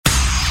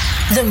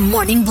The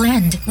Morning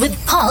Blend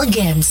with Paul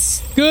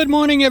Gibbs. Good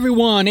morning,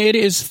 everyone. It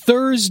is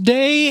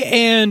Thursday,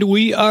 and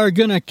we are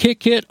going to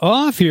kick it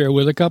off here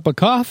with a cup of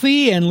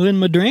coffee and Lynn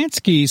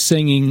Madransky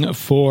singing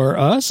for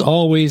us.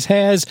 Always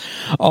has,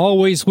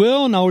 always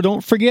will. Now,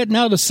 don't forget,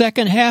 now the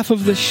second half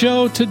of the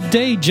show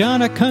today,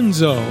 John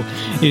Accunzo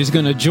is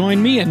going to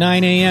join me at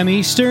 9 a.m.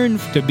 Eastern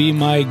to be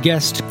my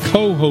guest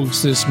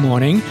co-host this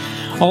morning.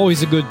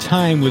 Always a good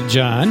time with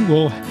John.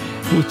 We'll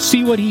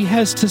see what he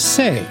has to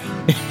say.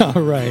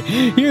 All right.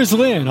 Here's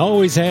Lynn.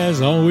 Always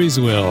has, always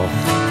will.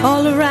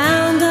 All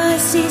around I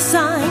see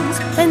signs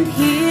and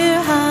hear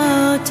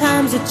how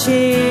times are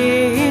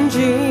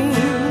changing.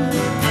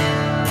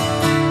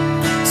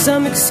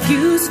 Some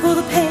excuse for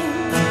the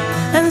pain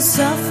and the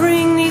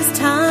suffering these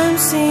times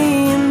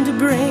seem to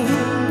bring.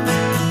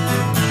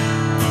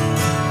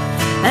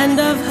 And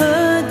I've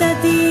heard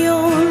that the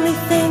only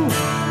thing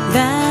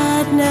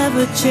that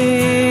never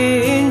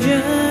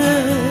changes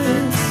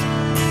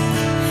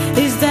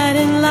is that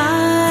in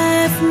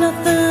life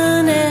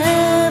nothing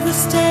ever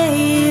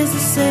stays the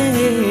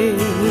same.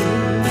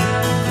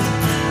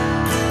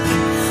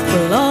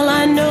 Well, all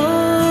I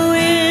know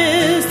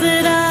is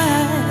that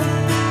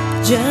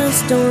I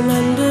just don't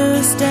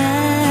understand.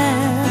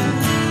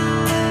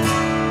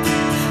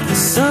 The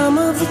sum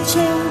of the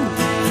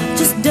change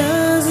just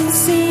doesn't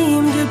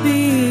seem to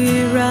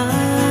be right.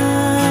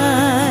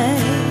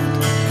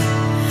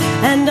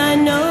 And I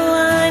know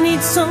I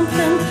need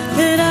something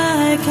that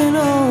I can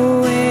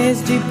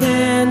always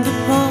depend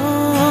upon.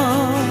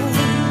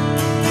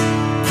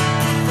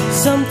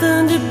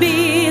 Something to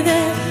be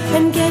there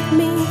and get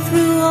me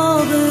through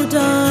all the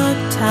dark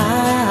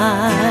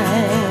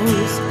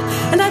times.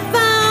 And I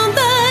found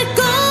that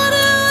God,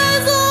 who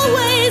has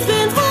always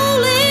been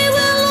holy,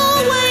 will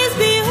always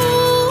be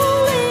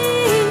holy.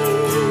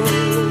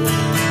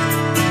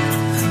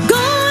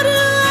 God,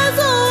 who has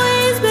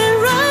always been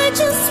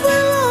righteous,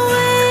 will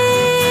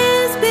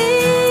always be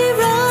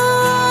right.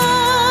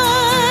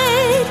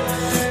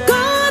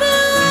 God,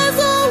 who has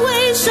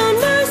always shown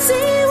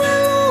mercy,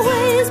 will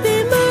always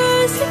be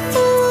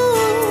merciful.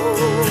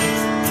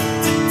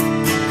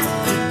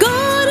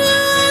 God,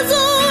 who has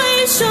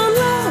always shown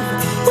love,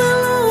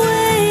 will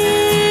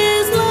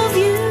always love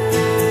you.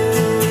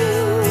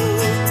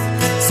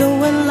 So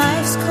when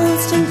life's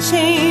constant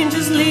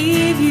changes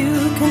leave you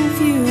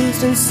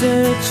confused and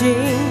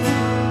searching,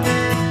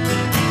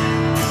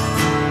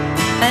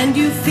 and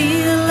you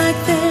feel like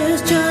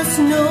there's just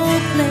no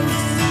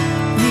place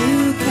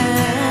you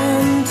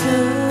can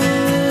turn,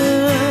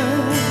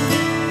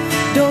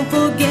 don't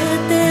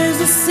forget there's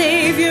a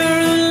Savior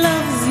who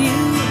loves you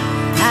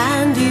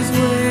and He's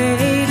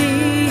waiting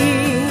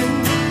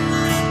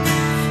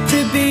to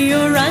be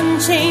your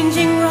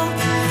unchanging rock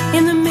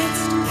in the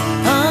midst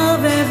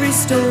of every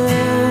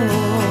storm.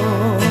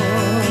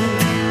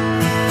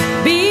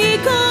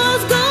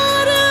 Because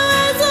God, who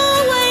has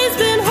always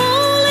been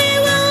holy,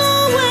 will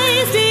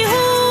always be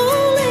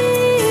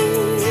holy.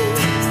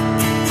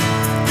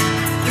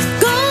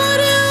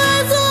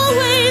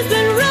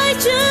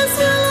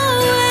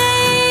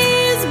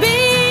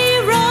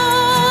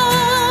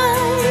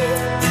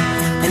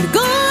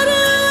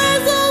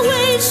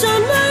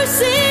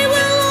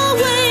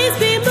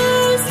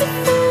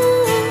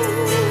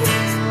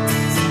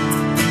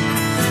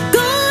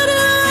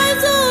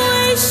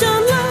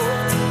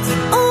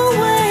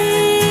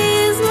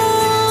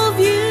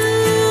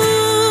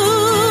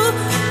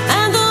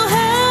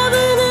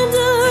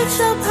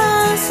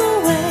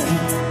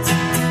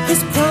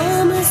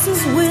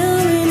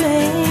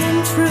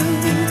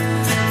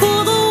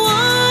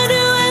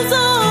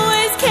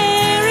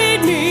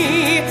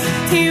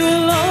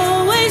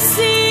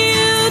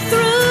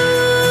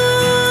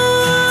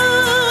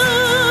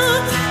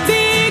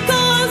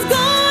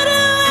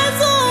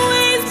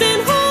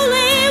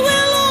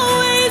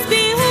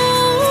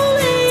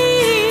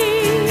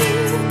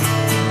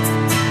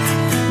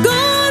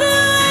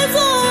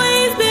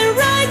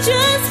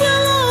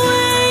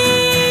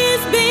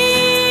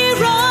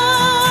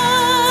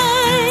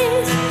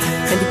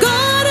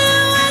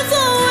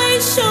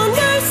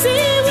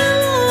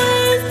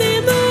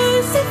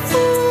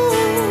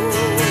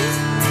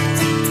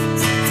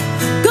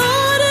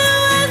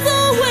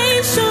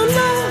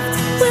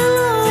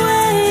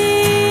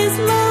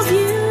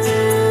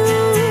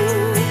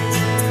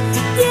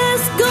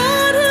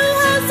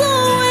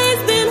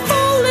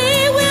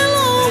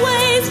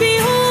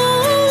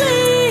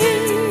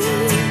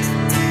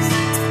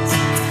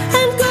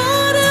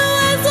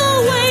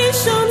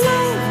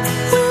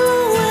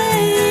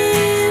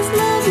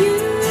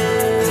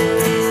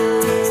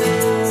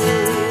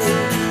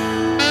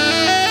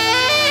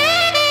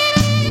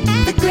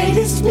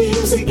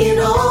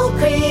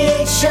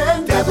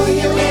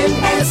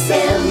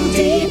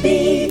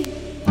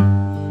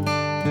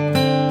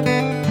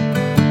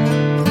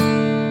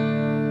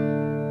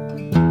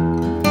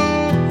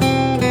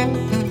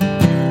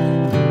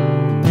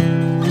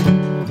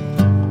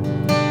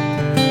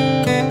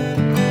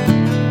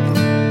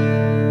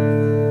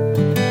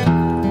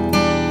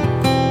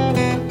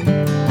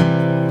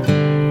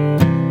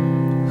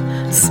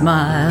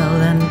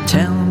 Smile and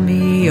tell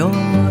me your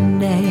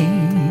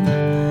name,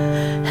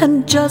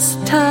 and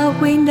just how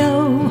we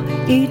know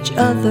each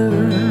other.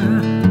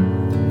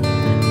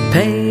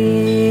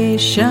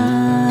 Patiently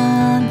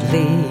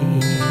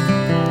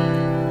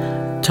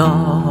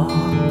talk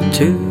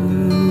to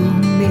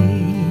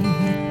me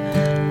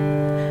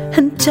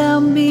and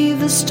tell me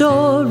the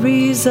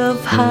stories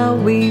of how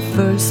we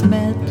first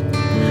met.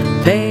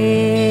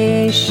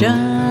 Patiently.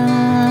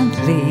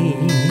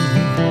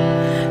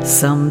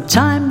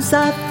 Sometimes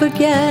I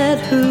forget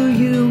who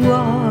you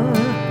are.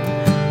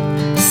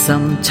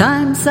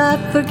 Sometimes I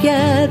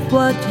forget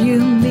what you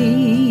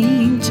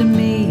mean to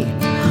me.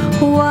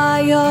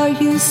 Why are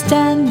you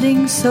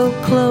standing so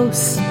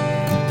close?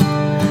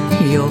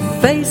 Your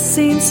face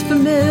seems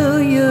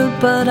familiar,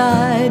 but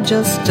I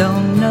just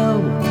don't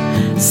know.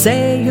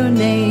 Say your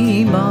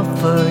name,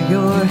 offer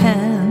your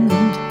hand.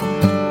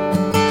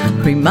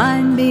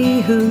 Remind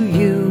me who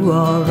you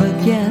are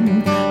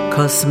again,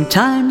 'cause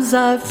sometimes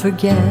I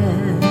forget.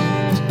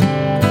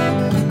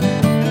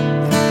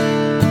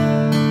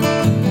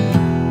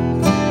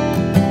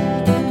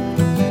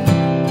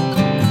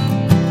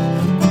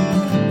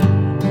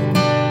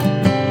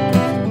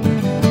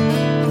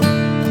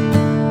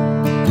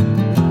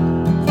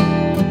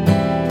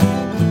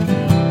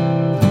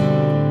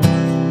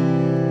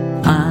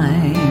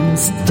 I'm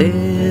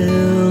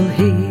still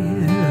here.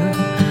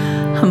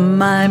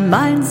 My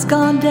mind's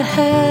gone to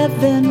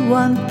heaven,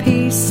 one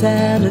piece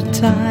at a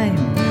time.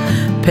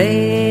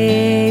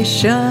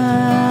 Patiently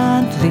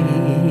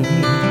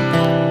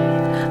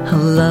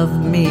love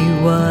me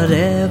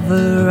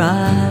whatever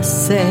I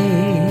say.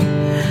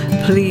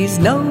 Please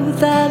know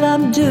that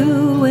I'm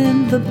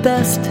doing the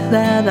best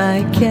that I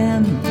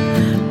can.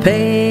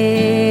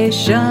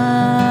 Patiently.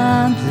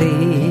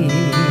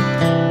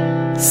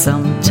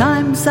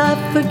 Sometimes I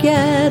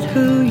forget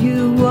who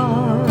you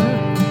are.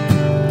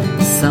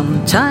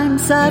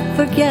 Sometimes I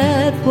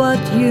forget what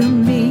you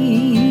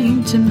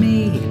mean to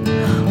me.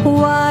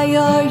 Why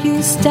are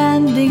you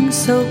standing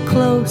so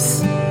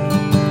close?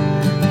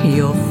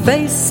 Your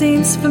face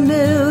seems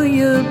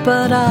familiar,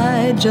 but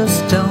I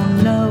just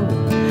don't know.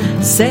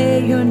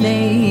 Say your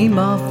name,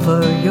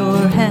 offer your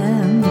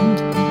hand.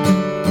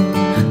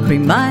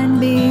 Remind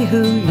me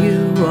who you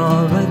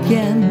are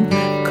again,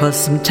 'cause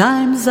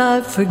sometimes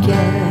I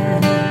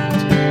forget.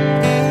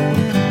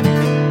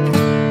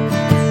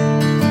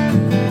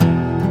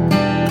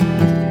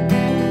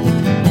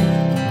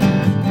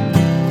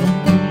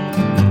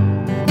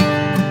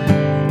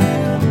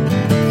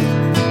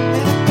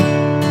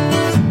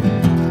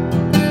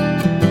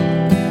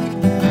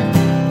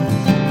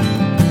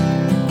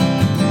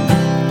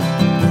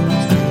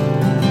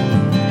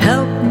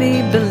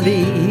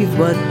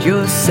 What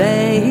you're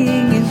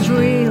saying is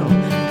real,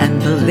 and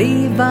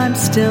believe I'm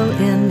still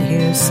in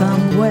here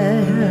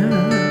somewhere.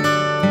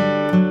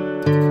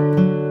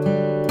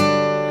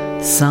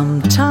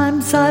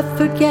 Sometimes I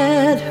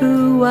forget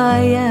who I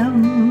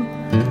am.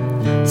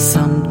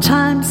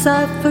 Sometimes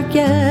I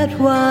forget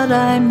what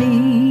I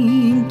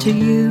mean to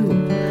you.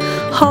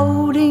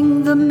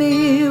 Holding the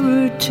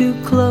mirror too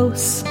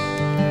close.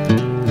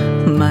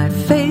 My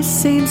face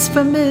seems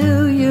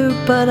familiar,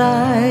 but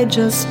I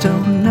just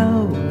don't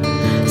know.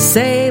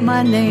 Say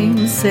my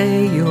name,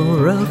 say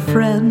you're a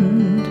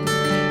friend.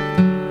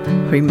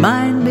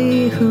 Remind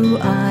me who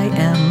I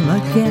am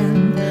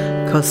again,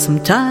 'cause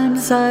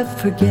sometimes I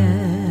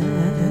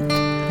forget.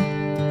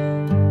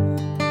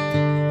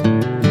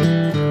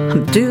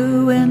 I'm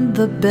doing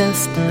the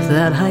best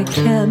that I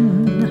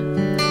can.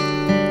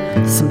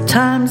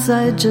 Sometimes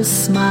I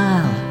just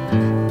smile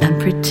and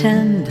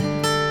pretend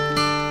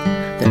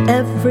that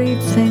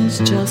everything's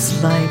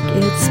just like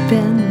it's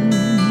been.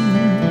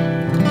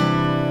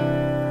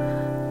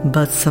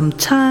 But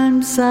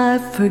sometimes I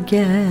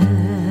forget.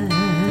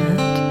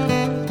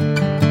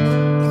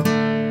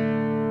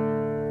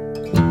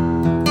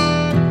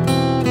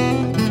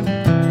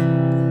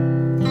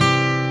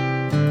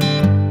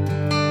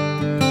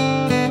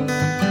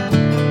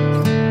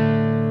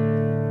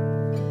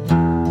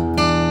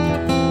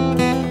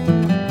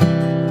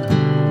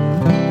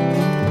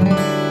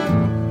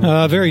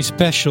 A very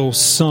special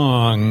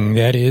song.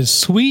 That is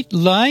Sweet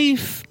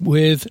Life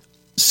with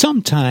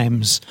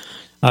Sometimes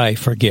I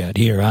Forget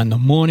here on the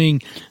Morning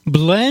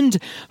Blend.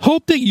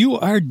 Hope that you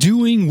are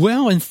doing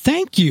well, and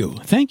thank you.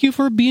 Thank you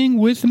for being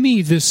with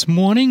me this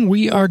morning.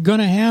 We are going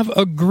to have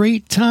a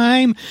great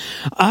time.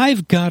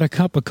 I've got a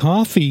cup of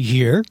coffee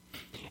here,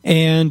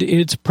 and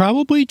it's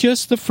probably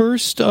just the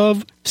first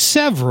of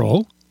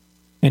several.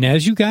 And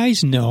as you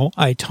guys know,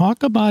 I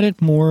talk about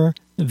it more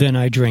than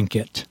I drink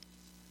it.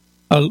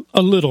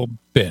 A little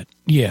bit,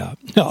 yeah.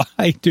 No,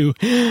 I do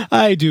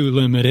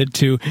limit it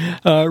to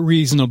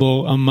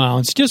reasonable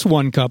amounts. Just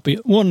one cup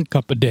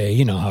a day.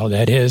 You know how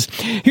that is.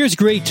 Here's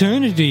Great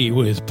Eternity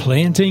with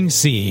Planting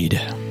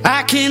Seed.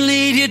 I can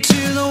lead you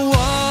to the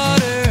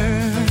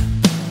water,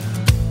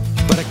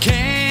 but I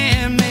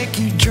can't make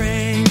you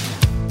drink.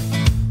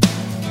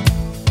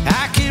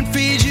 I can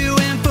feed you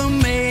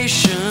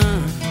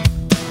information,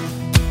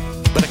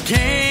 but I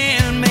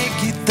can't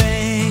make you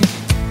think.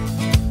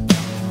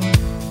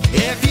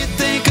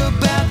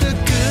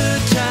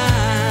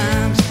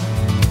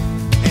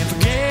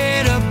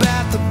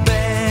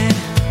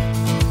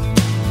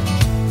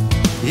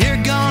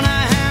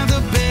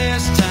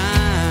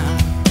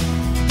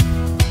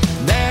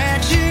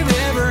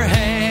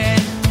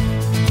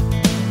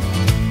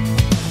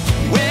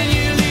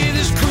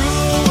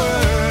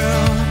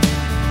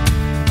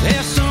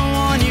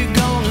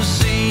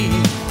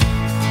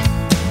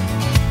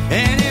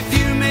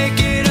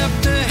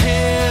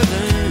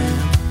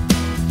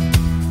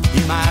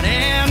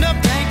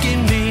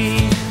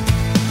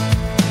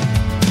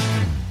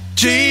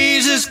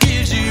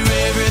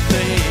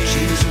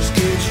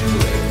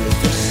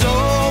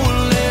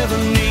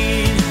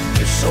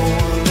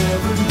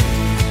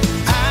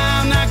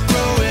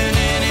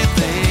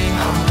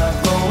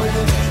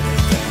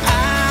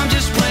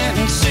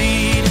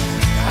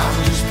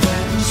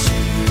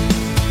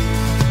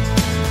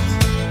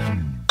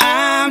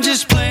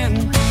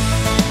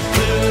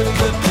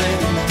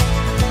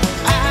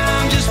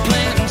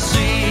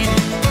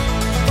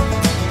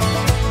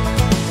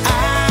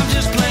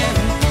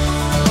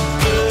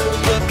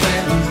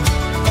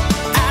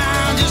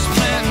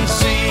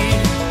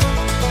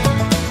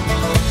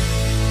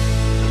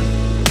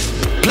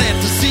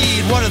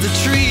 water the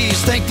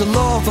trees, thank the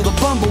Lord for the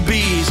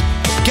bumblebees.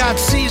 God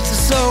sees to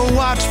sow,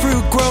 watch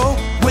fruit grow.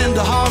 When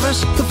to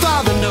harvest, the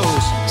Father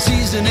knows.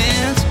 Season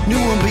ends, new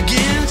one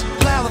begins.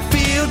 Plow the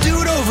field, do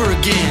it over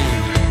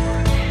again.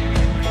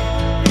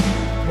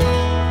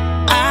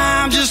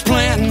 I'm just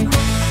planting.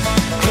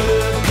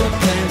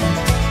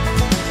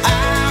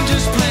 I'm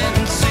just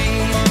planting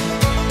seed.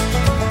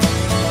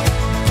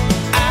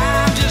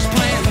 I'm just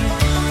planting.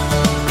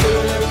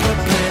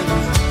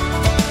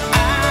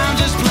 I'm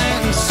just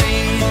planting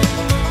seed.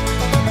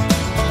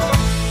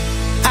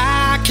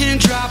 I can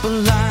drop a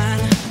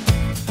line,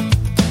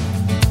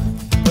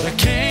 but I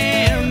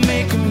can't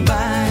make them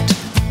bite.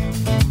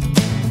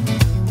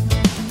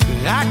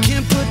 I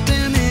can put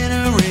them in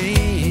a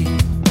ring,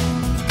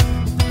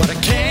 but I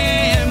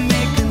can't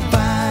make them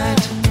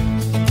fight.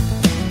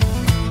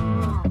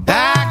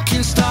 I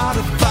can start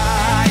a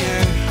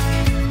fire,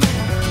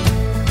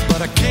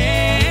 but I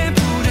can't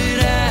put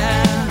it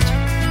out.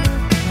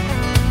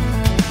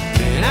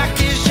 And I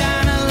can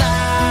shine a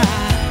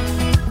light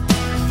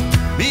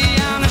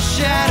beyond a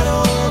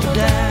shadow of a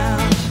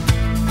doubt.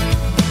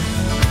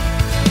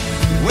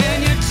 When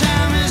your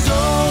time is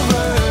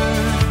over,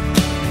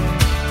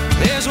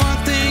 there's one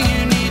thing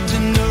you need to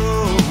know.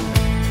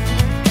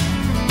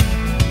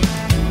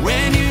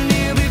 When you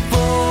kneel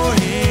before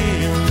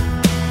Him,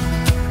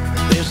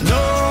 there's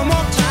no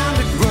more time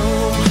to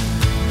grow.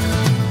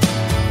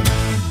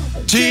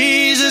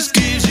 Jesus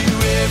gives you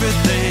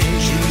everything.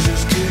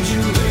 Jesus gives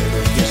you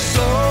everything. Your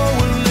soul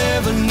will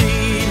ever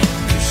need.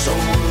 Your soul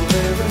will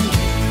ever need.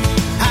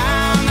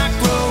 I'm not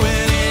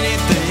growing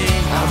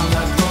anything. I'm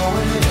not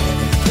growing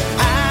anything.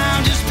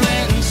 I'm just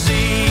planting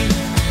seed.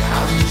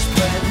 I'm just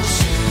planting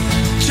seed.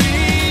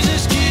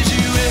 Jesus gives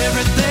you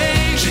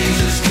everything.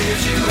 Jesus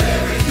gives you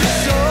everything. Your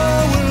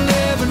soul will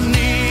ever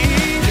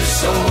need. Your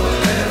soul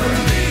will ever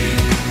need.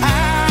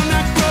 I'm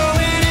not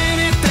growing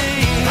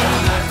anything.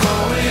 I'm not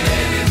growing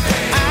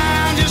anything.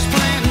 I'm just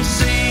planting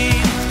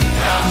seed.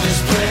 I'm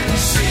just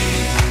planting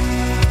seed.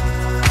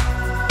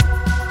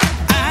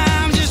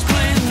 I'm just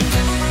planting.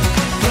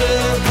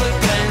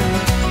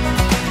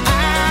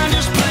 I'm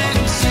just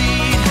planting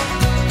seed.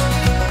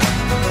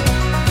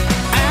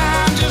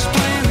 I'm just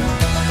planting.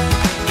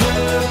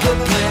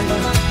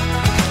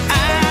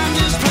 I'm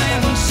just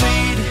planting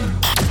seed.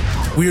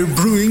 We're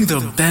brewing the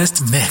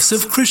best mix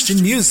of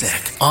Christian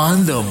music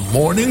on the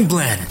Morning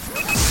Blend.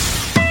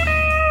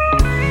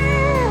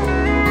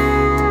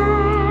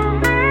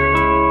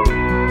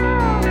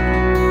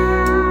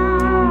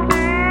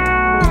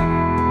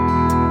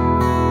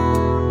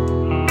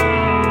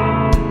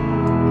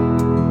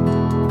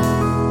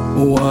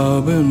 Oh,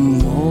 I've been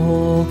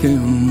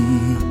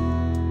walking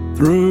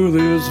through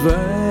this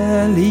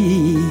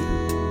valley,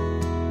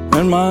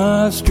 and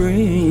my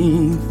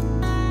strength,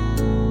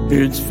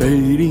 it's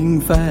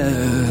fading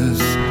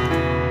fast.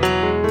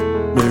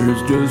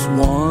 There's just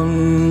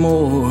one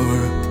more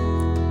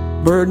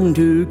burden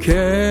to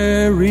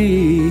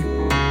carry,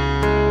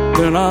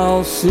 then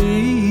I'll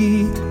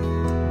see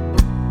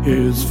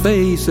His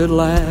face at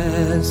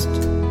last.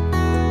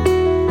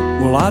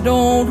 Well, I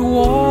don't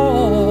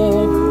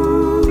walk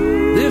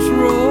this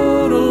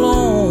road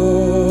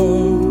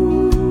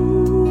alone,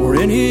 for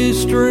in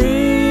His strength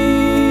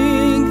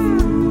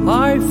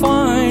I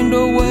find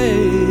a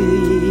way.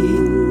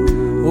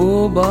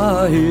 Oh,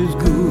 by His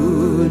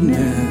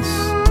goodness,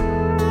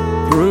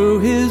 through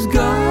His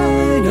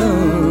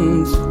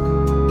guidance,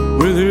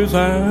 with His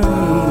hand,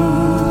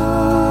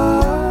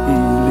 He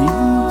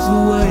leads the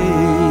way.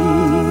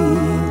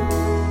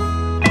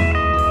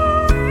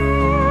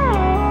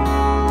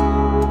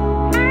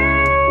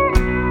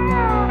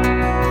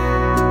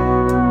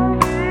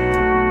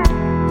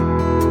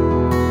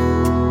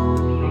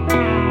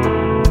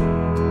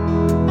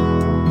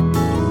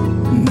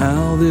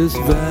 Now this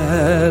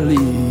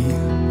valley,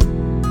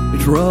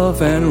 it's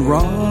rough and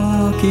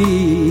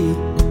rocky,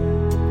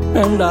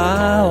 and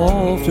I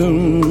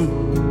often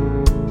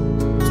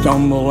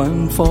stumble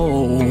and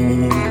fall,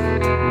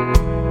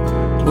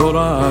 but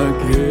I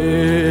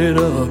get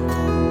up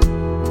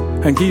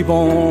and keep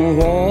on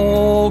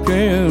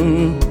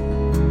walking,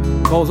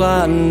 'cause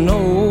I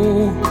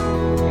know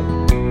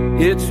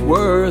it's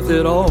worth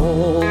it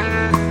all.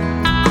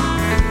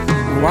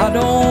 Well, I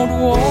don't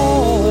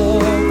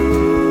walk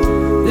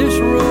this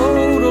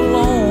road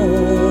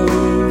alone,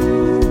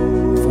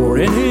 for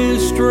in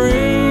His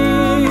strength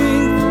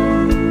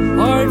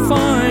I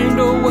find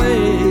a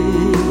way.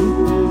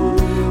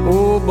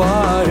 Oh,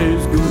 by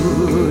His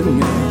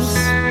goodness,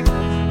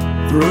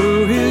 through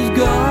His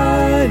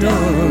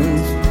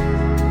guidance,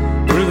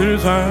 with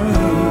His hand,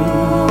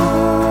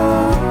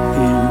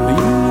 He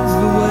leads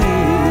the way.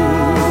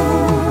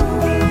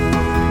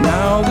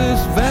 Now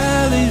this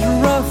valley's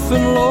rough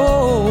and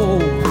low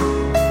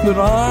that I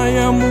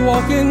am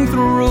walking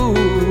through.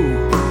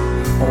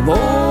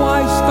 Although I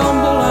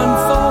stumble and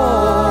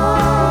fall,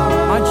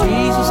 my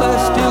Jesus, I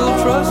still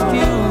trust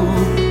You.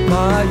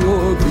 By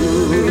Your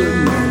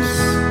goodness,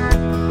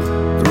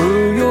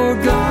 through Your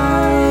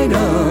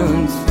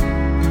guidance,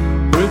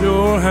 with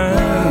Your hand,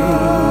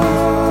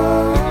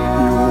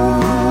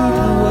 You'll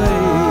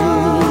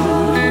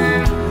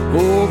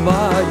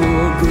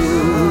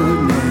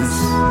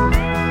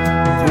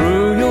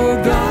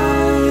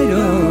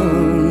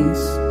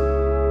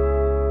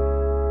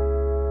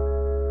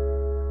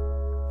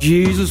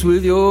close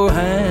with your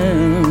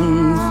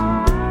hands,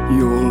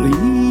 you'll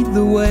lead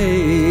the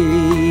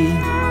way.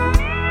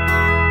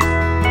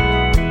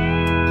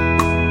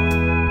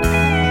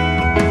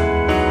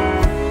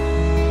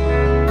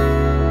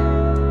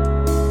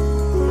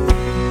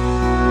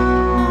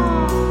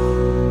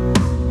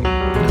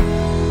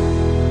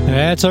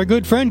 That's our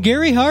good friend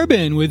Gary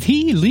Harbin with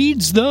He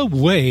Leads the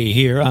Way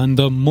here on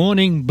the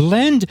Morning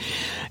Blend.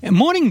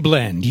 Morning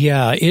Blend,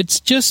 yeah, it's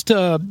just,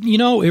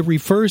 it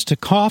refers to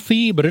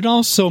coffee, but it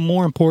also,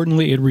 more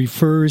importantly, it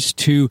refers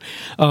to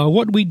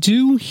what we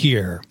do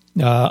here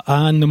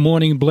on the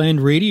Morning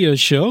Blend radio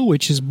show,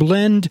 which is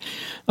blend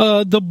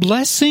the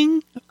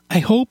blessing. I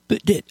hope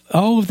that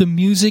all of the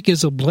music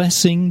is a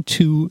blessing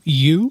to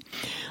you.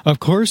 Of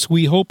course,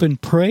 we hope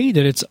and pray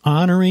that it's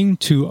honoring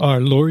to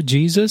our Lord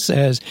Jesus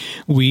as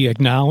we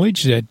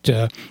acknowledge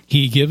that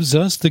He gives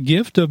us the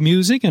gift of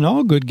music, and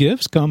all good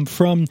gifts come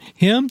from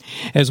Him,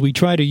 as we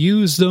try to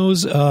use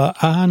those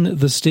on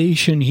the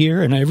station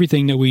here and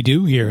everything that we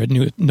do here at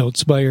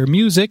NoteSpire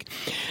Music.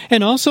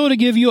 And also to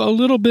give you a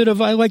little bit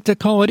of, I like to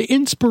call it,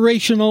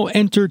 inspirational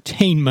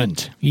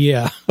entertainment.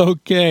 Yeah,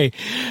 okay.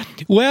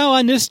 Well,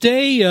 on this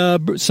day,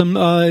 some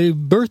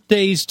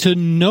birthdays to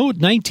note.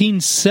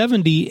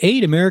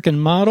 1978, American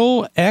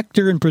model,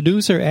 actor, and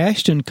producer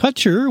Ashton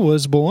Kutcher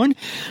was born.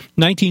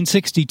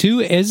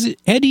 1962,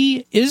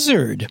 Eddie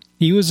Izzard.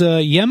 He was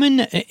a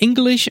Yemen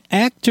English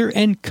actor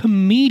and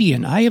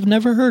comedian. I have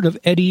never heard of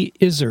Eddie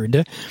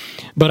Izzard,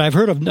 but I've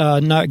heard of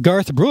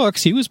Garth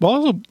Brooks. He was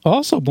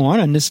also born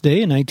on this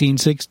day in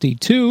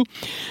 1962.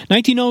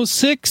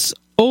 1906,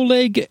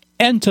 Oleg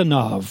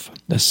Antonov,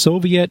 the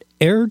Soviet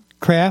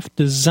aircraft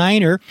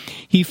designer.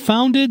 He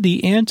founded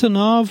the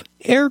Antonov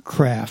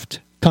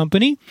Aircraft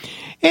Company.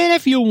 And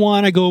if you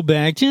want to go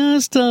back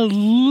just a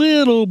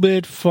little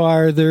bit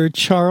farther,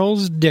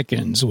 Charles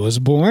Dickens was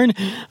born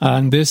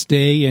on this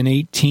day in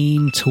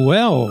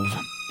 1812.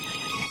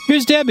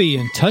 Here's Debbie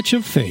in Touch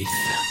of Faith.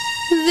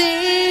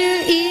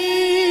 There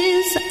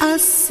is a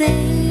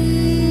Savior.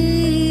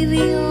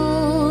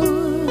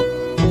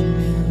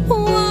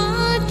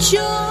 What joys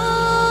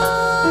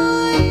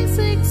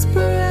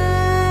express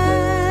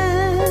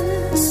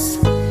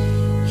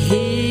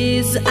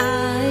His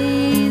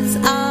eyes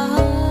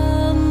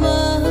are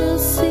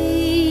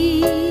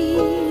mercy,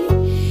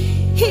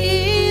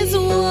 His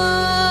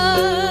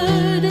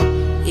word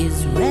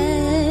is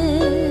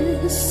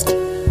rest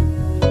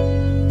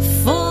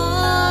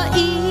for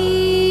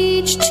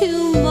each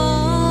tomorrow,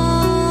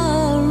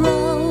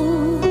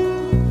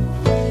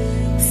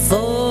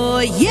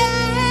 for yesterday.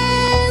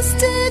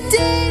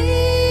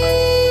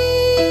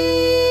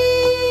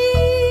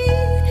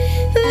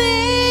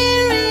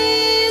 There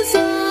is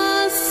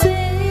a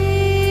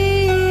Savior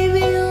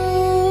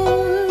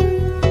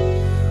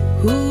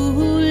who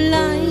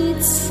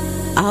lights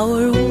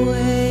our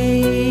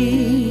way.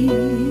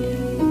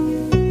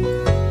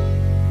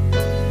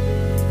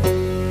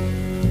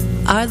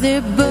 Are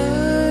there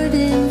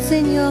burdens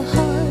in your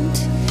heart?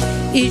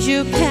 Is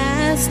your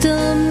past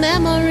a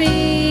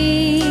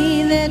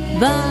memory that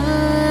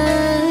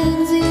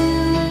binds you?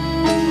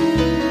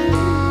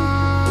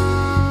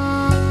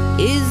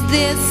 Is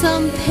there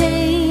some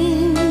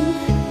pain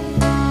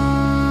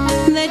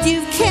that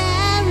you've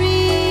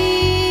carried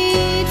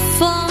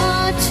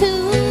for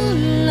too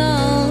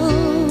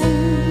long?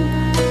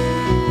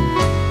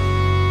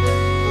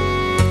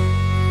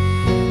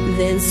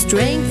 Then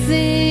strengthen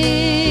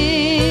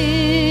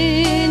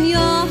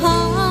your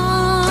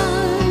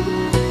heart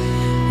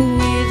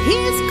with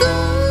His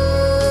goodness.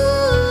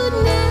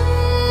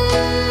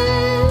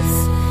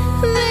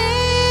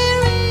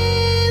 There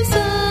is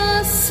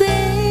a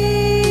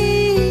Savior,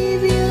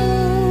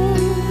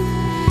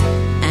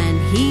 and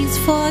He's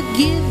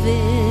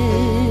forgiven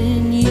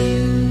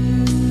you.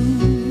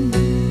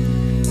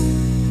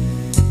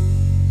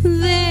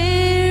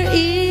 There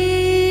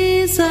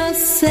is a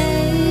Savior.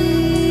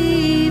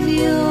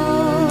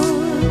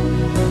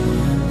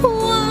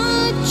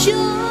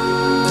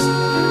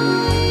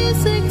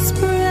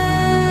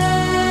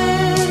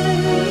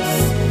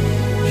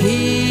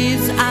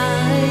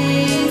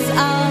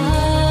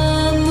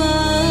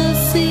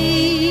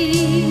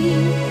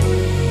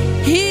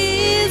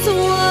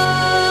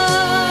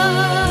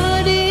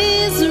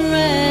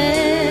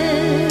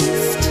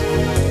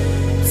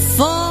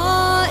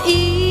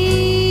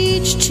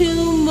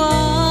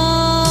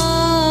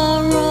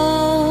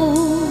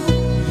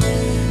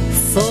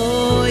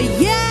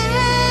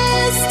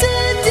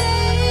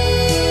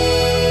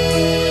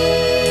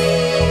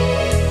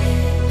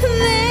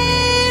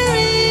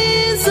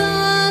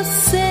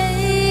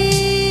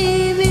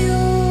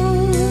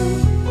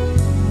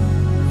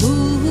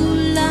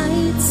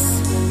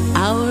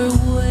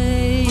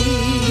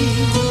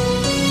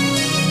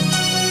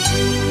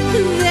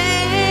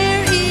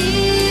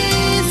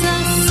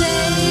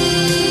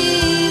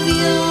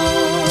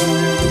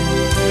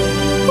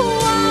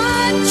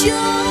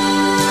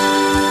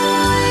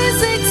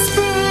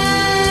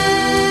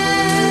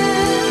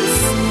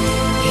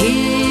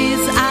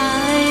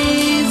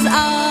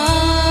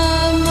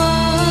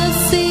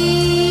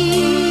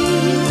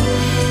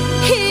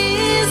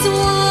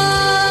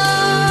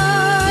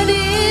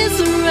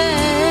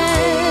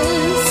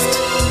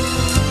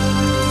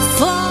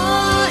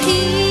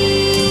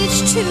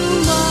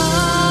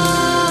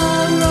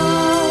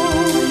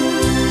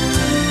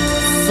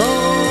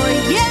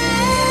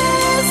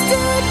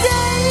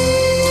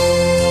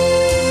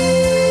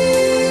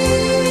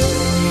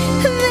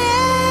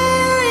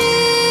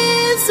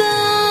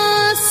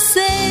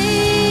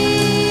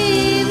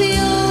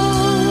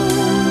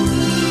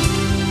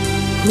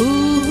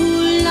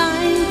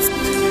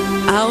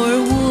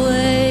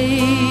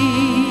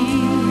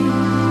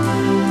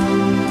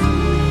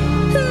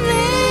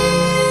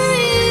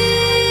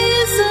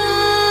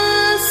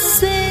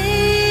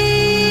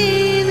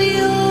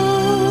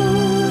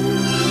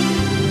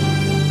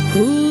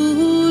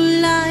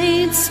 who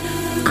lights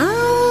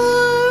our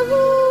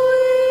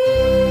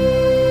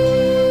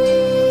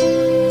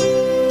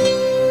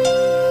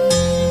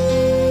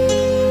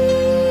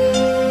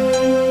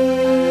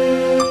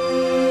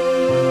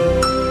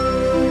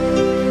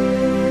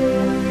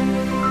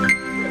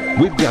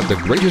We've got the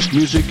greatest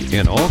music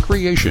in all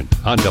creation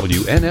on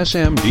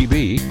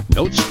WNSMDB,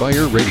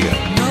 NoteSpire Radio.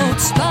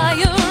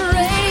 NoteSpire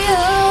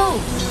Radio.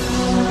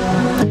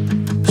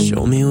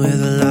 Show me where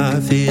the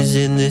life is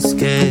in this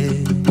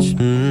sketch.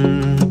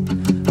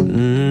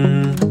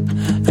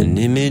 An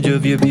image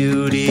of your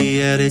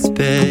beauty at its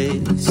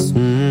best.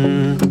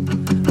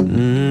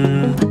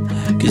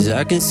 'Cause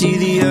I can see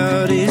the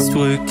artist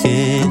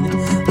working,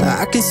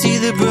 I can see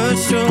the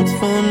brushstrokes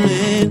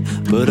forming,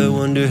 but I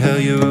wonder how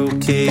you're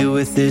okay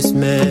with this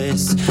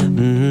mess.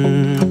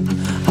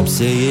 I'm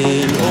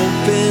saying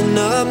open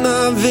up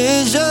my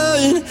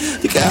vision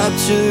to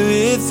capture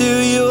it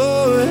through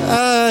your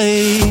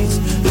eyes.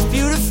 It's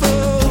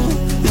beautiful,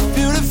 it's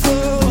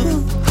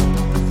beautiful.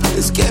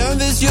 This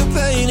canvas you're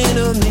painting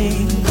on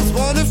me, it's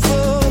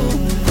wonderful,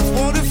 it's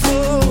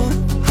wonderful.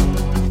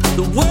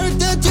 The work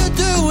that you're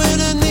doing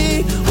in me,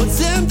 what's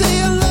empty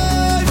and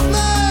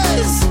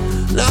lifeless,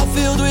 now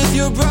filled with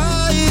your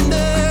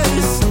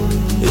brightness.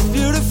 It's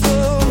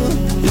beautiful,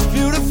 it's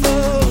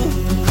beautiful.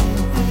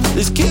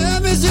 This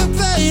canvas you're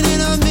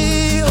painting on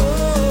me, oh.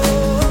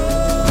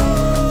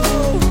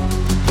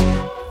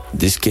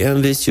 This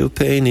canvas you're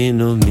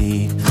painting on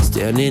me,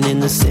 standing in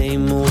the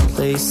same old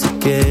place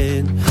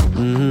again.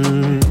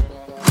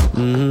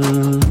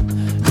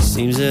 It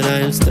seems that I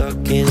am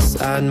stuck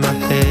inside my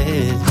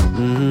head.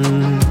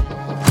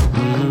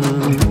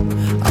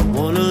 I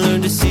wanna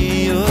learn to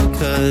see your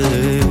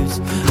colors,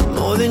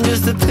 more than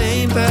just the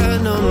paint by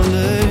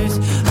numbers.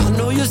 I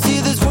know you'll see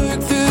this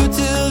work through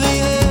till the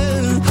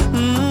end.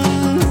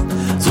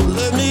 So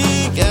let me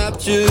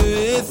capture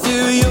it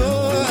through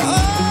your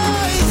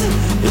eyes.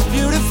 It's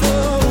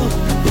beautiful,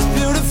 it's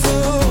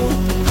beautiful.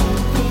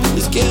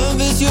 This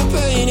canvas you're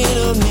painting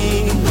on me,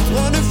 it's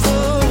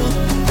wonderful,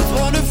 it's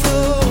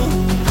wonderful.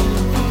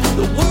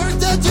 The work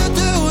that you're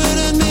doing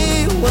in me,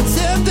 what's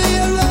empty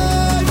and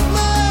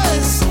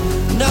lifeless,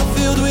 now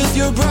filled with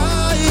your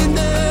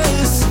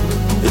brightness.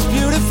 It's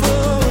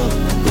beautiful,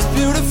 it's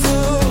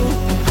beautiful.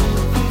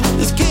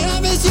 This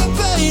canvas you're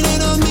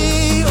painting on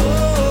me, oh.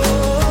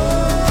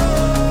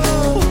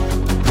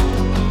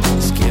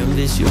 This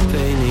canvas you're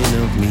painting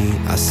of me,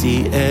 I see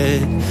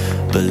it,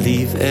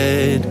 believe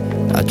it,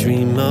 I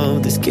dream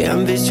of. This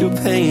canvas you're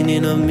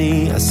painting on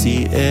me, I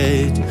see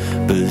it,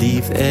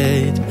 believe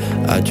it,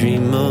 I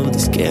dream of.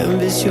 This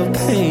canvas you're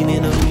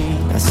painting on me,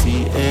 I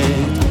see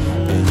it,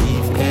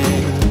 believe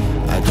it,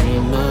 I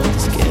dream of.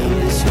 This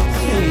canvas you're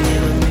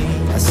painting on me,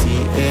 I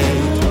see it,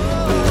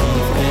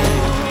 believe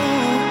it,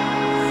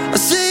 I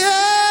see it.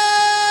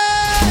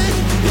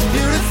 It's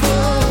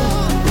beautiful,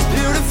 it's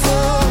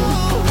beautiful.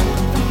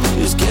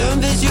 This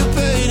canvas you're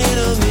painting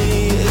on me,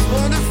 it's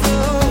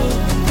wonderful,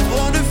 it's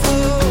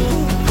wonderful.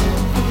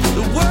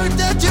 The work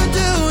that you're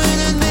doing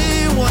in me,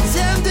 what's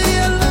empty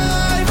and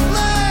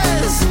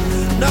lifeless,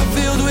 now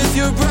filled with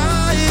your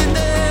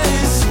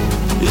brightness.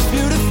 It's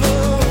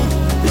beautiful,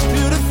 it's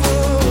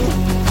beautiful.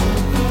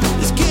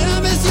 This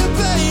canvas you're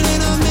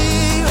painting on me,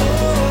 oh.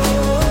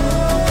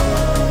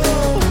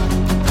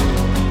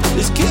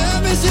 This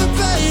canvas you're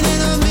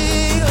painting on me,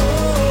 oh.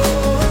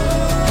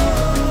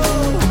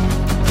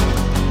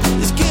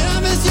 This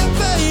canvas you're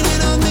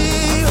painting on me,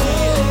 oh.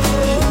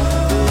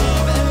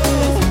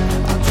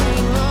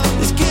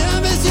 This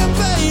canvas you're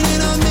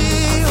painting on me,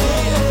 oh.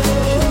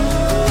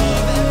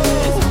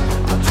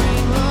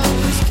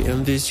 This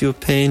canvas you're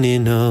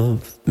painting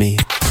of me.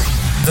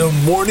 The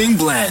Morning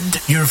Blend,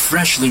 your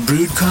freshly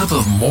brewed cup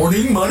of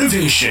morning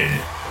motivation.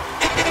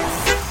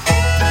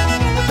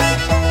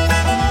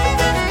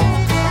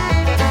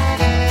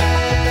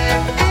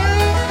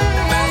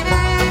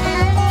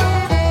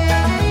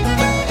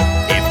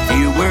 If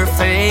you were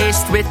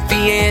faced with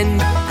the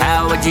end,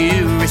 how would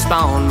you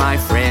respond, my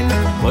friend?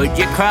 Would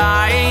you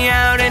cry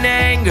out in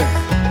anger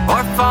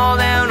or fall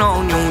down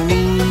on your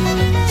knees?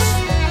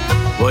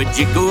 Would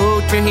you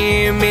go to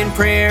him in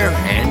prayer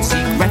and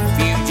seek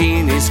refuge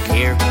in his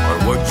care? Or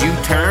would you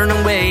turn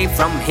away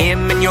from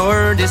him in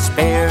your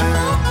despair?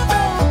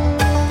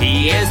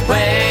 He is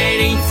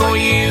waiting for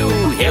you,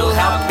 he'll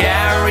help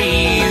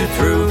carry you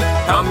through,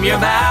 from your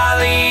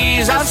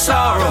valleys of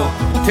sorrow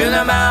to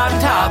the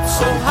mountaintops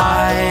so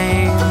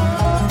high.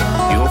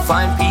 You'll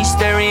find peace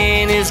there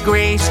in his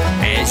grace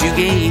as you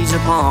gaze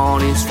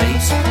upon his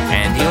face,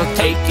 and he'll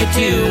take you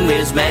to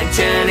his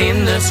mansion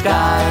in the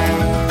sky.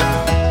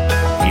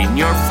 In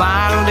your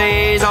final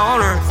days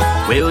on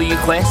earth, will you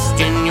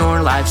question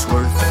your life's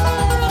worth?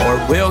 Or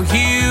will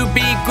you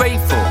be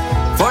grateful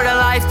for the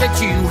life that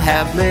you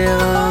have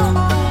lived?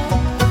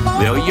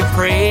 Will you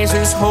praise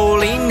his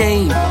holy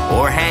name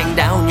or hang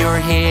down your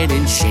head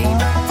in shame,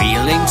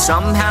 feeling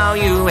somehow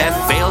you have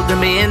failed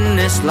him in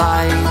this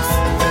life?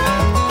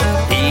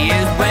 He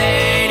is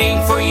waiting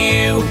waiting for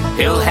you.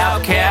 He'll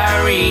help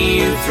carry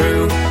you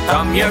through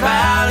from your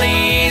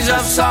valleys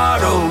of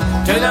sorrow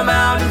to the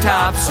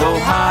mountaintops so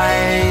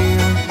high.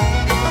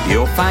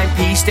 You'll find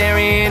peace there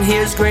in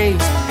His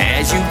grace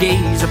as you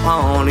gaze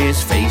upon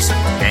His face,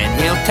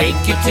 and He'll take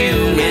you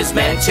to His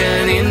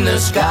mansion in the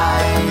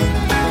sky.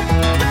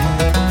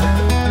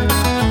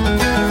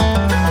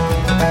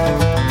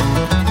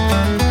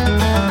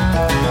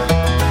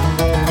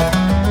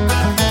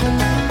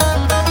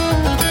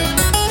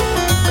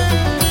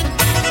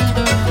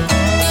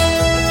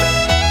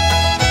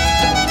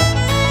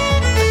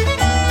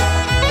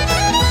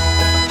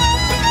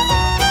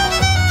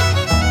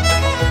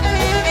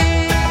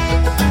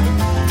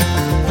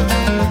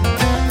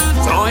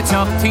 It's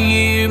up to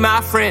you,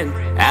 my friend,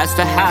 as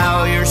to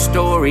how your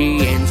story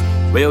ends.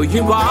 Will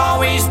you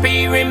always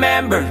be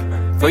remembered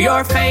for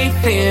your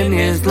faith in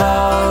His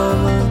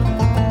love?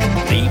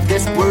 Leave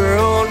this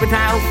world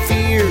without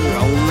fear,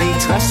 only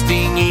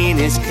trusting in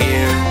His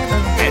care,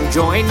 and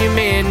join Him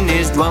in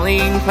His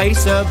dwelling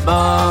place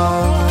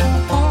above.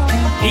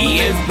 He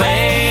is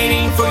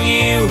waiting for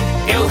you.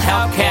 He'll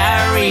help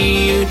carry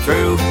you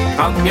through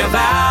from your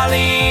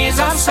valleys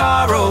of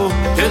sorrow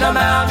to the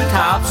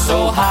mountaintops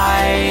so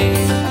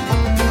high.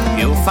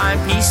 You'll find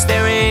peace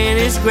there in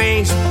His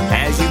grace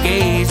as you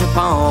gaze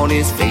upon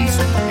His face,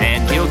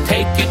 and He'll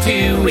take you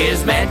to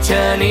His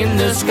mansion in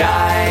the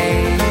sky.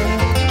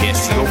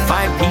 Yes, you'll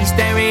find peace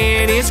there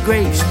in His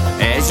grace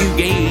as you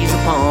gaze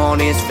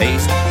upon His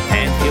face,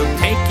 and He'll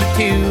take you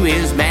to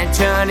His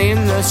mansion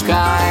in the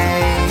sky.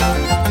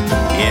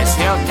 Yes,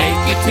 He'll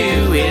take you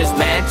to His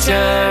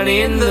mansion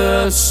in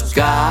the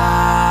sky.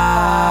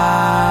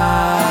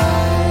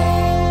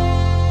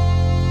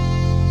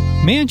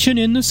 Mansion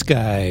in the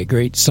Sky,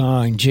 great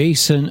song.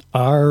 Jason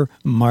R.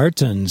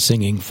 Martin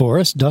singing for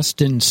us.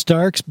 Dustin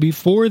Starks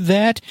before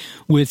that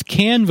with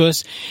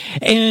Canvas.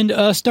 And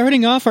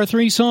starting off our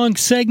three-song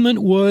segment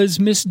was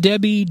Miss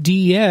Debbie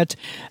Diet.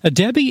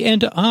 Debbie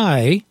and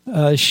I,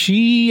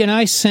 she and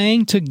I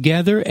sang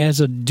together as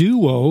a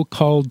duo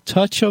called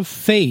Touch of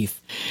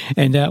Faith.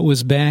 And that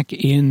was back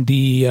in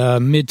the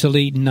mid to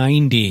late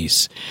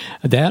 90s.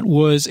 That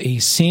was a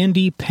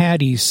Sandy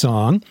Patty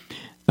song.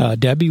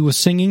 Debbie was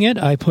singing it.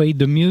 I played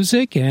the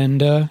music,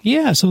 and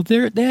so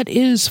there. That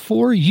is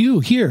for you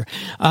here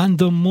on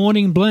the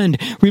Morning Blend.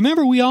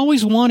 Remember, we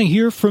always want to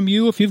hear from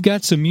you. If you've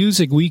got some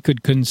music we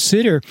could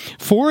consider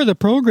for the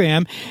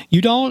program,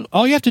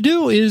 all you have to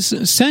do is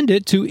send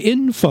it to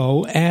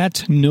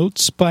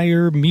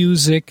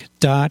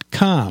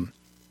info@notespiremusic.com.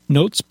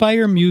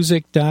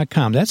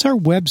 NoteSpiremusic.com. That's our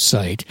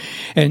website.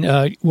 And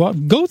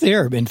go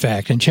there, in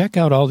fact, and check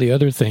out all the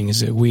other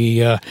things that we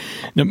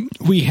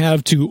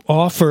have to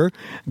offer.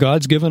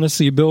 God's given us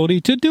the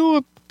ability to do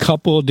a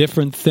couple of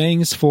different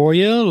things for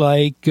you,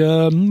 like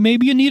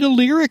maybe you need a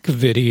lyric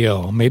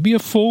video, maybe a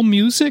full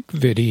music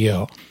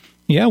video.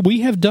 Yeah, we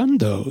have done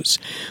those.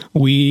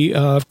 We,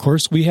 of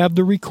course, we have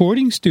the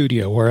recording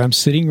studio where I'm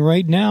sitting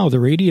right now,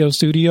 the radio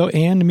studio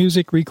and the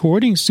music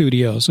recording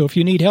studio. So if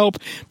you need help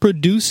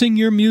producing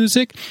your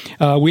music,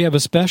 we have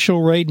a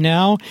special right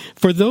now.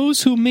 For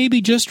those who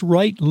maybe just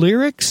write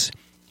lyrics,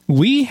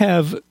 we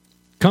have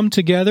come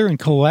together and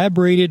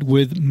collaborated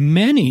with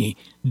many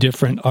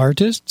different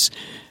artists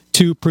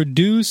to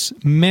produce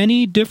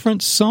many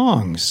different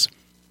songs.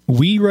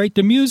 We write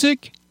the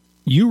music,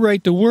 you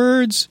write the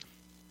words.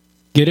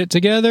 Get it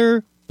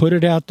together, put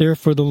it out there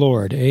for the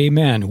Lord.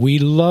 Amen. We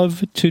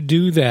love to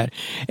do that.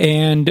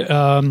 And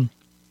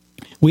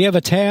we have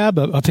a tab,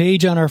 a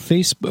page on our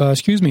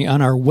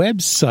on our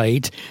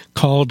website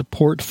called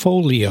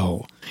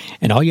Portfolio.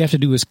 And all you have to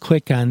do is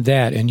click on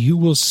that, and you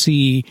will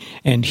see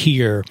and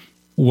hear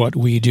what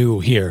we do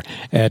here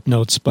at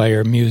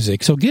NoteSpire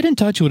Music. So get in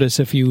touch with us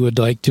if you would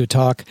like to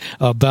talk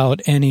about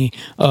any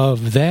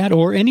of that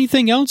or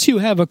anything else you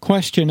have a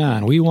question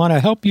on. We want to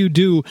help you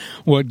do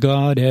what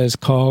God has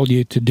called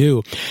you to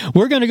do.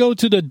 We're going to go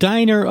to the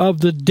diner of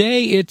the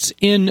day. It's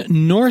in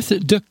North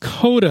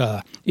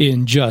Dakota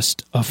in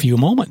just a few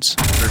moments.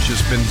 There's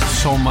just been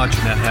so much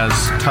that has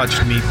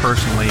touched me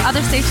personally.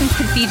 Other stations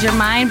could feed your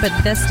mind, but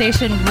this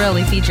station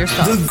really feeds your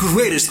soul. The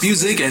greatest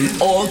music in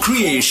all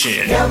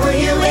creation.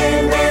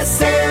 WNSMDB.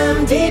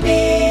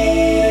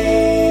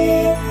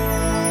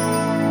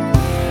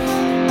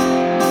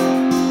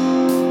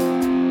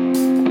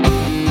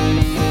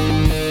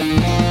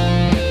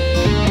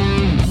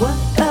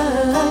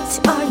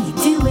 What are you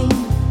doing?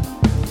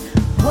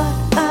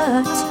 What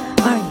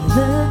are you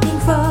looking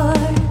for?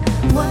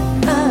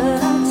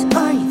 What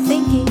are you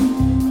thinking?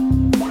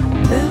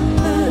 Who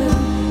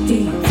do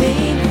you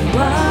think you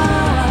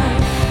are?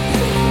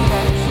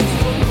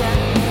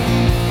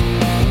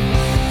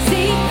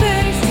 Seek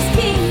first His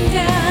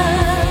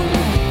kingdom.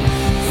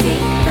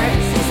 Seek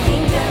first His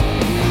kingdom.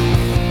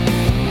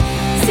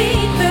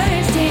 Seek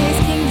first His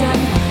kingdom.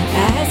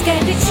 Ask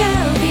and it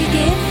shall be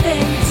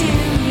given to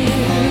you.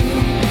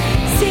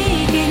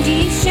 Seek and ye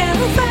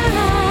shall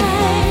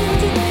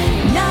find.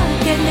 Knock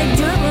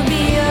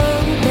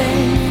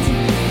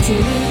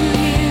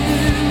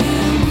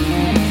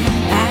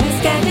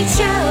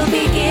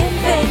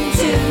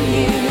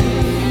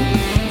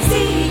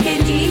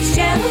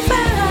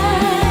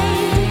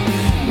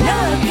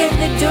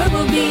the door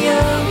will be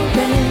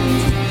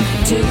opened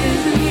to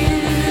you.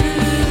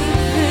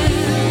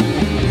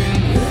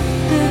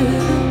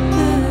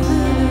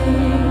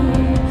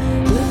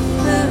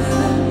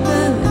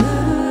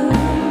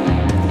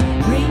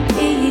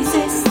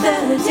 Resist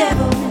the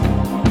devil,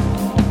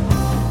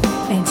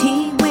 and he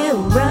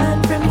will run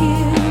from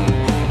you.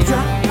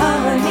 Draw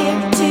near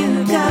to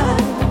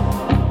God,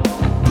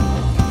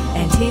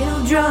 and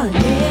he'll draw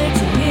near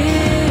to you.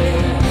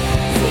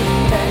 Seek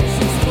first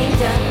his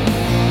kingdom.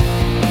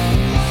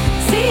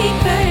 Seek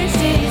first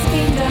his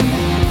kingdom.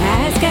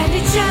 Ask and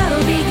it shall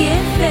be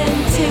given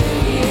to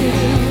you.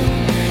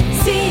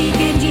 Seek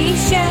and ye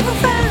shall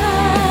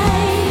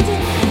find.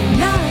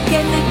 Knock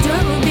and the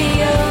door will be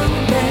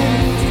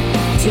opened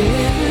to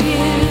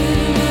you.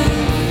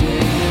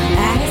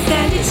 Ask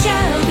and it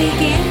shall be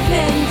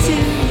given to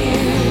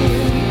you.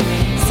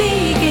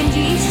 Seek and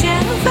ye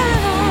shall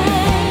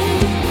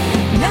find.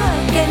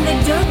 Knock and the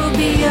door will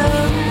be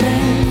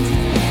opened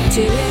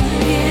to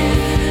you.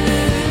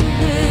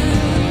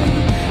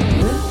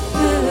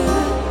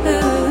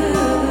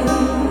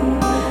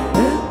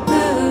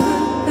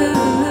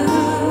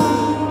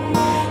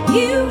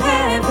 You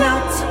have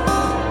not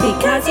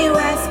because you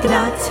ask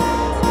not.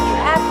 You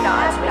have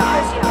not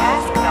because you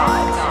ask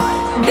not.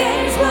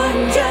 There's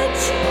one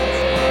judge,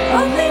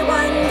 only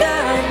one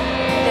God.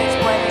 There's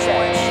one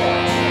judge,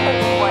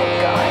 only one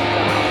God.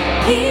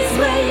 His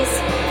ways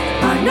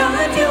are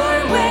not your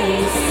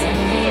ways.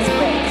 His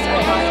ways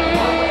are not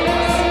your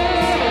ways.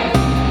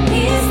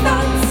 His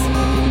thoughts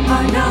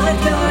are not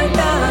your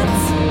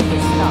thoughts.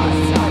 His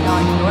thoughts are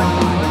not your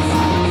thoughts.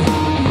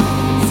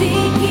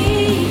 Seek ye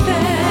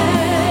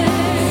first,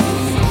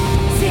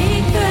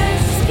 seek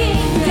first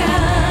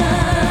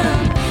kingdom.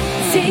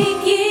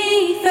 Seek ye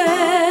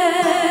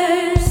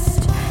first,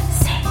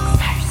 seek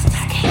first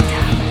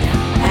kingdom.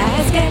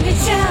 Ask and it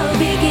shall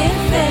be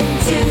given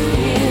to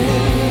you.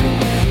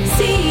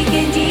 Seek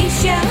and ye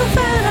shall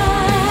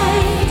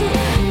find.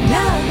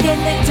 Knock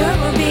and the door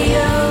will be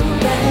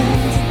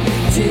opened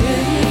to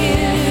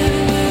you.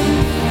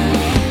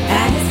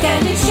 Ask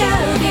and it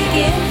shall be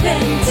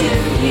given to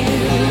you.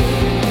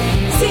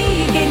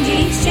 Seek and ye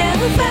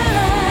shall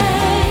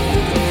find.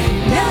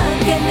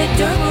 Knock and the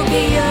door will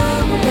be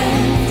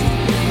opened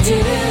to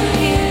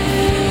you.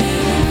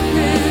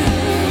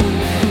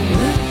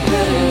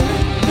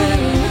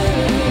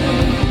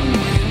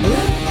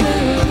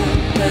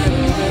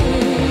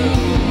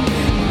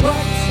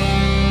 What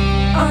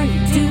are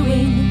you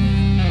doing?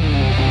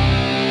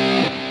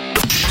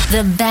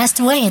 The best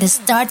way to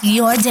start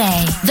your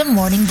day. The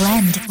Morning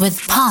Blend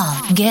with Paul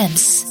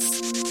Gibbs.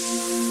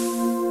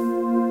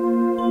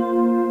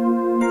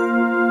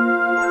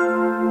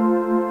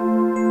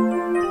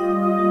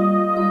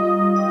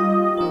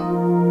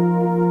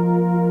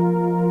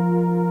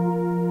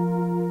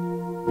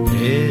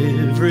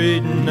 Every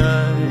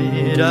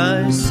night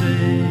I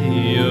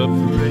say a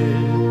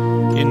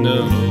prayer in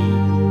the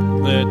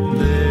hope that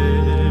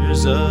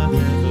there's a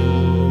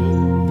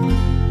heaven.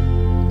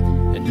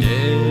 And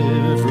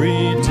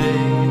every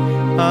day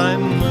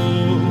I'm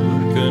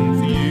more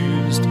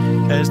confused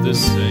as the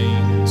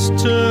saints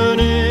turn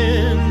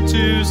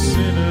into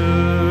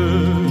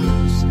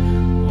sinners.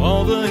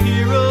 All the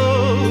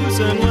heroes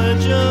and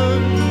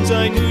legends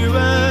I knew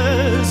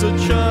as a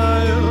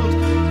child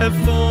have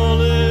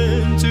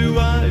fallen to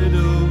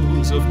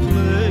idols of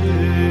clay,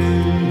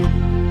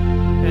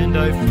 and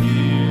I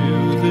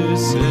feel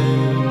this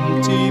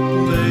empty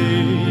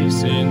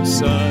place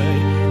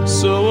inside,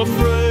 so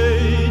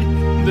afraid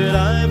that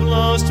I've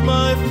lost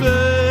my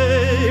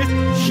faith.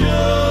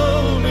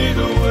 Show me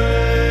the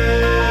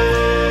way,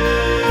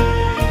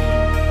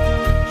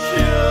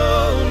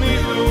 show me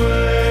the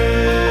way.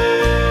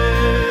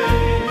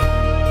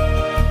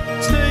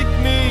 Take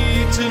me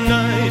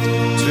tonight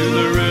to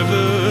the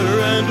river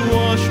and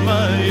wash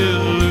my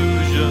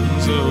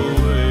illusions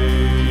away.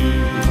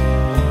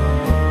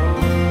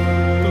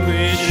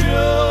 Please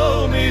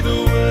show me the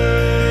way.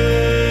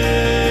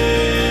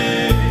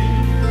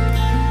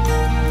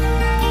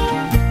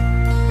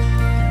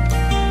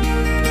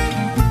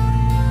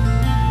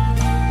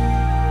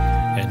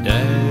 And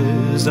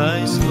as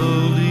I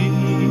slowly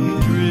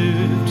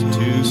drift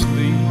to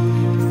sleep,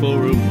 for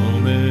a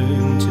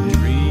moment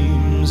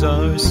dreams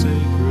are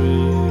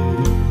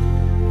sacred.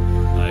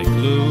 I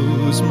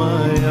close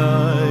my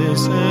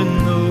eyes and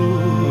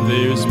know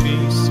there's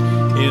peace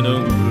in a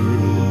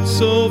world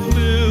so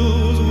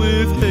filled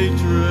with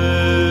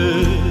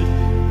hatred,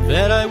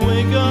 that I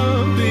wake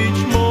up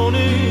each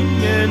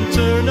morning and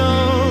turn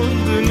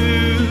on the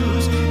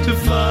news to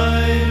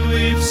find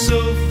we've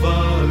so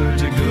far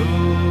to go.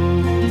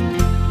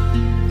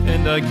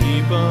 And I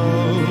keep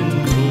on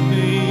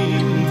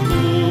hoping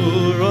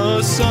for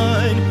a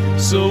sign,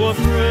 so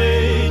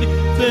afraid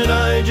that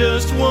I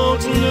just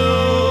won't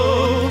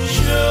know.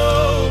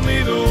 Show me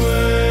the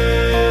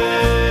way,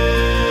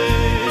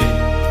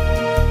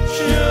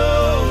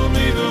 show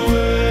me the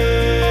way.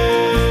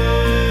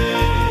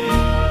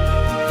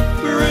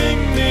 Bring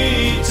me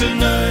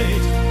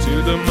tonight to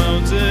the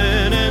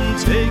mountain and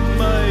take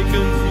my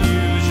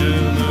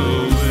confusion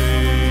away.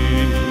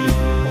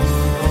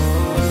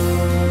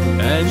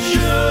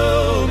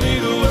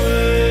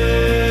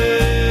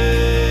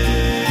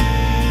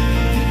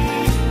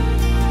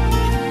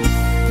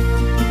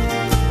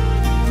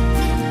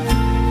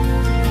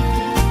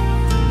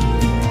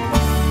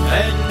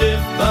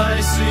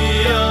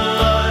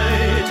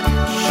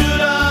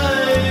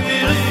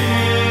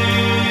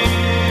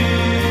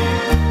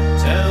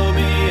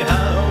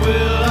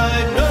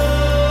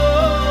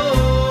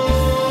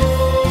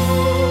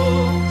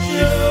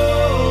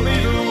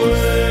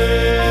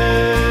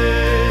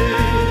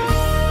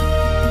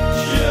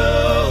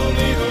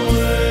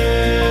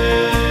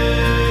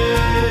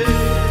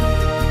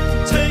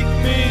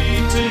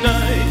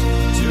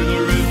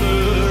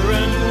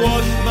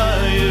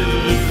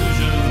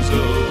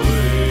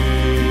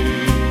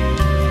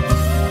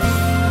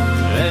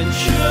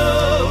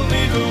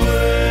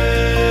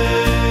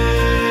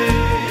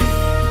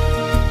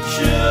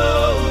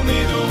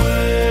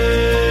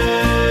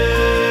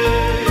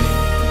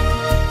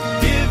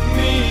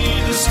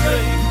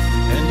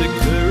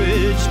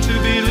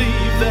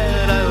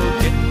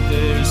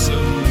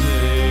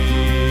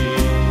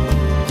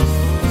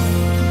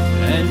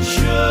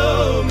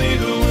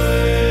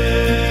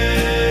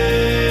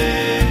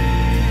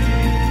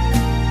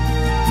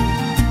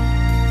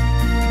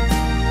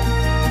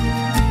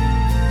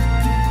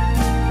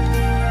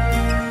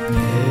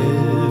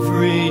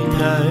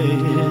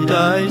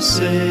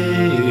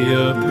 say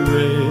a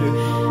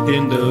prayer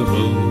in the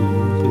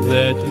hope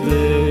that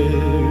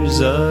there's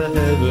a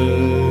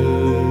heaven.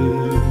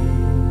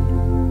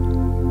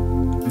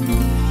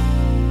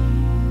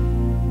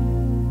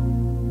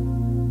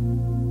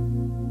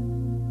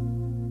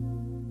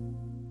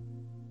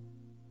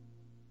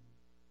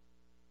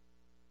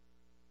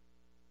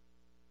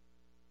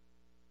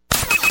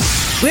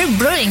 We're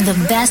brewing the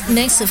best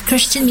mix of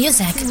Christian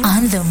music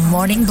on the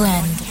Morning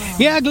Blend.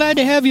 Yeah, glad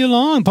to have you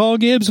along. Paul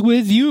Gibbs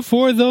with you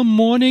for the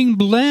Morning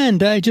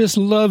Blend. I just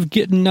love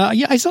getting...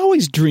 I'd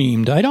always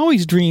dreamed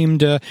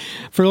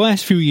for the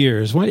last few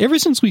years, ever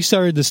since we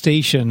started the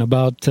station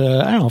about,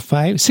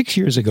 6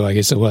 years ago, I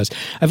guess it was,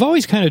 I've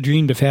always kind of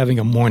dreamed of having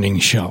a morning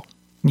show.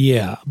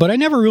 Yeah, but I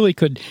never really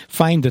could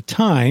find the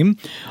time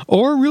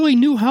or really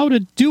knew how to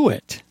do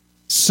it.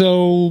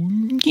 So,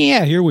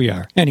 yeah, here we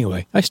are.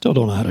 Anyway, I still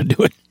don't know how to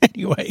do it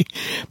anyway.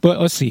 But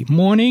let's see.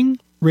 Morning,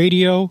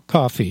 radio,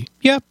 coffee.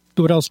 Yep.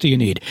 What else do you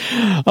need?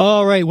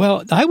 All right.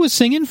 Well, I was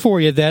singing for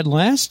you that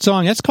last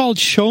song. That's called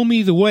Show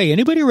Me the Way.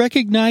 Anybody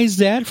recognize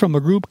that from a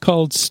group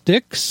called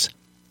Styx?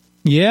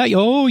 Yeah.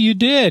 Oh, you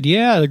did.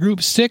 Yeah. The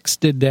group Styx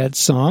did that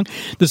song.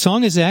 The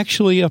song is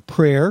actually a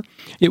prayer.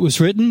 It was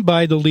written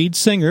by the lead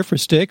singer for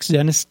Styx,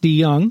 Dennis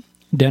DeYoung,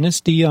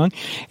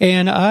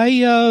 and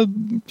I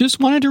just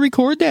wanted to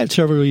record that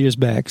several years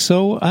back,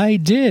 so I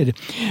did.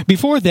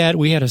 Before that,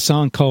 we had a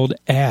song called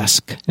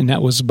Ask, and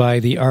that was by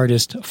the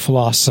artist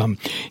Flossom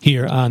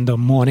here on the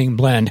Morning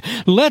Blend.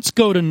 Let's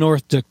go to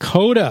North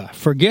Dakota.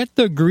 Forget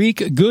the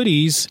Greek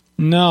goodies.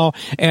 No,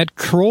 at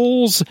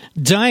Kroll's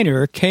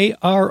Diner,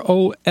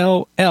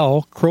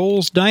 K-R-O-L-L,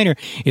 Kroll's Diner,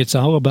 it's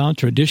all about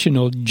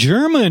traditional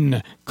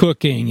German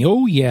cooking.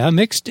 Oh, yeah,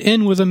 mixed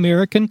in with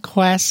American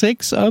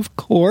classics, of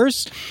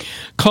course.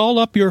 Call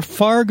up your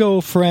Fargo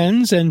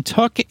friends and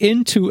tuck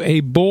into a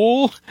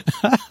bowl.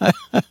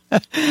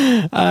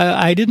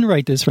 I didn't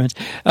write this, friends.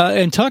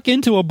 And tuck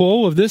into a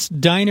bowl of this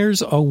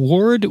diner's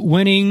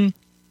award-winning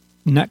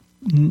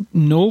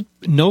Knofla?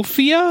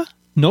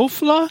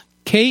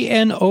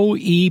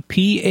 K-N-O-E-P-H-L-A,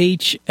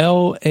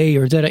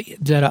 or is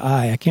that a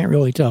I? I can't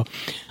really tell.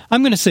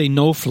 I'm going to say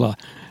Knofla.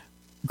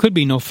 Could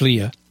be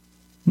Knoflia.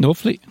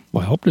 Knofli?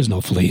 Well, I hope there's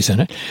no fleas in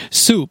it.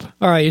 Soup.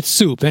 All right, it's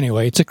soup.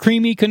 Anyway, it's a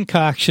creamy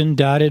concoction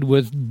dotted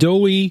with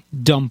doughy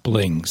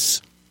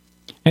dumplings.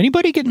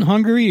 Anybody getting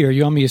hungry, or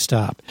you want me to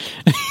stop?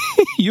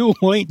 You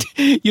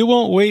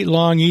won't wait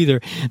long either.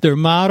 Their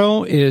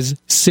motto is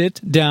sit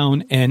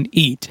down and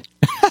eat.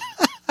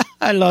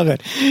 I love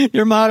it.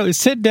 Their motto is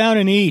sit down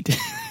and eat.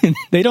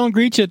 They don't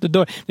greet you at the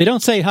door. They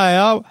don't say, hi,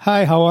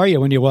 how are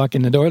you when you walk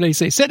in the door? They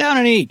say, sit down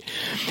and eat.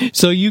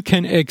 So you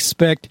can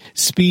expect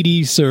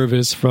speedy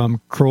service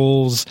from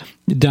Kroll's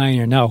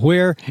Diner. Now,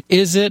 where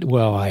is it?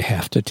 Well, I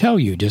have to tell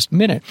you just a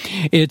minute.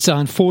 It's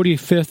on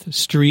 45th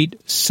Street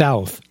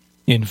South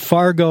in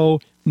Fargo,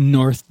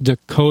 North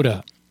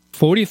Dakota.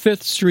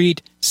 45th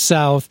Street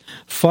South,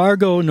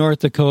 Fargo,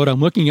 North Dakota.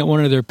 I'm looking at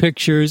one of their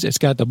pictures. It's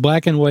got the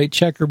black and white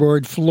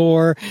checkerboard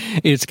floor.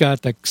 It's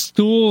got the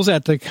stools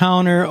at the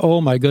counter.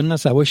 Oh, my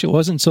goodness. I wish it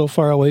wasn't so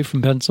far away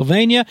from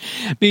Pennsylvania,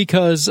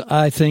 because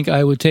I think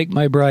I would take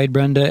my bride,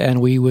 Brenda,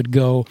 and we would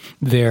go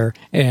there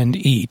and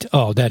eat.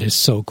 Oh, that is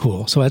so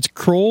cool. So that's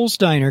Kroll's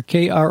Diner,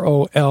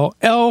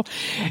 K-R-O-L-L.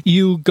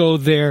 You go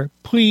there,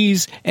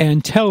 please,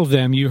 and tell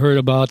them you heard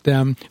about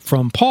them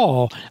from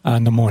Paul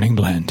on the Morning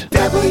Blend.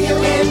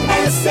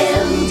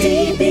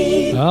 WNSMDB.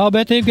 I'll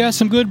bet they've got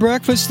some good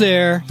breakfast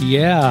there.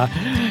 Yeah.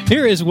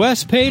 Here is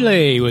Wes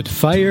Pele with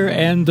Fire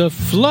and the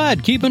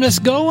Flood, keeping us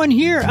going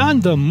here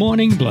on the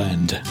Morning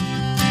Blend.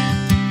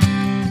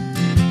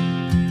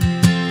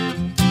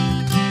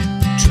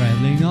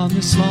 Traveling on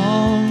this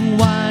long,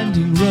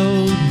 winding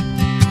road,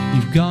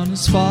 you've gone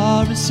as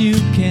far as you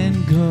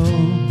can go.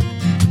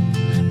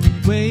 The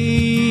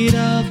weight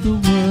of the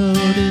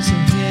world is a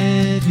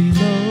heavy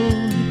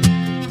load.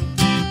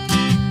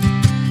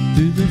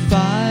 Through the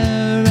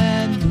fire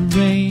and the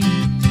rain,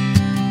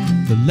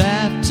 the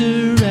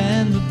laughter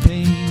and the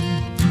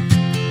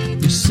pain,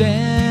 you're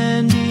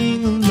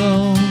standing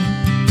alone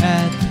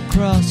at the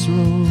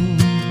crossroads.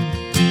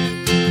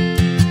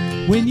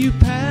 When you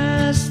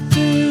pass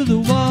through the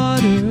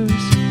waters,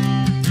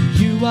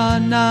 you are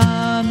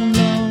not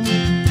alone.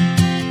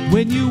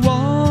 When you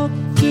walk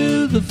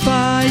through the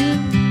fire,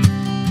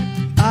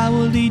 I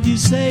will lead you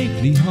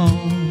safely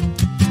home.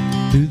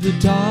 Through the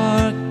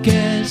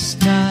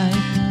darkest night,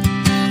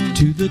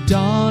 to the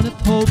dawn of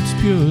hope's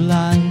pure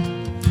light.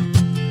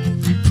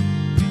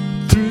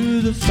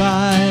 Through the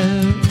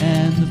fire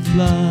and the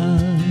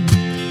flood.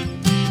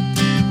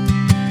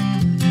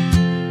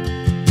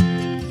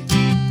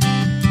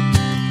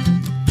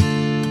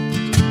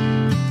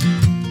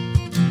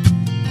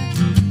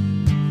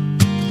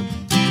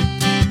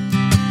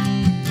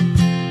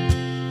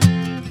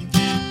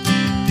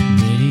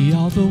 Many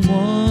are the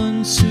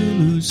ones who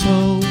lose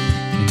hope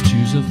and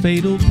choose a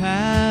fatal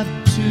path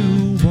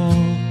to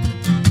walk,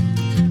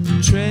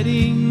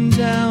 treading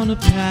down a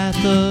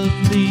path of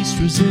least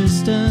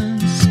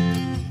resistance.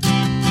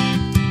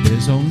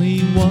 There's only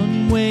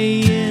one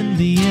way in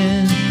the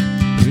end.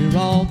 We're We're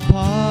all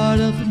part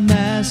of a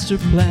master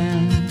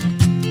plan.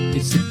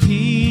 It's the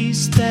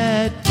peace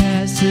that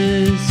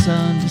passes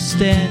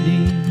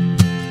understanding.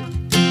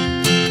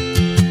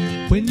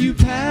 When you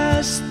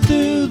pass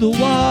through the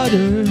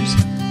waters,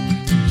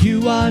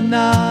 you are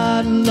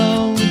not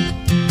alone.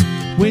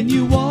 When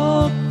you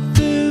walk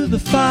through the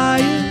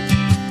fire,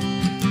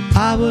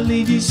 I will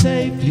lead you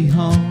safely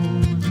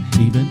home.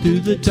 Even through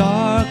the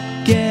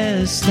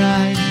darkest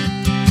night,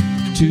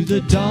 to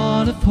the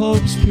dawn of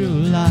hope's pure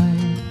light.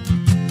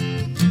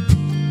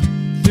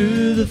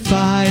 Through the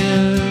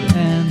fire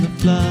and the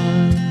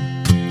flood.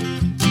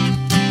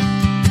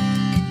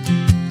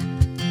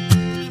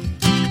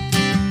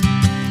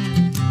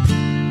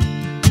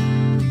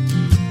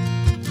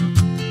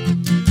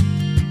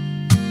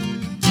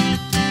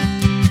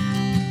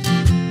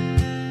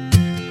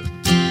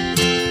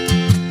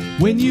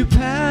 When you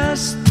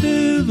pass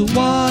through the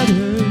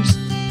waters,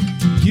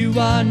 you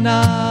are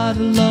not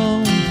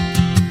alone.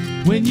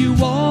 When you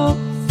walk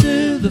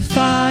through the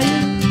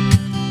fire,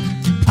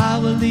 I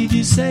will lead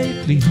you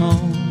safely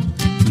home.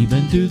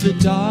 Even through the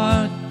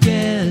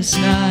darkest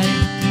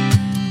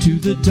night, to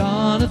the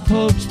dawn of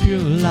hope's pure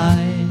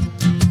light.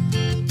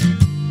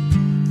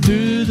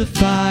 Through the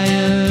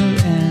fire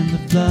and the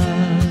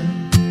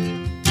flood.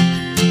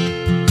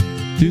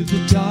 Through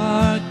the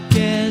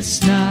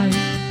darkest night,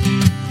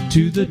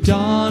 to the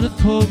dawn of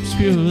hope's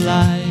pure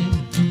light.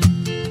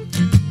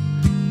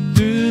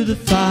 Through the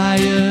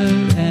fire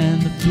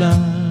and the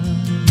flood.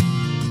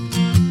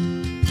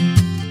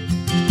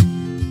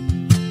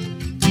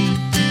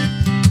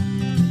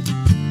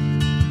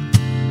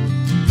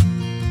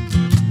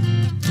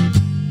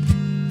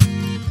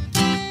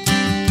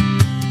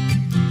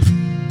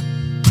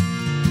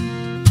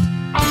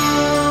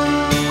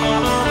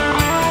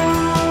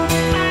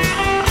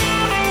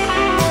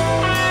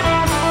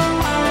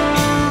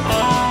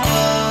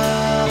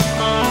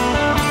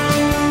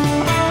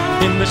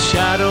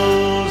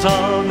 Shadows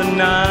of the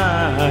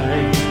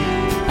night,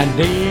 I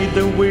need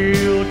the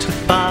will to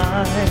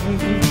find.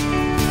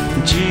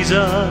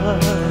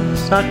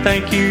 Jesus, I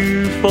thank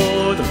you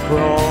for the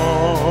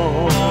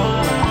cross.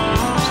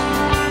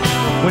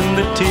 When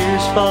the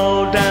tears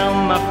fall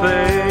down my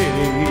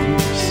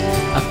face,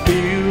 I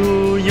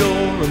feel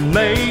your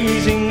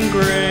amazing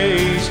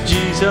grace.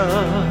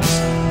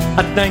 Jesus,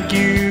 I thank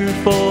you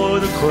for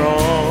the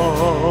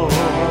cross.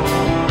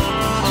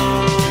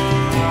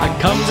 I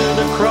come to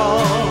the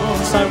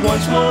cross, I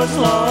once was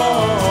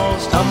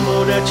lost.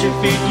 Humbled at your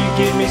feet, you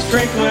give me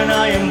strength when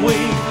I am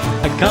weak.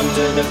 I come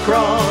to the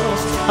cross,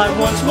 I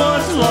once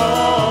was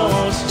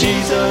lost.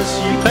 Jesus,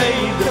 you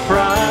paid the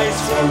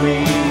price for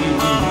me.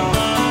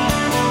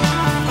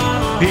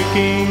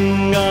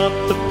 Picking up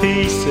the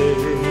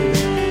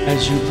pieces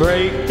as you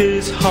break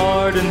this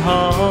hardened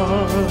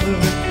heart.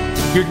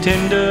 Your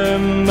tender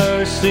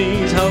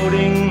mercies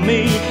holding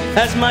me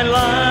as my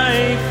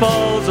life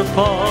falls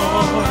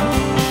apart.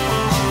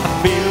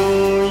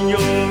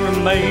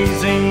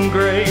 Amazing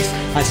grace,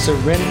 I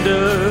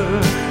surrender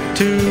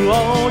to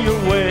all your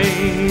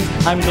ways.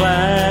 I'm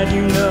glad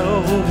you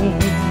know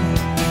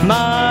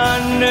my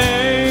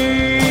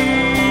name.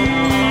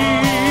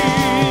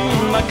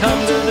 I come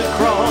to the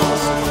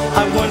cross,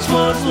 I once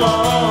was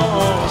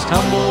lost.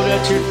 Humbled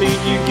at your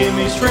feet, you give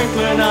me strength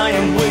when I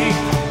am weak.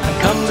 I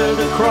come to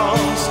the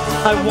cross,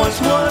 I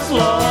once was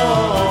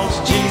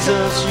lost.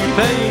 Jesus, you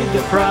paid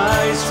the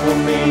price for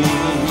me.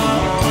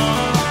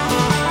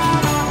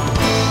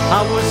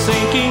 I was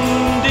sinking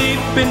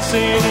deep in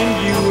sin and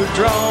you were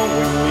drawing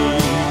me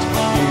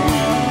to you.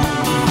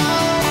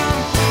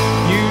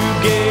 You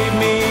gave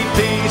me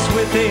peace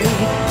within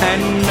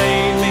and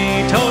made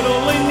me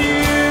totally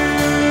new.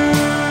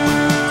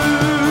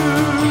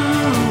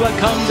 I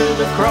come to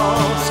the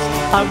cross,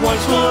 I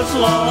once was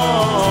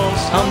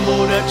lost.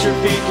 Humbled at your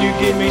feet, you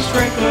give me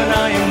strength when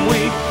I am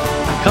weak.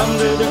 I come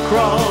to the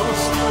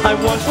cross, I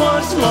once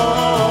was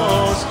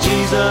lost.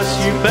 Jesus,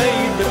 you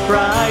paid the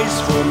price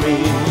for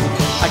me.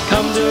 I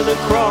come to the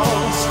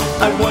cross,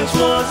 I once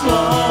was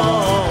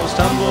lost.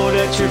 Humbled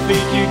at your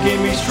feet, you give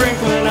me strength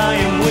when I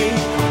am weak.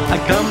 I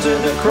come to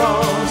the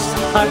cross,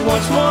 I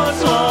once was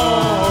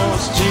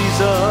lost.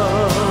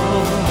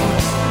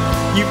 Jesus,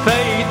 you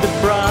paid the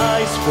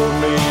price for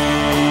me.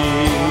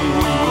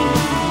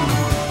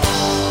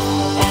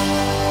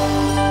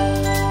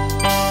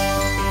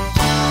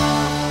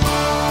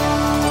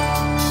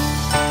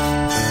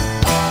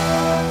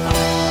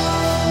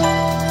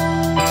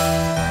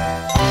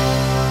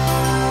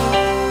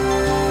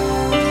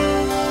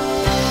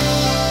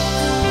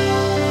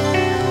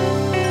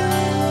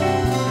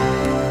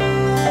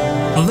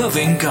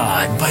 loving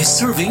God by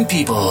serving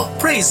people,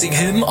 praising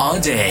Him all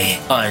day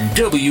on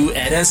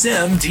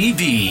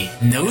WNSM-DB,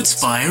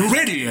 NoteSpire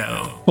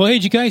Radio. Well, hey,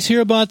 did you guys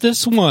hear about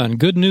this one?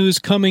 Good news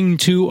coming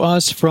to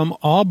us from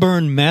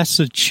Auburn,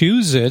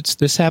 Massachusetts.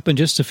 This happened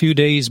just a few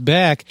days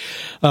back.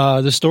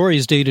 The story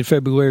is dated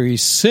February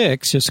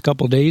 6th, just a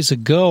couple days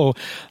ago.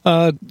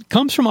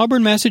 Comes from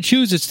Auburn,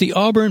 Massachusetts. The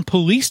Auburn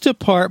Police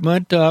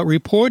Department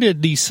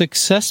reported the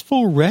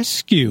successful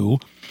rescue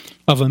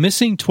of a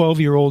missing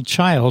 12-year-old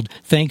child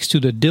thanks to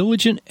the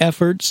diligent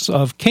efforts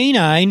of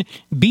Canine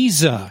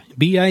Biza,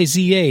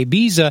 B-I-Z-A,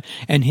 Biza,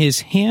 and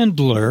his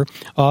handler,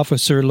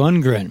 Officer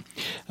Lundgren.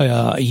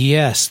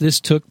 Yes,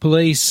 this took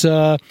place,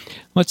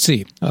 let's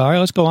see. All right,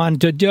 let's go on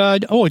to,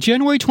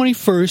 January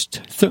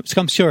 21st,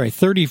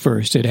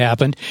 31st it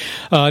happened.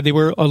 They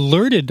were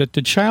alerted that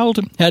the child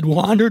had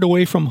wandered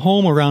away from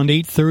home around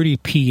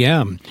 8:30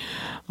 p.m.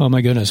 Oh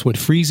my goodness, with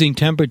freezing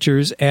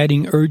temperatures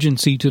adding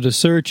urgency to the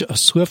search, a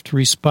swift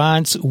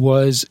response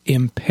was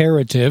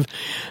imperative.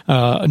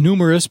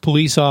 Numerous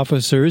police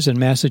officers and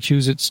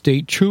Massachusetts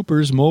state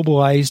troopers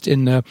mobilized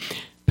in the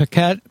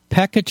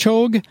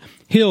Pacachog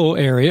Hill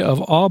area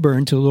of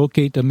Auburn to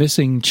locate the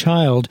missing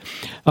child.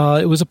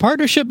 It was a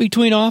partnership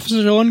between Officer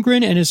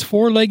Lundgren and his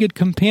four-legged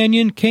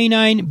companion,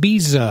 Canine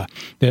Biza,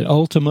 that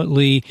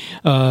ultimately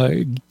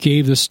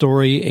gave the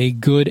story a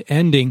good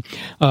ending.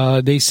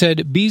 They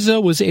said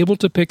Biza was able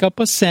to pick up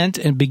a scent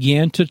and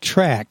began to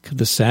track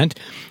the scent.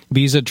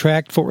 Biza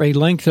tracked for a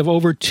length of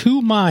over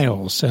 2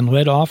 miles and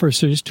led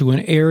officers to an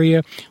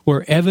area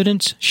where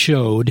evidence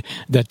showed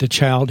that the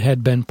child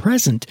had been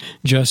present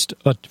just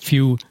a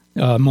few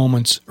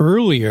moments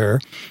earlier.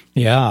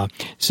 Yeah,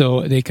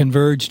 so they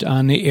converged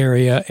on the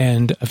area,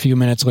 and a few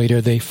minutes later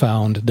they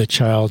found the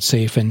child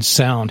safe and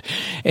sound.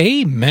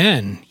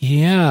 Amen.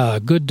 Yeah,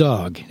 good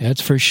dog,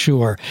 that's for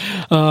sure.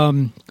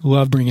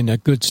 Love bringing the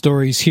good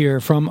stories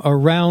here from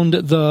around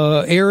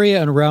the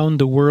area and around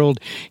the world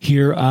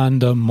here on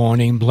the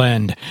Morning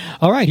Blend.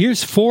 All right,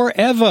 here's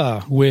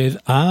Forever with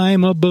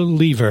I'm a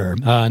Believer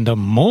on the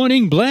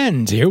Morning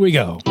Blend. Here we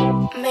go.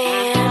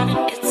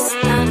 Man, it's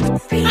time to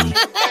be.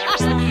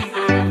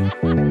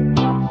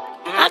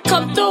 I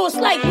come through, it's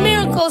like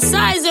miracles,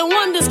 signs and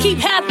wonders keep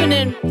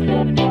happening.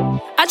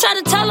 I try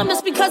to tell them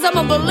it's because I'm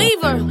a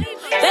believer.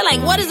 They're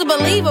like, what is a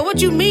believer?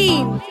 What you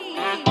mean?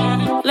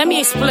 Let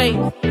me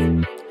explain.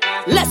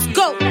 Let's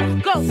go.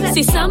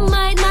 See, some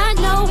might not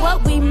know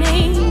what we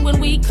mean when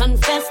we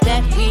confess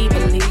that we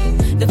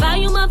believe. The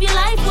volume of your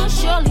life will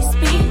surely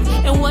speak,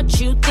 and what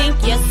you think,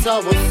 yes,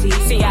 so will see.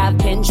 See, I've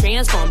been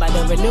transformed by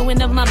the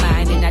renewing of my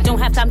mind, and I don't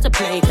have time to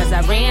play, cause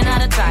I ran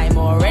out of time.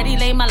 Already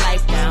laid my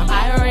life down,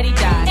 I already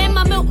died. And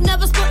my milk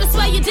never spoke, that's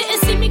why you didn't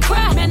see me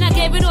cry. Man, I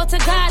gave it all to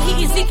God,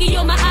 He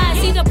Ezekiel my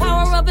eyes. See, the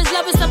power of His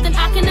love is something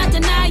I cannot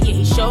deny. Yeah,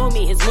 He showed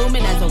me His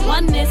movement as a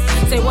oneness.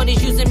 Say what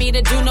He's using me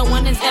to do, no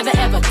one has ever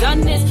done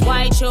this.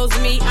 Why He chose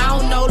me, I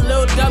don't know,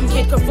 little dumb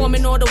kid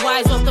conforming all the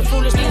wise off the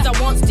foolish things I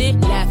once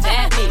did. Laugh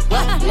at me,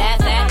 laugh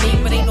at me,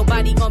 but ain't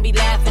nobody gonna be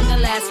laughing the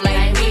last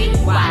like me.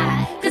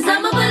 Why? Cause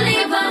I'm a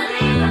believer.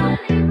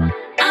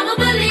 I'm a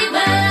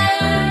believer.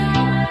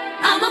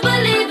 I'm a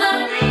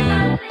believer.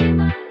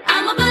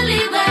 I'm a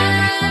believer.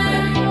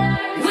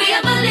 We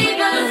are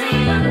believers.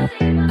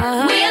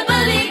 We are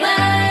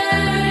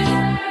believers.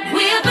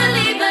 We are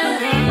believers.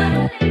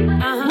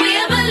 We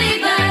are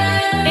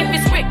believers. If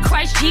it's with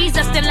Christ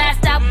Jesus, the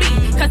last I'll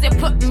be. Cause it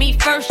put me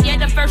first, yeah,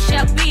 the first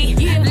shall be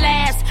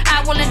last.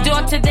 I will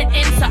endure to the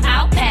end, so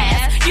I'll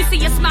pass. You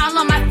see a smile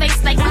on my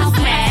face like who's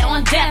mad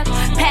on death.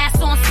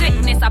 Pass on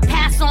sickness, I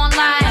pass on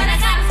lies.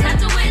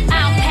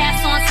 I'll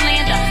pass on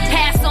slander,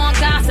 pass on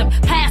gossip,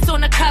 pass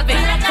on the covet.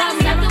 I'll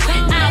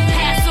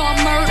pass on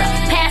murder,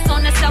 pass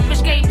on the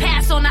selfish gain,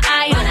 pass on the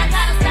idol.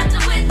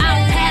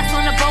 I'll pass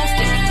on the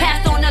boasting,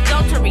 pass on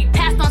adultery,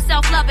 pass on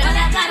self-loving.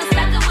 I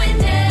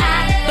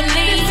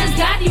believe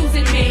God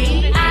using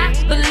me. I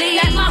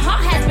believe that my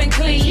heart has been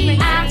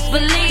clean. I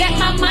believe that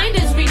my mind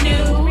is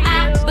renewed.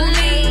 I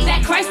believe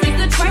that Christ is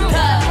the truth.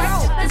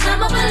 Cause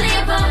I'm a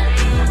believer.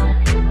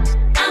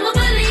 I'm a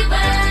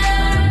believer.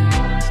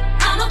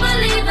 I'm a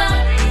believer.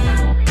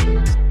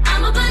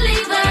 I'm a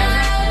believer.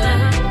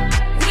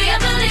 We are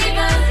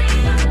believers.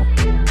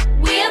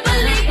 We are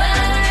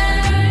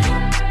believers.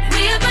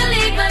 We are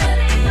believers.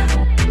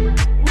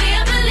 We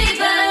are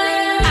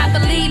believers. I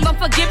believe I'm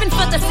forgiven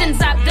for the sins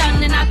I've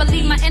done, and I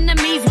believe my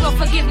enemies will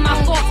forgive my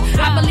faults.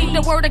 I believe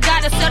the word of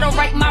God is settle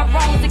right my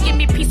wrongs, to give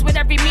me peace with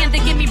every man, to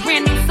give me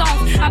brand new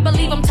songs. I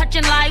believe I'm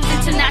touching lives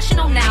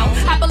international now.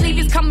 I believe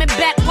He's coming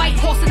back, white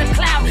horse in the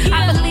cloud.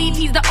 I believe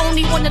He's the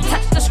only one to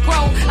touch the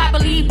scroll. I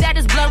believe that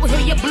His blood will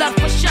heal your blood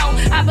for show.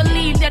 I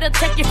believe that He'll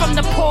take you from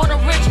the poor to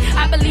rich.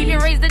 I believe He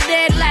raised the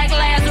dead like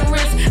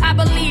Lazarus. I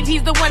believe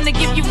He's the one to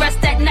give you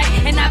rest at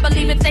night, and I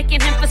believe in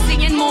thanking Him for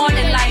seeing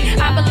morning light.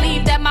 I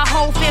believe that my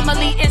whole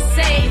family is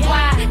saved.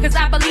 Why? Cause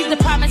I believe the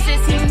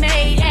promises He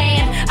made,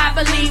 and I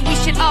believe we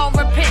should all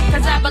repent.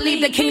 Cause I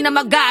believe the kingdom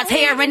of God's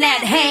here and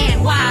at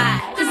hand.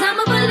 Why? Cause I'm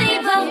a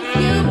believer.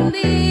 You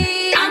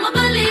believe. I'm a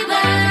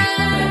believer.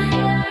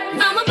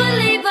 I'm a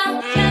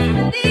believer.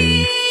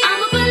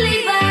 I'm a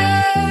believer.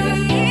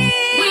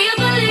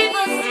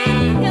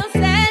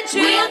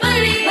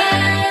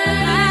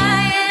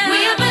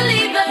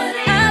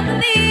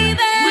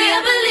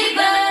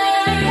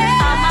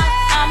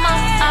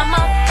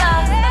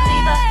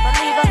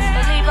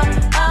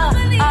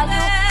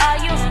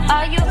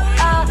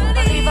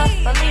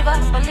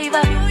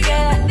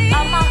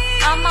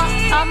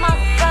 I'm a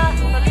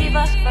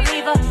believer,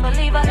 believer,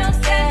 believer.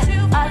 Yeah.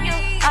 Are you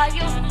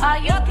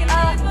a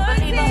believer,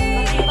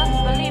 believer,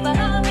 believer?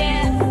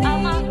 Yeah.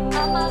 I'm a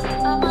believer,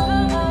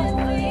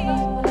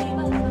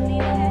 believer, believer.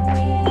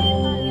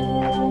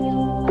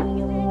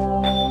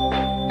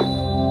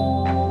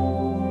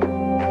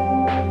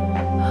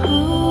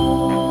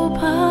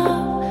 Hope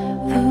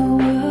of the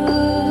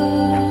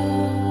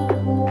world,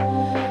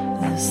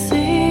 the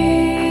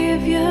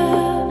Savior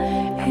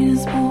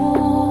is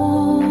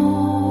born,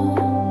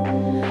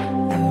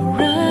 the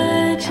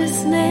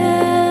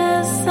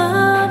righteousness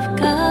of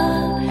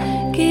God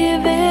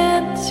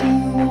given to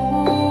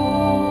all.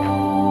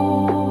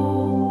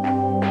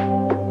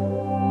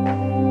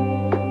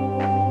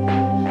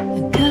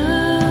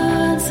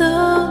 God's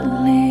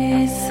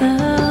only Son,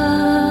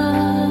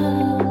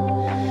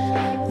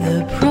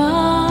 the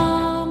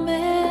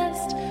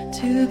promised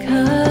to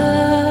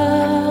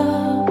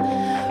come.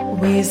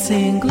 We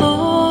sing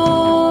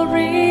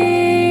glory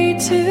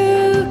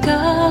to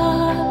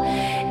God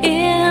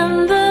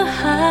in the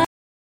high.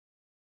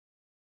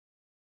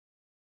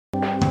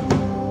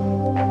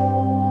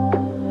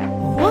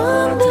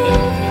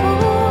 Wonderful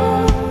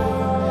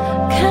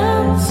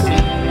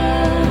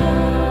Counselor,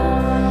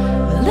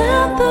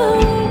 let the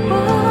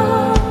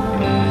world.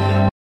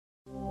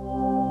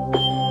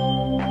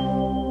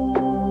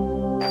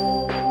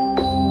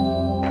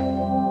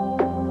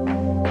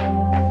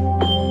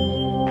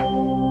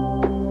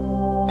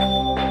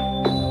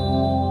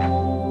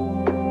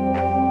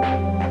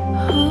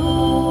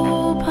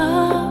 Hope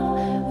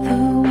of the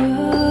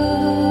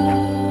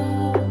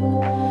world,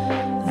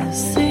 the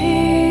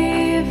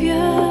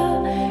Savior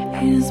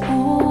is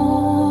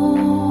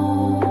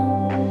born,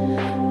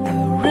 the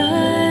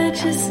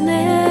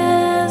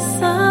righteousness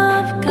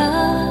of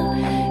God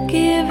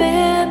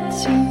given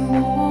to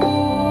all.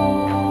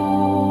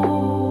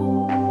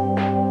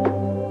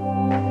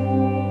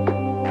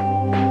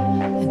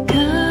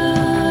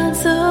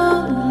 God's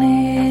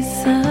only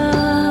Son,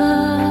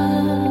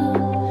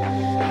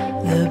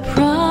 the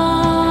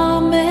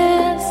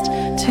promised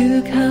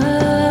to come.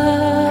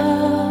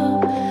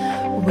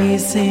 We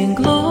sing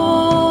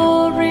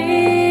glory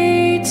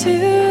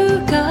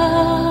to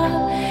God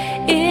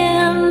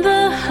in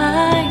the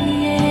highest.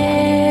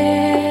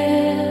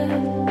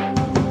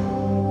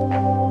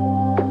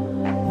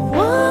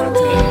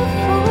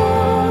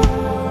 Wonderful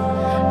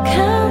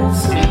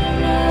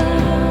Counselor,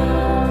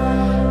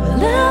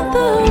 let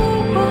the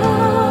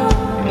world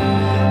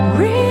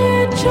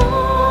rejoice.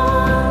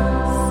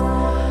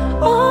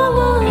 All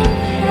of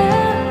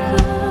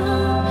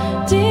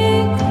heaven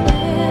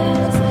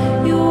declares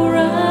your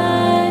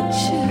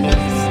righteousness.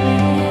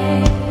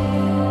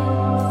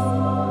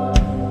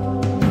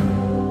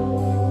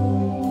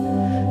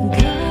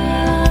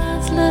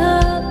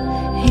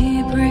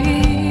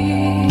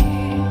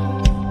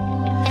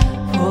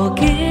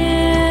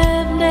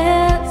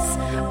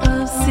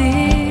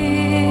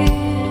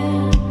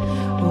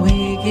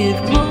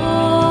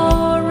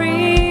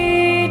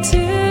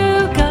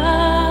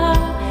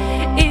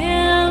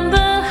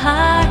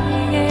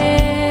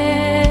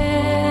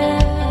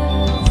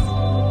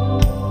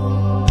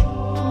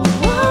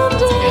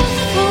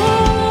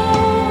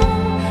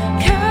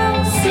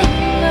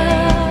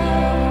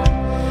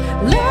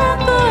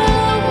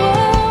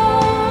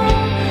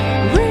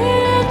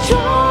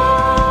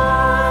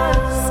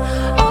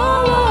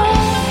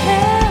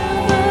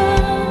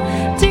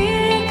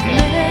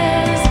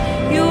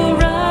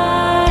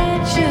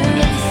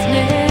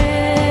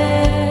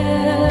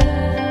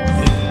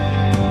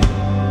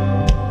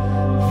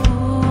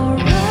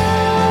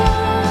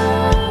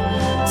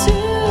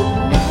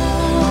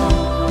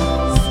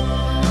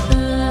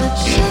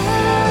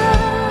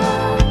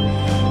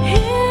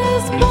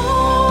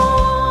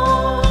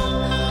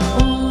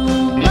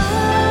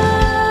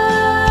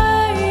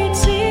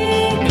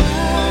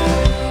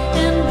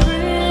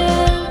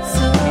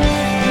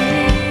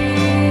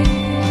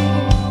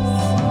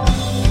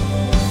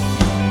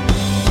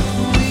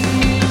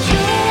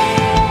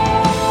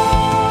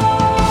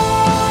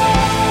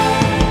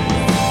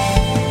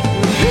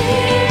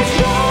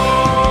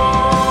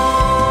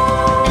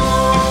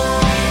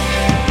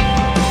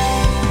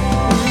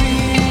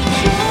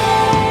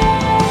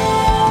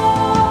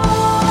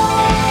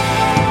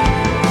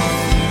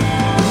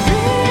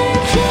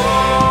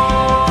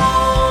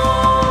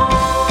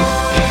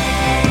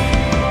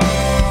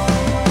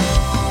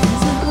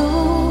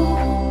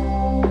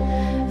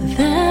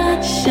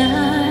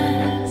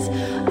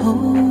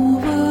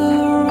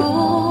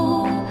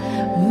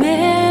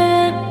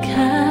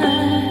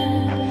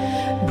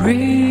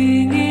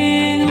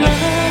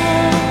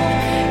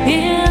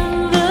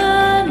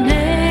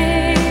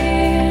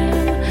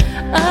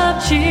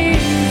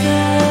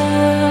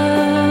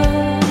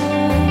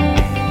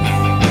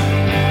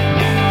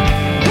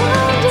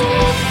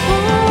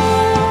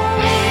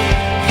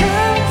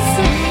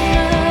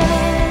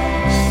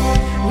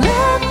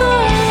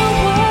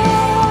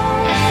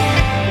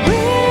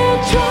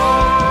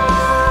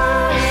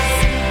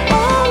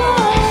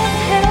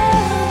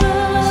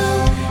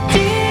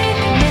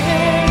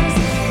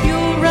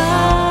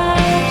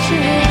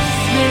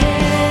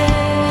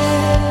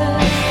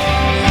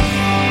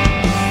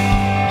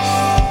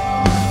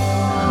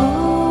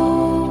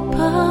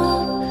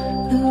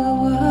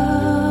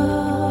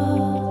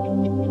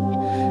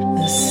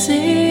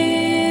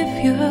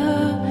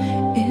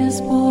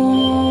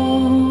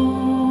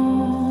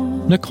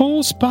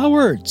 Nicole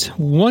Spowert,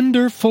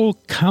 Wonderful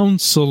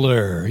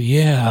Counselor.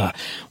 Yeah,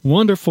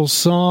 wonderful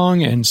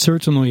song, and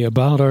certainly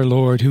about our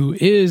Lord, who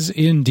is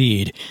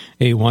indeed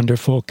a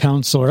wonderful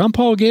counselor. I'm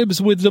Paul Gibbs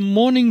with the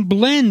Morning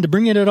Blend,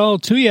 bringing it all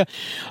to you.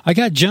 I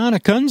got John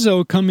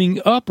Accunzo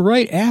coming up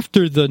right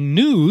after the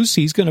news.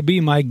 He's going to be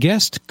my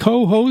guest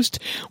co-host.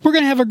 We're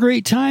going to have a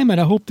great time, and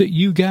I hope that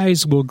you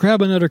guys will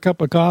grab another cup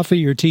of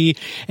coffee or tea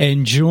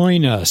and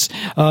join us.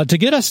 To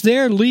get us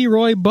there,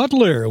 Leroy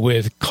Butler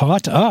with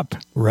Caught Up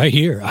right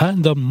here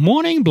on the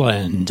Morning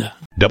Blend.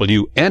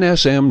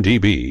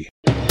 WNSMDB.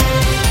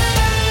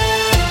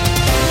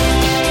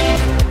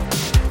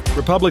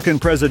 Republican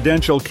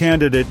presidential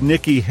candidate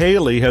Nikki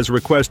Haley has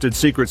requested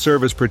Secret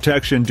Service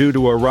protection due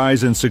to a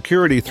rise in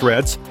security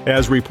threats,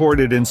 as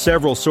reported in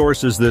several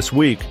sources this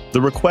week.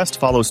 The request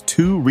follows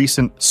two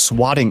recent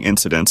swatting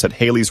incidents at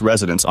Haley's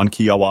residence on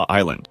Kiowa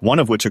Island, one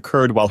of which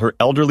occurred while her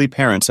elderly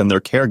parents and their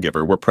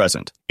caregiver were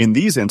present. In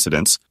these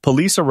incidents,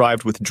 police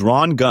arrived with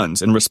drawn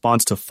guns in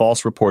response to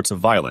false reports of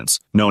violence,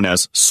 known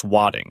as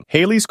swatting.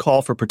 Haley's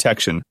call for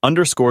protection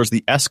underscores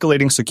the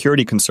escalating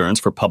security concerns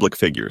for public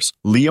figures.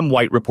 Liam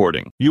White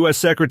reporting. U.S.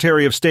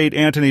 Secretary of State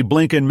Antony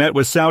Blinken met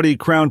with Saudi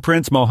Crown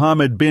Prince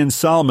Mohammed bin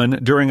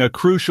Salman during a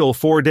crucial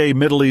 4-day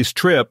Middle East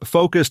trip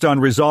focused on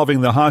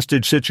resolving the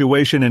hostage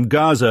situation in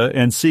Gaza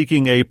and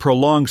seeking a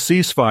prolonged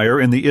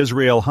ceasefire in the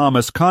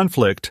Israel-Hamas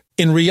conflict.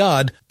 In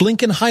Riyadh,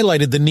 Blinken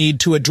highlighted the need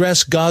to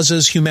address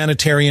Gaza's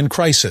humanitarian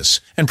crisis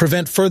and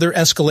prevent further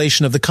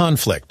escalation of the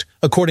conflict,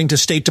 according to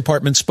State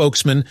Department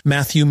spokesman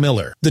Matthew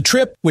Miller. The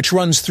trip, which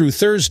runs through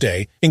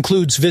Thursday,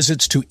 includes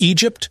visits to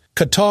Egypt,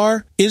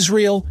 Qatar,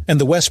 Israel, and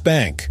the West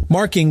Bank,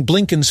 marking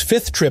Blinken's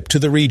fifth trip to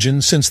the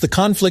region since the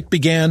conflict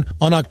began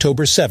on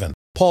October 7th.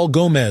 Paul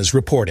Gomez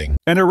reporting.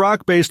 An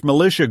Iraq-based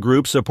militia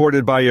group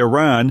supported by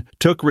Iran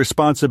took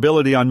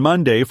responsibility on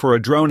Monday for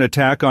a drone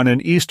attack on an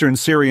eastern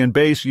Syrian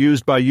base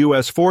used by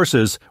U.S.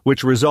 forces,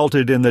 which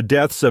resulted in the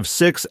deaths of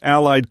 6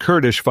 allied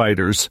Kurdish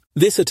fighters.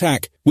 This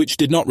attack, which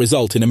did not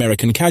result in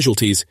American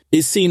casualties,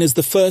 is seen as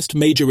the first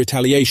major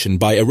retaliation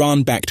by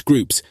Iran-backed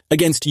groups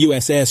against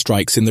U.S.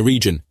 airstrikes in the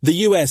region. The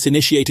U.S.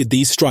 initiated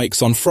these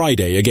strikes on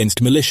Friday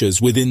against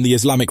militias within the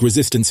Islamic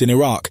resistance in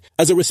Iraq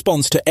as a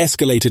response to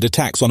escalated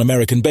attacks on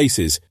American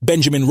bases.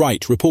 Benjamin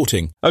Wright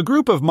reporting. A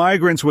group of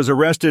migrants was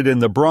arrested in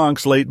the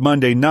Bronx late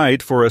Monday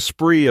night for a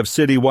spree of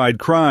citywide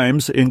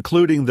crimes,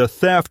 including the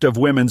theft of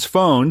women's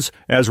phones,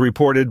 as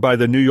reported by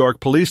the New York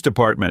Police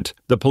Department.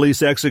 The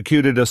police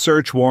executed a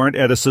search warrant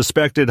at a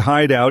suspected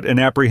hideout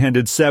and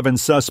apprehended 7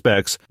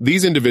 suspects.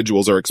 These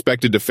individuals are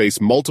expected to face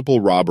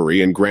multiple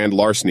robbery and grand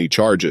larceny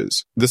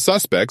charges. The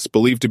suspects,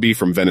 believed to be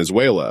from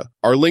Venezuela,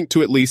 are linked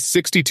to at least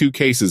 62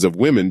 cases of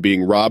women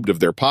being robbed of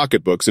their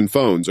pocketbooks and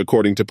phones,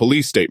 according to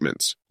police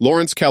statements.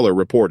 Lawrence Keller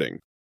reporting.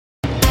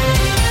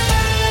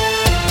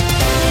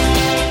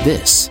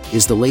 This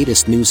is the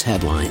latest news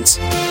headlines.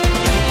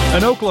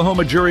 An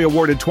Oklahoma jury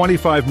awarded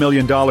 $25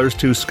 million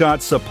to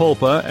Scott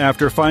Sepulpa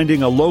after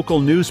finding a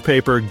local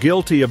newspaper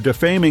guilty of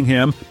defaming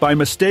him by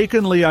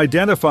mistakenly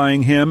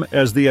identifying him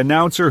as the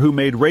announcer who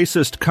made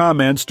racist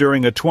comments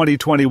during a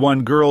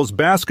 2021 girls'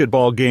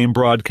 basketball game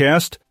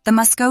broadcast. The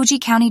Muscogee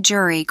County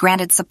jury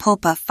granted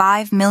Sepulpa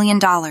 $5 million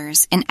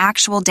in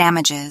actual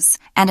damages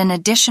and an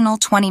additional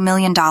 $20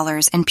 million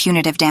in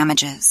punitive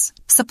damages.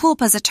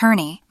 Sepulpa's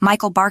attorney,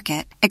 Michael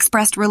Barkett,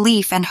 expressed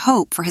relief and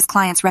hope for his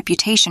client's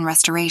reputation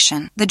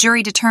restoration. The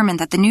jury determined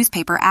that the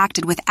newspaper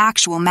acted with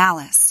actual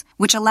malice,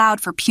 which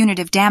allowed for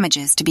punitive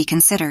damages to be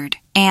considered.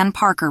 Ann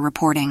Parker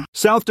reporting.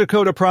 South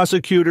Dakota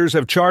prosecutors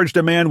have charged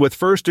a man with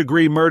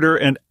first-degree murder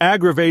and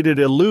aggravated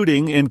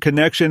eluding in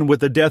connection with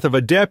the death of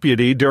a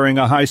deputy during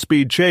a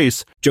high-speed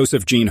chase.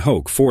 Joseph Gene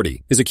Hoke,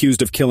 40, is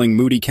accused of killing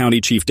Moody County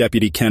Chief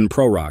Deputy Ken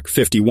Prorock,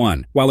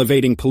 51, while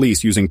evading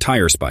police using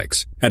tire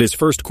spikes. At his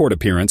first court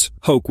appearance,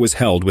 Hoke was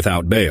held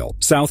without bail.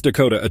 South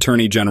Dakota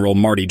Attorney General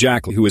Marty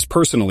Jackley, who is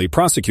personally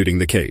prosecuting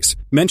the case,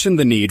 mentioned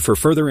the need for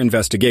further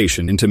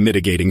investigation into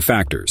mitigating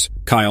factors.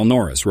 Kyle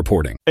Norris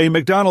reporting. A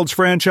McDonald's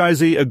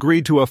franchisee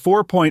agreed to a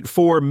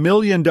 $4.4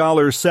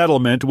 million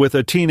settlement with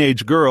a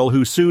teenage girl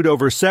who sued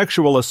over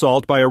sexual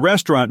assault by a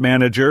restaurant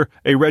manager,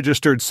 a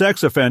registered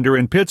sex offender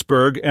in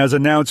Pittsburgh, as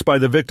announced by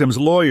the victim's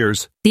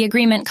lawyers. The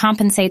agreement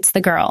compensates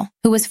the girl,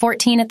 who was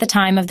 14 at the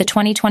time of the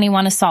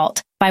 2021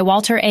 assault, by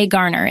Walter A.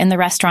 Garner in the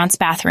restaurant's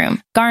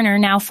bathroom. Garner,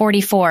 now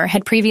 44,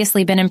 had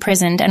previously been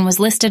imprisoned and was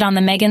listed on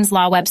the Megan's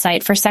Law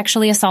website for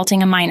sexually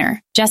assaulting a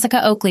minor.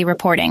 Jessica Oakley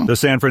reporting. The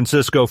San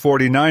Francisco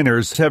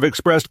 49ers have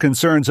expressed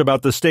concerns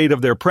about the state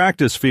of their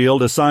practice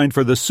field assigned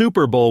for the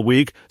Super Bowl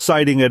week,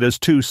 citing it as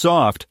too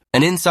soft.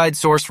 An inside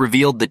source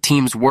revealed the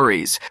team's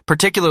worries,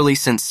 particularly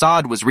since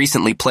sod was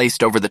recently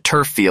placed over the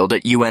turf field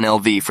at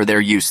UNLV for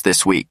their use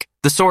this week.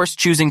 The source,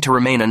 choosing to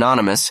remain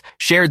anonymous,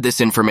 shared this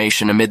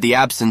information amid the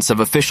absence of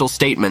official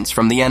statements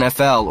from the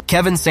NFL.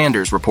 Kevin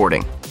Sanders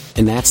reporting.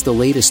 And that's the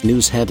latest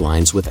news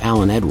headlines with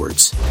Alan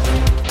Edwards.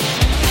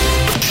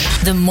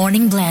 The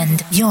Morning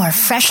Blend, your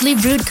freshly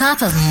brewed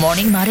cup of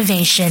morning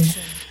motivation.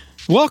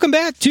 Welcome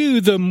back to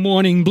the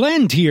Morning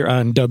Blend here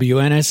on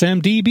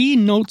WNSMDB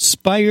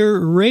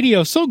NoteSpire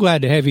Radio. So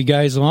glad to have you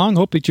guys along.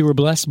 Hope that you were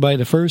blessed by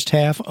the first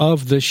half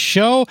of the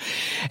show.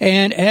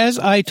 And as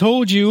I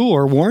told you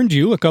or warned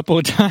you a couple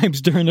of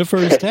times during the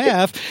first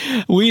half,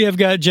 we have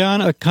got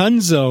John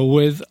Accunzo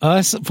with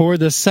us for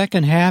the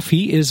second half.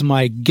 He is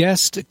my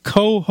guest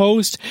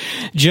co-host.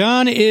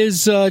 John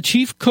is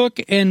chief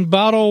cook and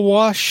bottle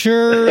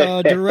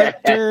washer,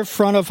 director,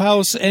 front of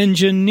house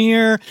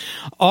engineer,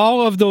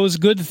 all of those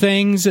good things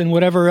and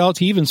whatever else.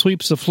 He even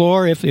sweeps the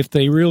floor if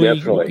they really,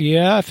 Definitely.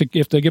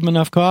 if they give him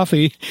enough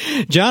coffee.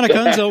 John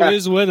Accunzo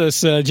is with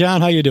us.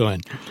 John, how you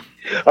doing?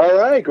 All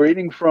right.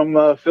 Greeting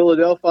from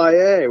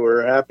Philadelphia.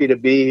 We're happy to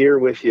be here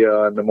with you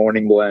on the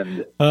Morning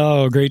Blend.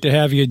 Oh, great to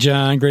have you,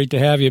 John. Great to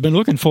have you. Been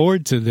looking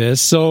forward to this.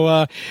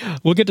 So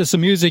we'll get to some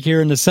music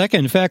here in a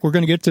second. In fact, we're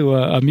going to get to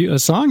a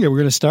song here. We're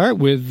going to start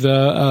with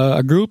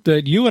a group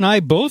that you and I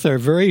both are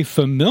very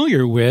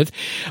familiar with.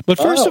 But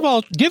first of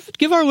all,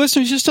 give our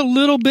listeners just a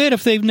little bit,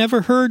 if they've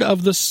never heard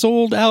of the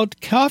Sold Out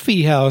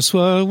Coffee House.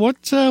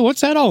 What's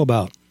that all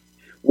about?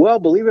 Well,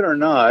 believe it or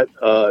not,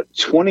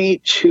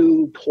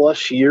 22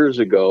 plus years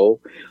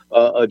ago,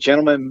 a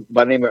gentleman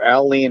by the name of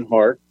Al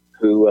Leonhardt,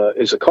 who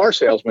is a car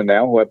salesman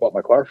now, who I bought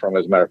my car from,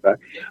 as a matter of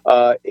fact,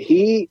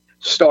 he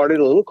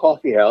started a little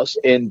coffee house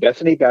in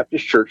Bethany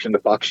Baptist Church in the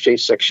Fox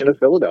Chase section of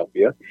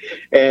Philadelphia,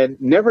 and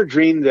never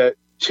dreamed that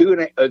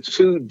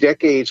 2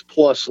 decades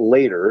plus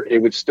later,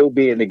 it would still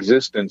be in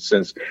existence,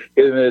 since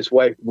him and his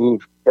wife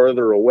moved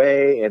further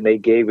away and they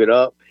gave it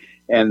up.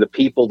 And the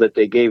people that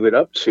they gave it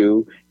up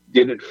to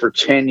did it for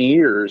 10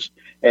 years.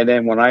 And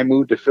then when I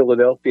moved to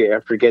Philadelphia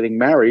after getting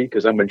married,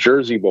 because I'm a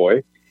Jersey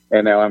boy,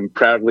 and now I'm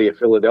proudly a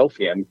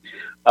Philadelphian,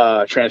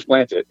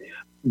 transplanted,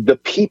 the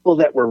people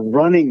that were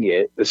running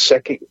it, the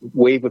second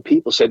wave of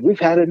people, said, "We've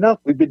had enough.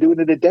 We've been doing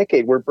it a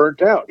decade. We're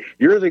burnt out.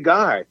 You're the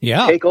guy.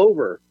 Yeah. Take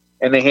over."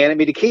 And they handed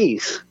me the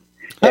keys.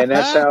 And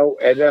that's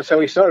how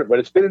we started. But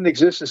it's been in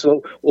existence.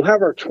 So we'll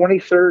have our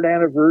 23rd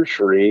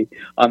anniversary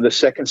on the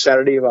second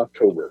Saturday of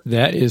October.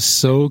 That is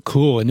so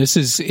cool. And this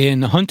is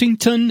in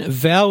Huntingdon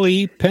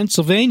Valley,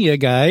 Pennsylvania,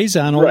 guys,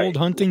 on old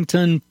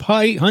Huntingdon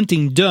Pike,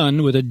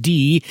 Huntingdon with a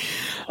D.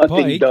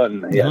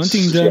 Huntingdon, yes.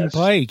 Huntingdon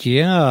Pike,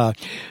 yeah.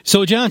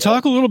 So, John,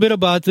 talk a little bit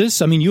about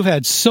this. I mean, you've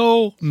had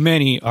so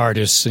many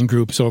artists and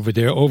groups over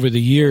there over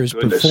the years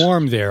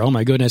perform there. Oh,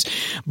 my goodness.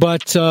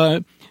 But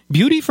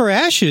Beauty for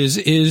Ashes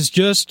is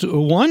just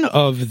one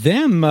of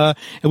them. And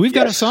we've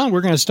got a song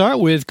we're going to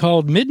start with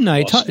called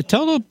Midnight.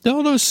 Tell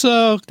us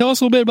a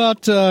little bit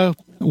about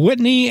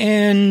Whitney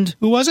and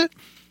who was it?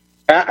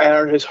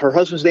 Her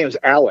husband's name is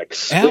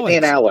Alex. Whitney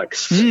and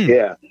Alex.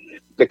 Yeah.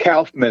 The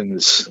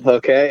Kaufmans.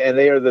 Okay. And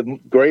they are the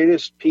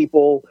greatest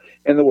people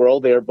in the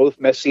world. They are both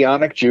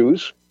Messianic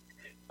Jews.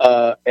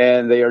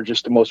 And they are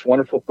just the most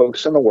wonderful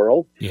folks in the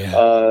world.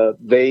 Yeah.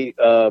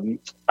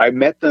 I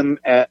met them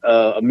at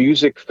a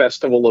music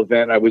festival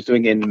event I was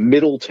doing in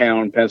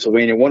Middletown,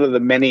 Pennsylvania, one of the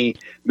many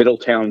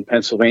Middletown,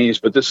 Pennsylvanias,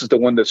 but this is the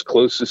one that's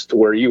closest to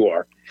where you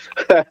are.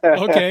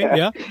 Okay,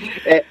 yeah.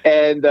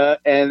 And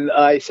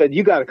I said,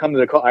 "You got to come to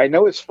the call. I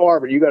know it's far,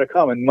 but you got to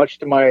come." And much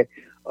to my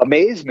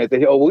amazement, they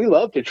said, "Oh, we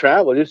love to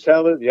travel. Just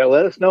tell us,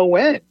 let us know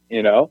when,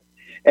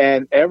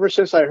 And ever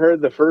since I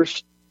heard the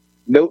first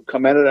note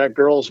come out of that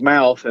girl's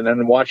mouth and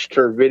then watched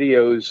her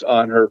videos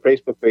on her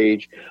Facebook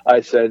page,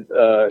 I said,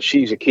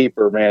 she's a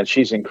keeper, man.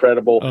 She's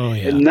incredible. Oh,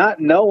 yeah. And not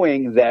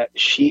knowing that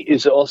she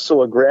is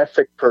also a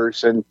graphic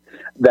person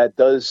that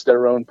does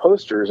their own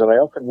posters. And I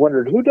often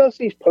wondered, who does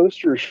these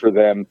posters for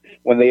them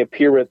when they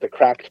appear at the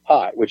Cracked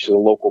Pot, which is a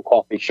local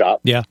coffee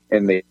shop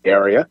in the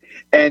area.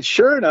 And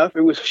sure enough,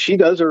 she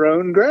does her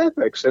own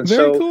graphics. And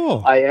Very so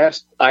cool. I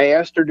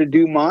asked her to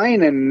do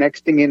mine. And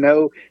next thing you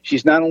know,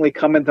 she's not only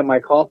coming to my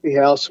coffee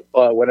house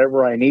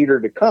whenever I need her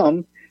to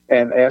come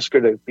and ask her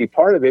to be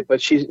part of it,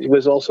 but she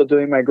was also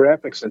doing my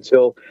graphics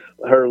until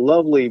her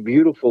lovely,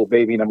 beautiful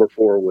baby number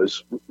 4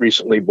 was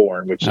recently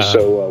born, which is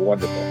so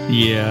wonderful.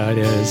 Yeah, it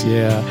is,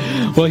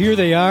 yeah. Well, here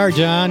they are,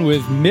 John,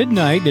 with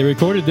Midnight. They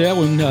recorded that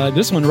one,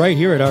 this one right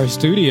here at our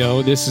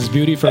studio. This is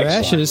Beauty for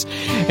Ashes,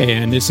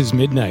 and this is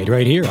Midnight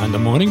right here on The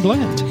Morning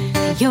Blend.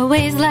 You're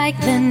always like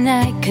the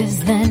night, 'cause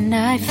then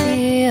I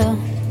feel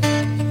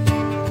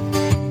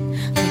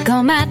like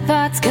all my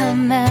thoughts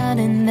come out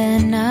and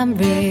then I'm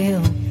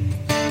real.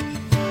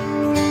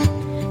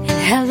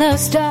 Hello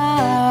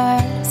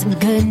stars and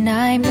good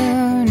night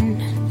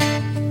moon,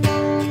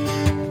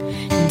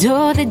 and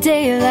oh, the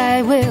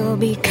daylight will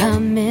be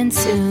coming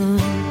soon.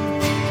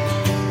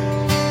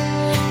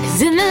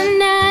 'Cause in the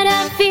night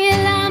I feel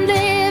I'm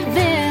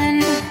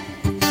living,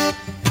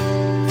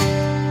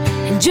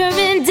 and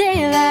during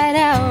daylight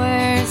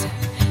hours,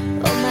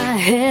 oh, my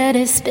head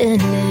is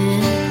spinning.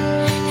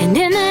 And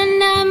in the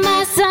night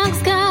my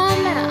songs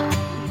come out,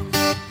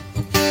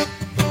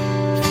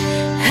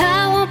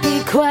 I won't be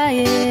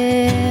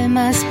quiet,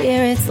 my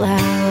spirit's loud.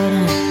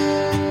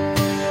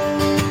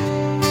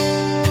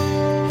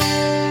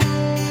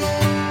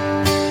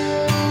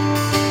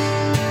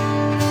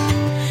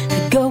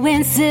 I go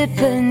and sit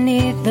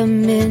beneath the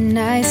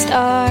midnight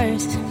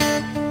stars,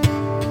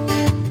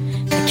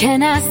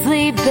 Can I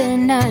sleep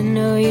and I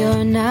know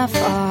you're not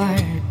far?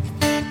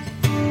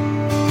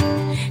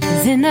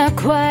 'Cause in the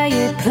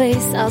quiet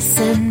place I'll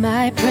send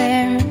my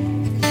prayer.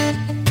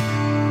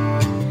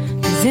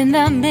 'Cause in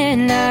the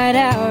midnight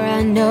hour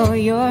I know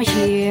you're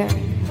here.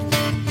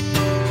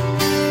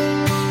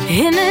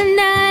 In the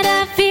night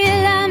I feel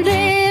I'm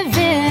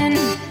living,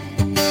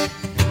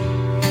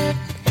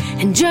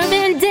 and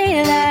during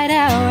daylight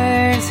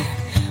hours,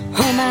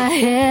 oh, my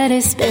head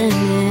is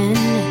spinning.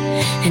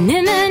 And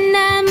in the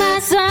night my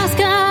songs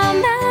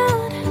come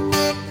out.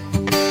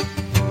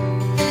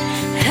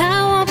 I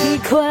won't be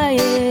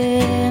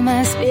quiet,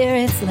 my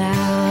spirit's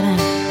loud.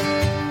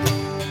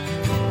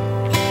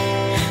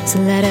 So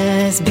let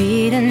us be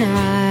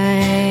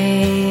tonight.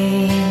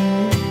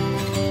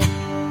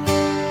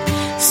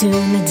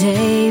 Soon the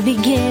day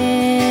begins,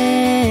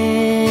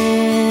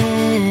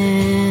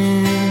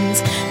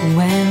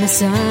 when the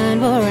sun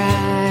will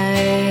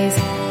rise.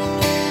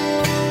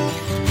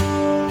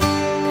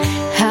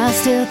 I'll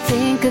still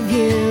think of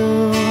you.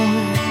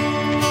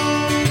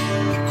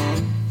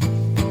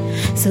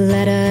 So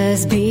let us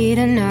be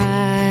tonight.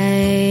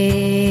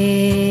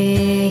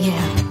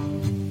 Yeah.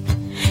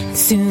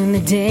 Soon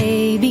the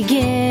day begins,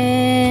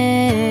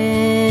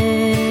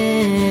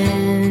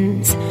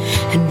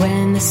 and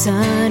when the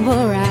sun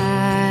will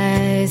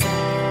rise,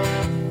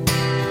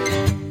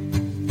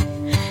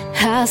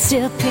 I'll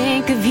still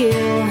think of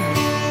you.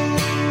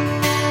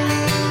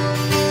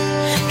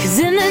 'Cause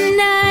in the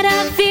night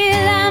I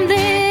feel I'm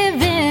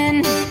living,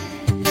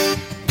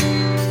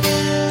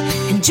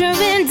 and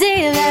during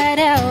daylight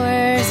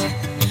hours,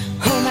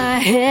 oh, my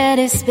head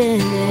is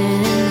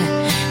spinning.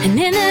 And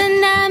in the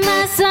night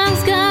my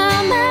songs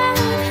come out.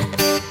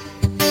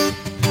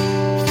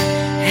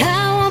 I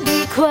won't be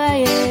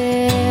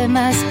quiet,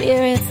 my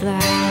spirit's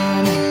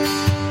loud.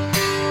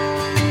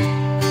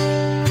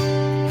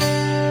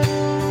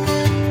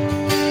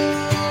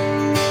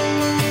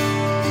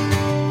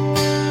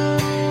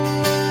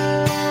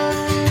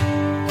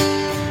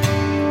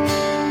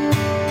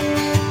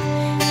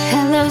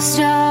 Hello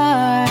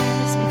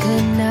stars,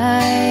 good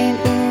night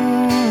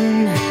moon,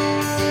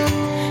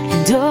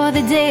 and oh,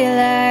 the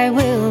daylight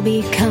will be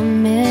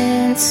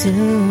coming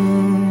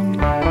soon.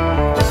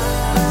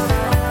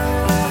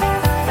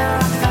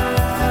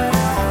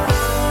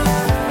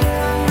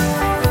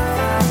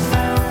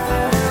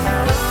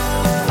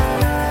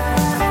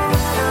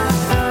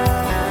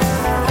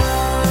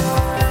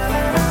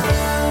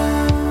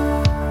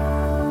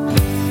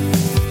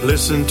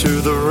 Listen to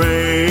the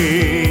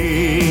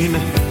rain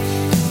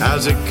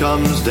as it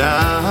comes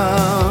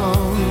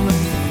down.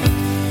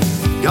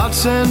 God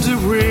sends it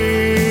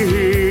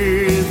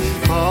with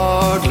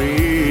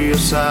hardly a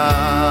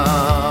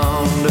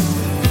sound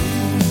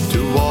to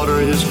water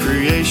his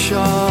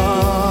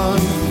creation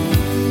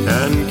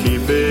and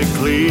keep it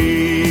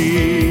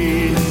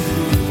clean.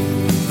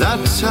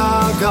 That's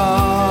how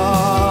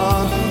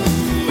God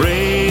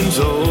reigns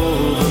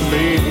over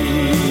me.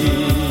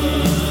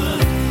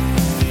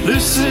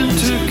 Listen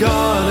to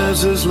God as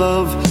his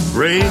love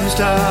rains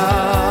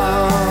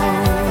down,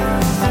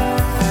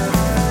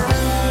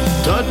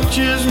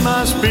 touches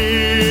my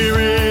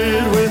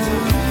spirit with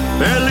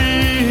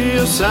barely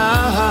a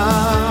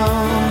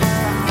sound.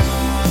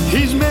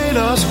 He's made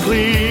us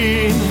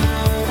clean,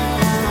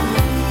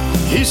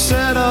 he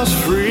set us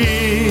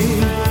free.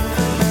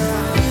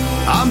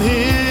 I'm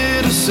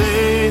here to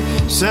say,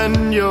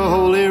 send your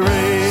holy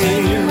rain.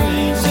 Send your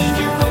rain, send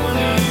your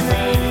holy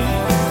rain.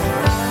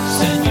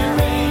 Send your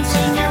rain,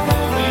 send your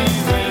holy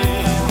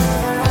rain.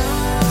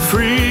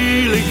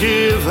 Freely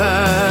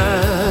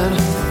given,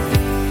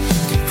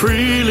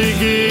 freely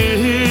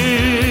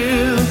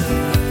give.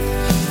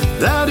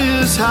 That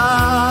is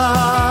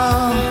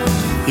how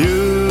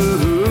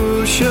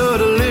you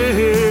should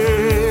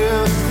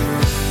live.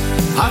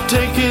 I've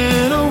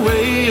taken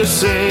away your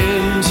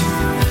sins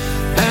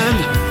and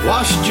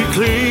washed you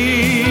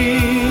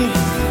clean,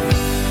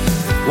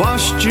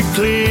 washed you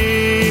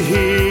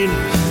clean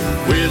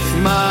with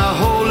my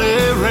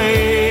holy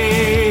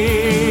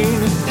rain.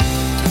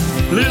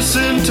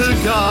 Listen to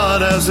God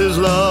as his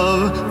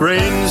love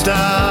rains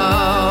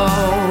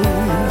down,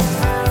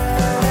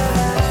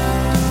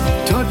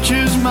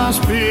 touches my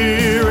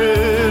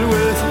spirit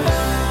with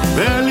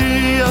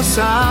barely a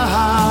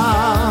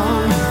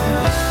sound.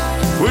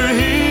 We're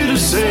here to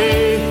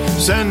say,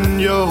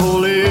 send your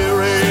holy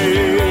rain.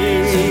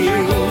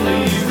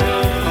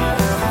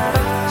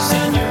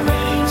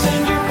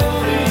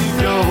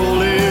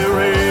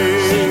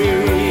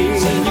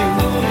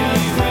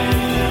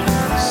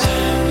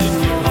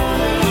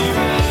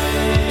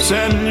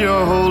 Send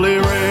your holy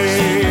rain.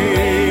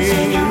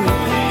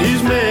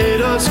 He's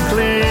made us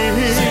clean,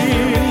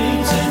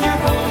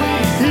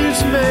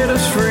 he's made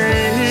us free.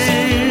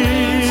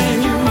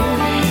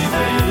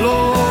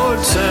 Lord,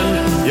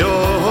 send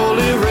your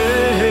holy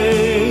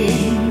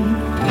rain.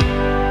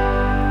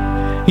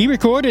 He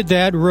recorded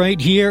that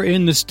right here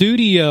in the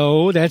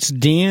studio. That's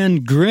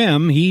Dan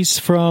Grimm. He's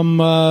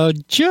from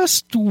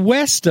just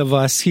west of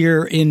us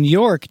here in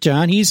York,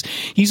 John. He's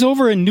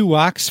over in New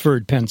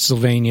Oxford,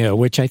 Pennsylvania,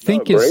 which I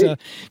think is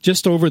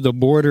just over the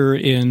border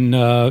in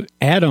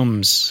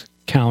Adams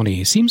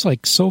County. Seems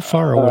like so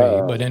far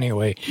away, but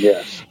anyway.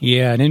 Yes.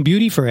 Yeah, and then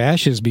Beauty for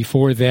Ashes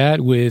before that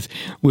with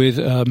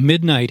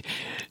Midnight.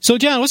 So,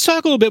 John, let's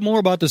talk a little bit more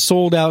about the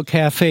Sold Out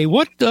Cafe.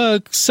 What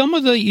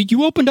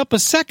you opened up a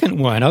second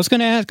one. I was going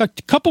to ask a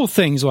couple of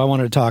things I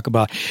wanted to talk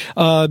about.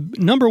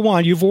 Number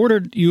one, you've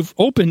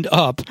opened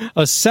up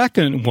a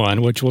second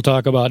one, which we'll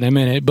talk about in a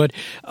minute. But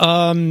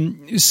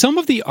some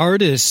of the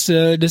artists,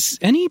 does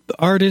any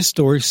artist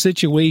or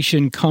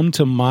situation come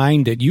to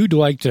mind that you'd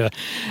like to,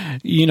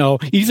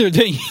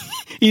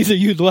 either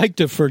you'd like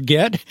to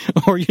forget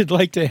or you'd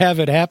like to have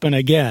it happen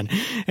again?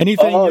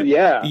 Anything? Oh,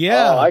 yeah.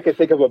 Yeah. I could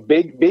think of a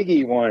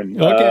biggie one.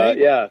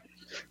 Okay. Yeah.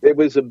 It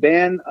was a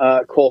band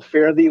called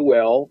Fare Thee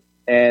Well,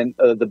 and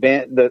the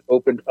band that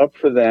opened up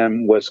for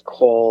them was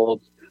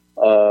called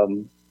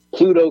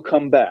Pluto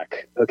Come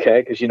Back,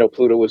 okay? Because,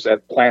 Pluto was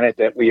that planet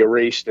that we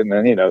erased, and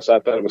then, so I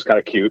thought it was kind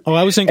of cute. Oh,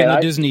 I was thinking the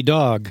Disney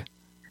dog.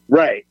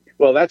 Right.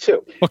 Well, that's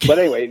who. Okay. But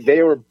anyway,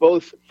 they were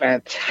both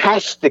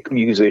fantastic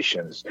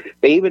musicians.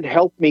 They even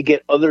helped me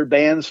get other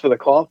bands for the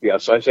coffee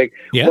house. So I was like,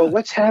 well,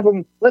 let's have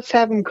them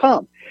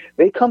come.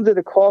 They come to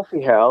the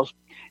coffee house,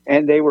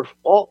 and they were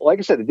all, like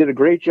I said, they did a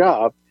great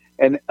job.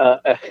 And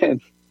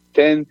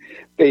then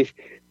they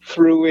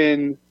threw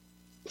in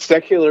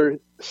secular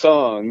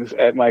songs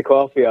at my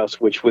coffee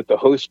house, which with the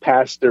host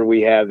pastor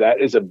we have,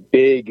 that is a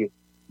big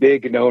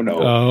no-no.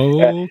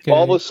 Oh, okay.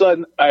 All of a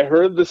sudden, I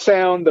heard the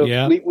sound of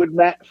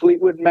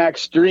Fleetwood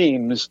Mac's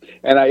Dreams,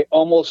 and I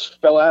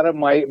almost fell out of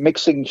my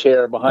mixing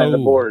chair behind the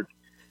board.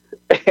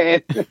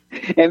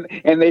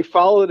 And they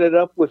followed it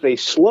up with a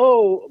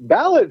slow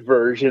ballad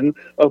version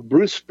of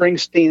Bruce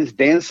Springsteen's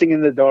 "Dancing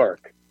in the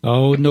Dark."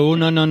 Oh no!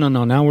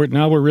 Now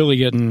we're really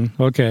getting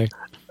okay.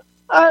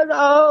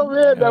 Oh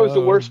man, that was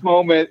the worst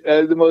moment,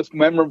 the most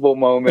memorable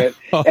moment.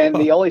 And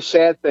the only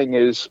sad thing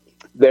is,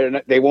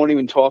 they won't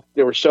even talk.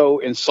 They were so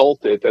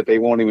insulted that they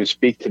won't even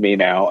speak to me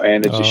now,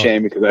 and it's a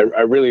shame because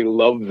I really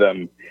love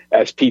them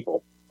as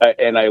people,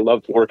 and I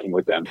loved working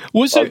with them.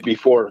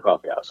 Before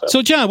Coffee House?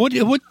 So, John, what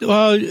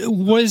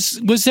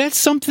was that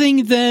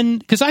something then?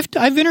 Because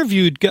I've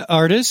interviewed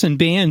artists and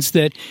bands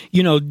that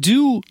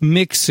do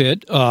mix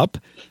it up.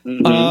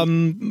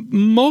 Mm-hmm.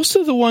 Most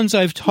of the ones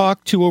I've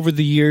talked to over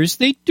the years,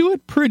 they do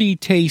it pretty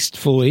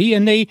tastefully,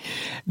 and they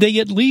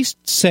at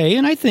least say,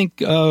 and I think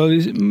for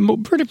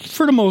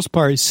the most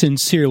part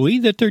sincerely,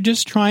 that they're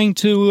just trying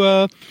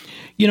to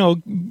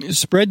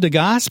spread the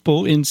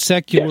gospel in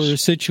secular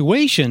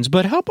situations.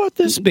 But how about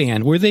this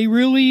band? Were they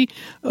really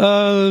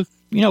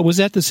was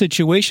that the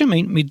situation?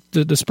 I mean,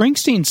 the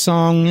Springsteen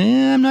song,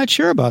 I'm not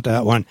sure about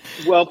that one.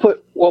 Well,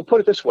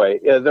 put it this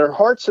way. Their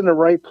heart's in the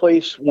right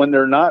place when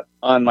they're not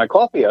on my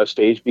coffee house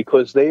stage,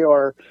 because they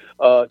are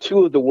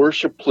two of the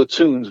worship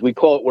platoons. We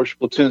call it worship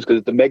platoons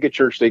because the mega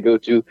church they go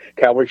to,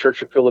 Calvary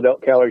Church of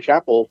Philadelphia, Calvary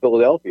Chapel,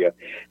 Philadelphia,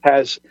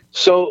 has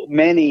so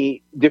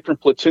many different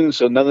platoons,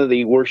 so none of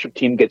the worship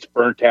team gets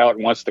burnt out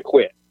and wants to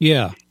quit.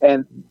 Yeah.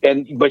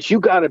 But you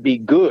got to be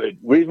good.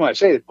 The reason why I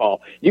say that,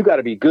 Paul, you got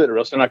to be good, or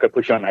else they're not going to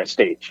put you on that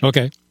stage.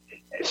 Okay.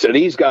 So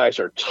these guys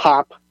are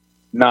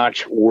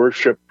top-notch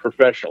worship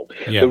professional.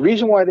 Yeah. The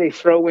reason why they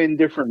throw in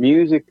different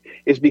music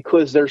is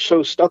because they're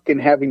so stuck in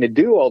having to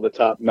do all the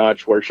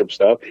top-notch worship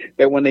stuff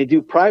that when they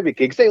do private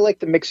gigs, they like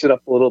to mix it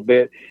up a little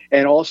bit,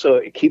 and also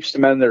it keeps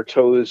them on their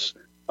toes.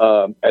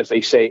 As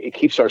they say, it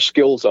keeps our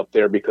skills up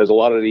there, because a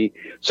lot of the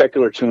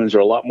secular tunes are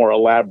a lot more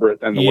elaborate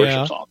than the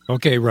worship songs.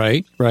 Okay,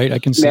 right. I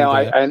can see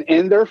that. And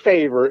in their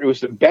favor, it was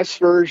the best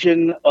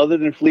version, other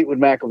than Fleetwood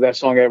Mac, of that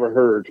song I ever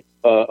heard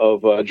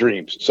of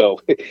Dreams.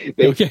 So,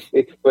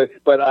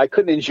 but I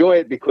couldn't enjoy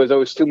it because I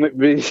was too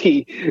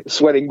busy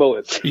sweating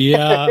bullets.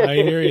 Yeah, I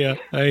hear you.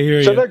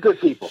 So they're good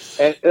people.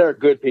 And they're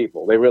good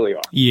people. They really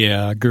are.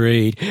 Yeah,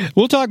 great.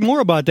 We'll talk more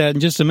about that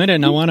in just a minute,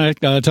 and I want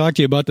to talk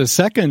to you about the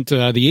second, the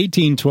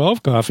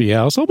 1812 Coffee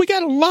House. Oh, we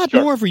got a lot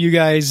more for you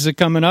guys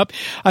coming up.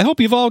 I hope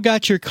you've all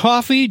got your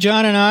coffee,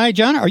 John and I.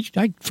 John,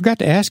 I forgot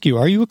to ask you,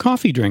 are you a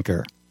coffee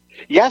drinker?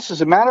 Yes, as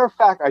a matter of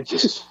fact, I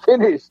just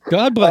finished.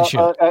 God bless you.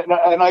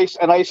 A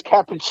nice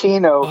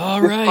cappuccino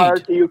prior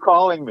to you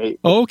calling me.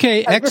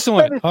 Okay,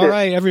 excellent. All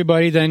right,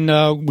 everybody, then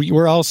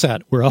we're all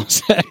set.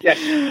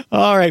 Yes.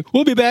 All right,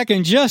 we'll be back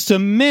in just a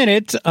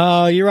minute.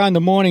 You're on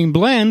the Morning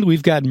Blend.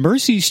 We've got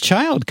Mercy's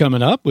Child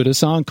coming up with a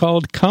song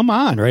called Come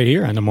On right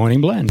here on the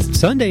Morning Blend.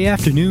 Sunday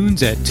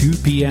afternoons at 2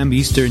 p.m.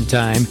 Eastern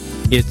Time,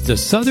 it's the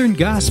Southern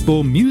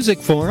Gospel Music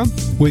Forum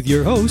with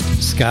your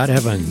host, Scott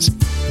Evans.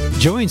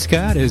 Join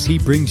Scott as he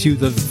brings you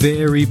the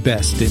very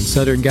best in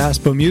Southern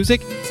Gospel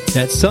music.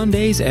 That's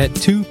Sundays at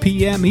 2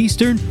 p.m.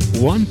 Eastern,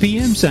 1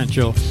 p.m.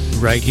 Central,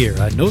 right here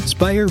on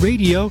NoteSpire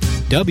Radio,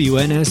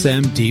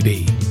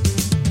 WNSM-DB.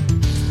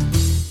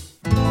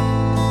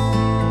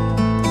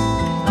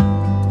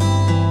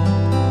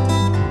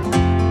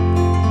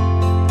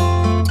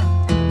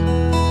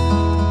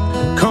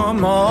 Come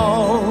Come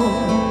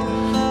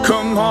on,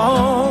 come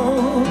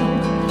on,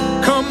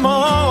 come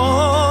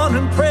on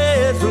and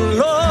praise the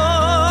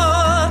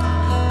Lord.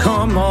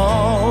 Come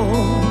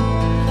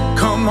on,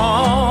 come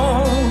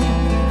on,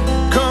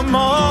 come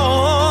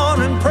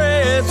on and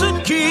praise the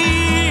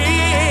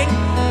King.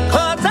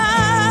 'Cause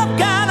I've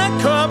got a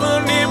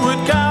covenant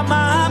with God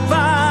my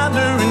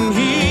Father, and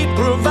He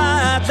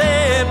provides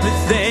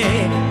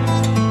everything.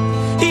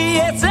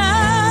 Yes,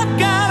 I've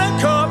got a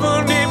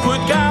covenant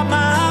with God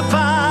my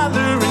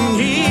Father, and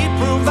He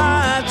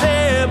provides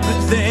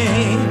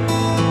everything.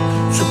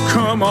 So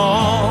come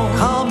on,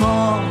 come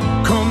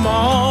on, come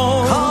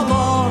on, come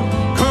on,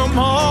 come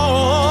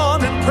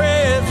on and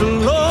praise the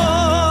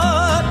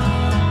Lord.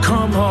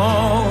 Come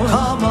on,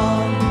 come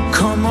on,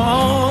 come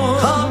on,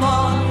 come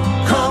on,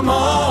 come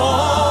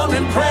on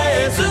and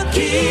praise the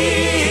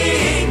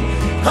King.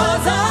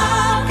 'Cause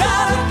I've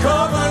got a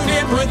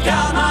covenant with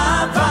God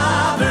my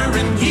Father,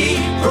 and He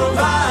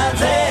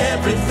provides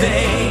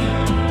everything.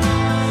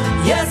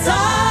 Yes,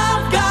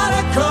 I've got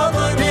a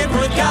covenant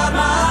with God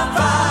my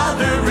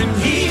Father, and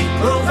He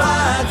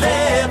provides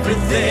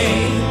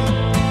everything.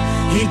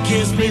 He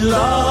gives me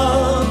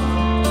love,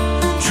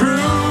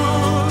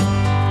 truth,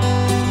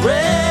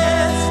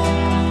 rest,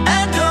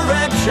 and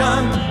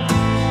direction.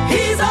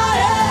 He's I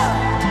am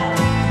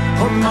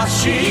on my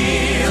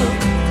shield,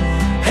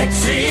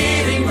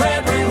 exceeding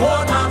great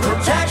reward, my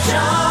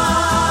protection.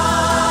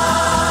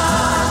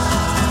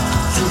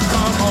 So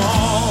come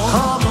on,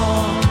 come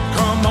on,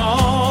 come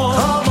on,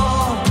 come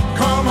on,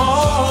 come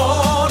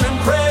on and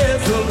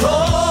praise the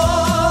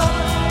Lord.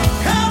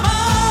 Come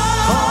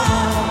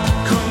on,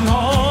 come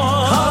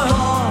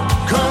on,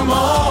 come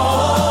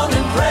on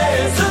and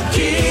praise the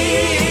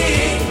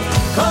King.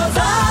 'Cause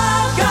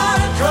I've got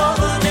a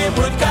covenant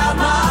with God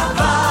my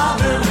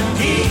Father, and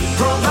He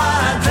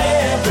provides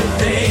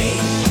everything.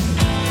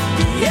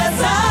 Yes,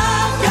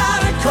 I've got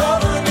a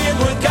covenant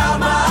with God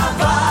my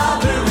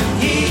Father, and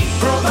He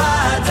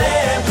provides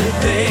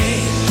everything.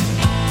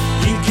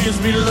 He gives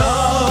me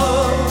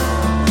love,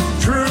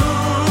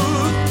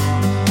 truth,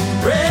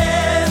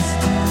 rest,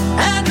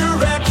 and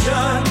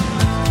direction.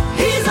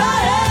 He's I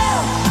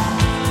am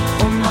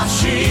on my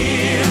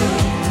shield,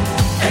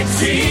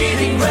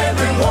 exceeding great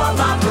reward,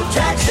 my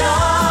protection.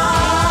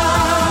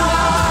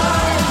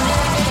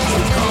 So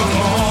come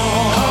on,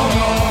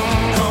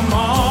 come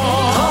on,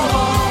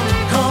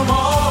 come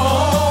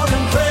on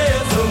and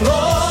praise the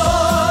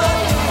Lord.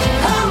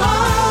 Come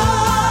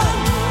on,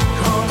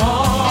 come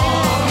on,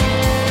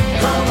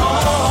 come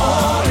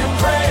on and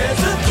praise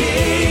the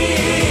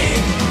King.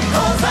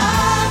 'Cause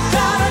I've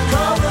got a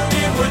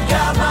covenant with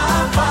God my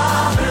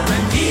Father,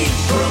 and He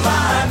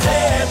provides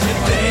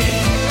everything.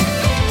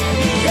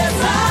 Yes,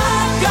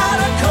 I've got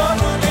a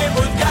covenant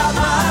with God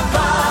my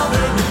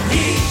Father, and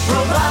He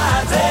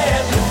provides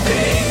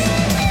everything.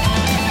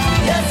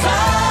 Yes,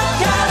 I've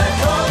got a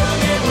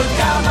covenant with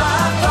God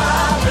my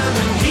Father,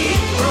 and He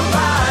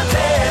provides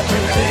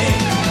everything.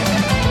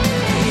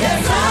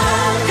 Yes,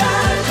 I've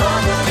got a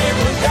covenant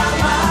with God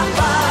my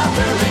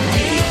Father, and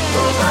He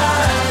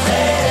provides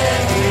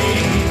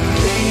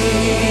everything.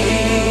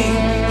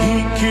 He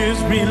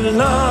gives me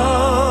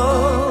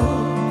love,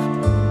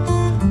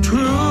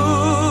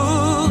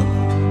 truth,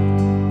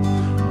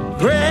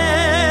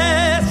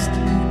 rest,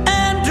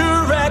 and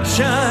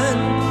direction.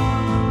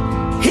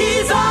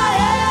 He's I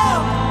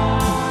am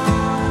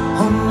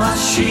on my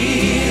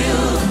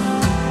shield,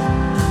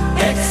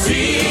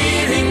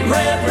 exceeding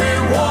great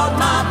reward,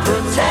 my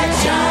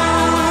protection.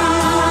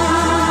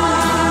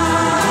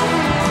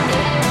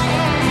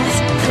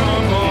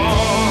 Come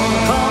on,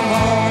 come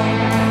on,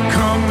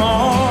 come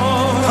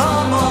on,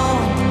 come on,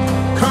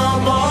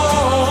 come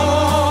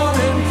on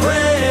and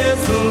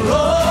praise the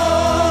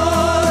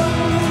Lord.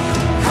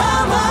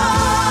 Come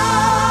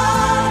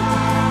on,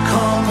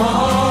 come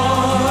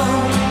on,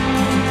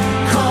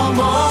 come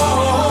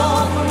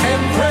on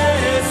and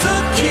praise the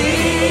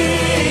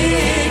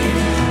King.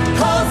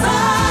 'Cause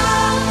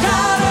I've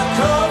got a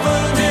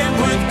covenant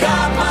with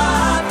God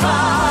my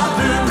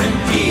Father, and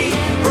He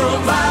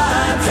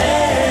provides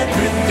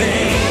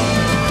everything.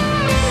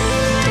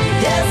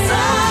 Yes,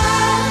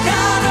 I've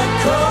got a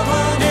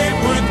covenant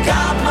with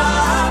God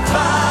my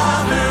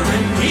Father,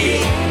 and He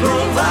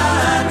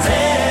provides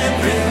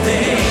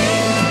everything.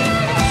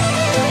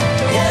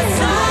 Yes,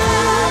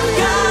 I've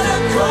got a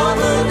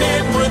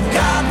covenant with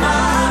God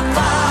my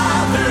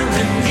Father,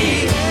 and He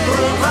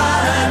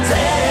provides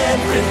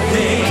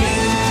everything.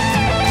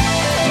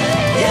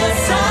 Yes,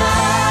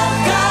 I've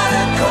got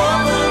a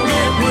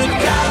covenant with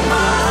God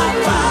my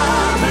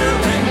Father,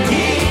 and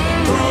He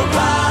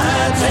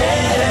provides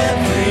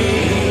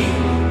everything.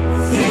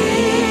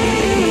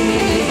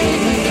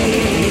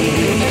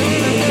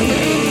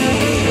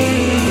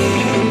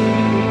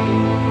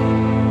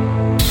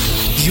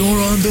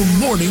 You're on the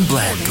Morning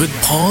Blend with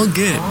Paul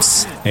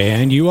Gibbs.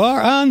 And you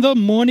are on the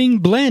Morning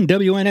Blend,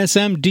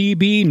 WNSM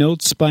DB,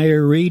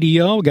 NoteSpire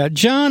Radio. Got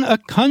John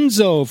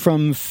Accunzo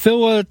from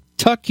Philadelphia.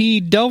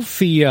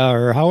 Tucky-Delphia,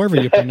 or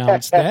however you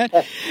pronounce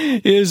that,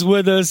 is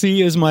with us.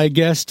 He is my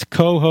guest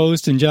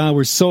co-host. And John,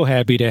 we're so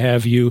happy to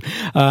have you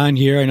on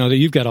here. I know that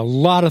you've got a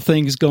lot of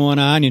things going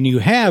on, and you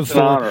have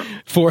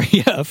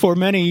for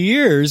many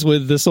years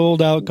with the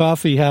Sold Out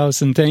Coffee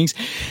House and things.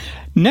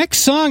 Next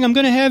song, I'm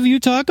going to have you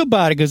talk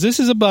about it, because this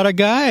is about a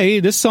guy.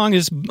 This song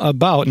is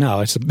about, no,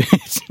 it's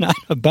not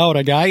about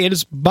a guy. It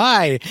is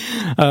by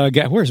a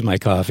guy. Where's my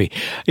coffee?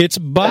 It's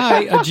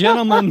by a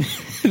gentleman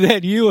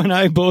that you and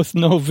I both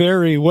know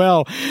very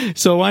well.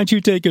 So why don't you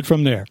take it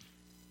from there?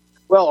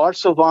 Well, Art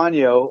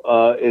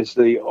Salvagno is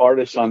the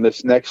artist on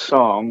this next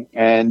song,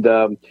 and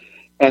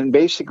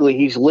basically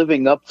he's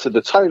living up to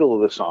the title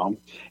of the song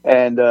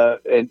and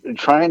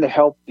trying to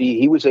help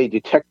he was a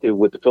detective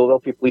with the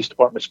Philadelphia Police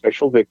Department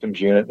Special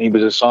Victims Unit. And he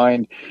was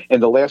assigned in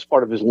the last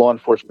part of his law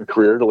enforcement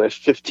career, the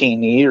last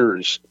 15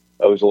 years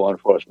of his law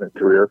enforcement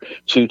career,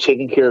 to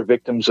taking care of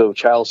victims of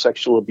child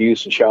sexual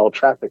abuse and child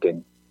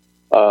trafficking.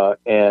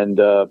 So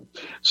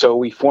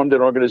we formed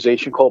an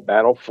organization called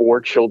Battle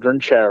for Children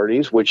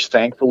Charities, which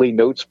thankfully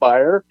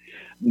NoteSpire,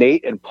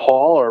 Nate and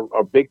Paul are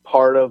a big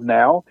part of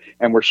now,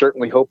 and we're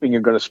certainly hoping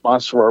you're going to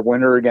sponsor our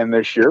winner again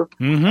this year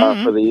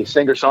for the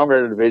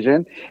singer-songwriter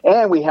division.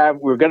 And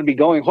we're going to be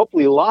going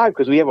hopefully live,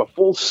 because we have a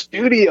full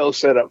studio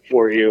set up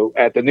for you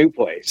at the new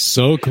place.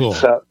 So cool.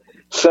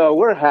 So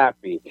we're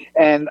happy.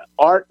 And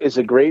Art is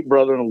a great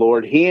brother in the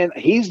Lord.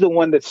 He's the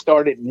one that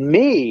started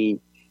me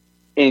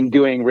in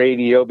doing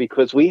radio,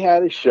 because we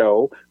had a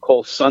show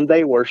called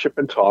Sunday Worship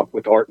and Talk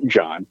with Art and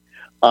John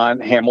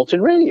on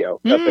Hamilton Radio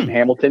up in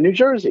Hamilton, New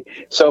Jersey.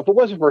 So if it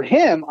wasn't for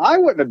him, I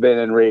wouldn't have been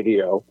in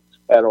radio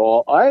at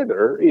all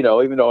either,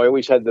 even though I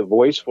always had the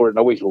voice for it and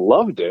always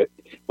loved it,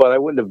 but I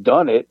wouldn't have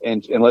done it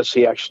unless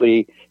he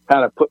actually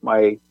kind of put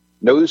my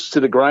nose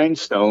to the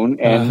grindstone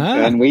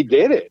and we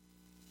did it.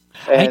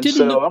 And I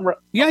didn't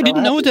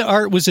know that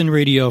Art was in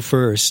radio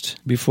first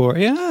before.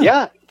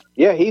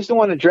 Yeah, he's the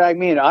one that dragged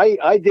me in.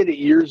 I did it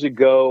years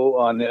ago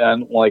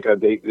on like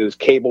this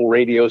cable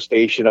radio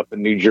station up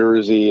in New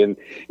Jersey, and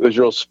it was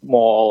real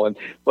small.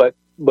 But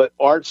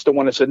Art's the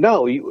one that said,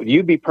 "No,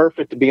 you'd be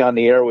perfect to be on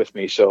the air with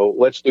me. So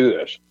let's do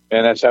this."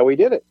 And that's how we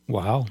did it.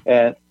 Wow.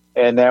 And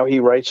now he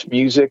writes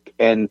music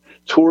and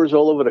tours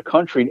all over the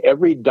country. And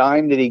every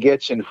dime that he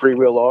gets in free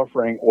will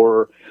offering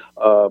or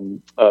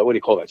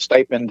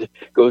stipend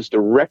goes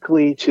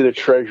directly to the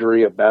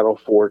treasury of Battle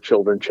for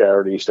Children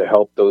Charities to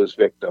help those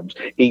victims.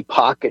 He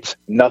pockets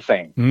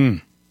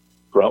nothing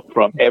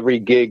from every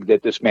gig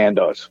that this man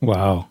does.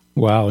 Wow.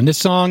 And this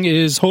song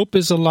is Hope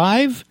is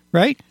Alive,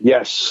 right?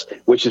 Yes,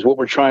 which is what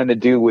we're trying to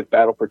do with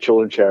Battle for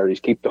Children Charities,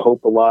 keep the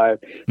hope alive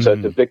so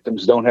that the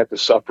victims don't have to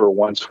suffer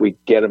once we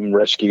get them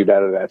rescued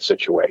out of that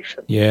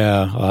situation.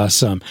 Yeah,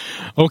 awesome.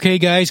 Okay,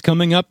 guys,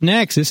 coming up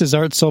next, this is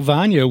Art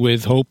Salvagno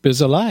with Hope is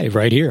Alive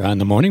right here on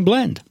The Morning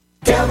Blend.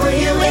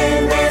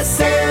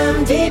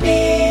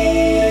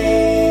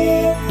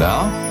 WNSMDB.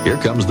 Now, here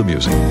comes the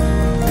music.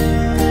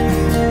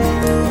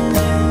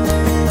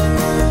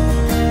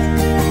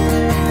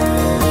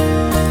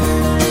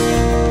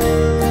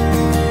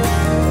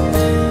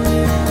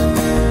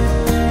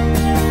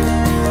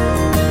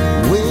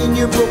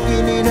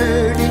 Broken and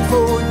hurting,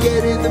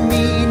 forgetting the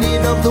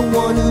meaning of the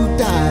one who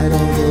died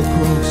on the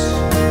cross.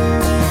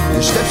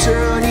 Your steps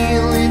are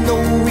unyielding,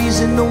 no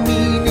reason, no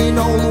meaning,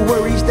 all the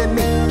worries that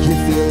make you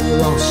feel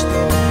lost.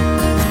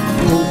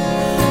 Hope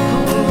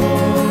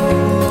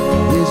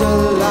is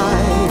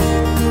alive.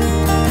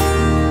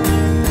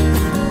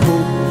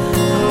 Hope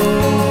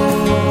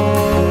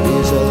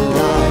is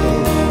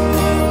alive.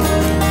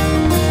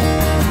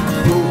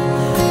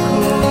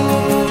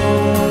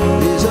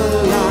 Hope is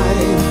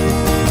alive.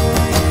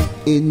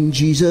 In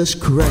Jesus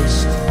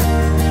Christ.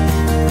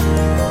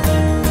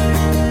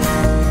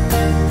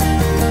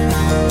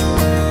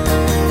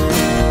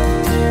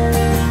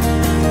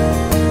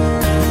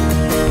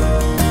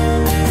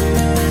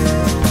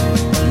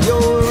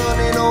 You're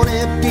running on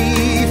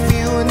empty,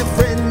 feeling the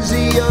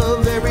frenzy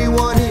of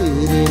everyone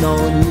hitting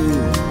on you.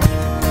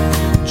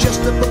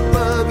 Just up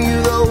above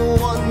you, the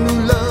one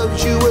who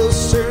loves you will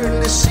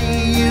certainly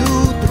see you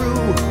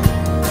through.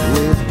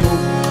 With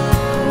hope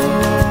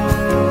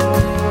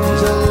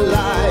is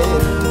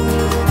alive.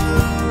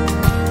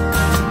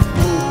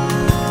 Hope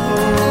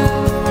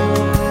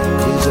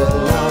is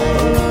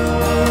alive.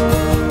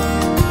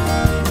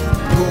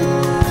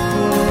 Hope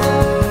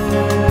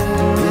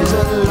is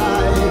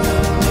alive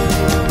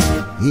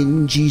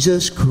in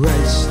Jesus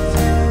Christ.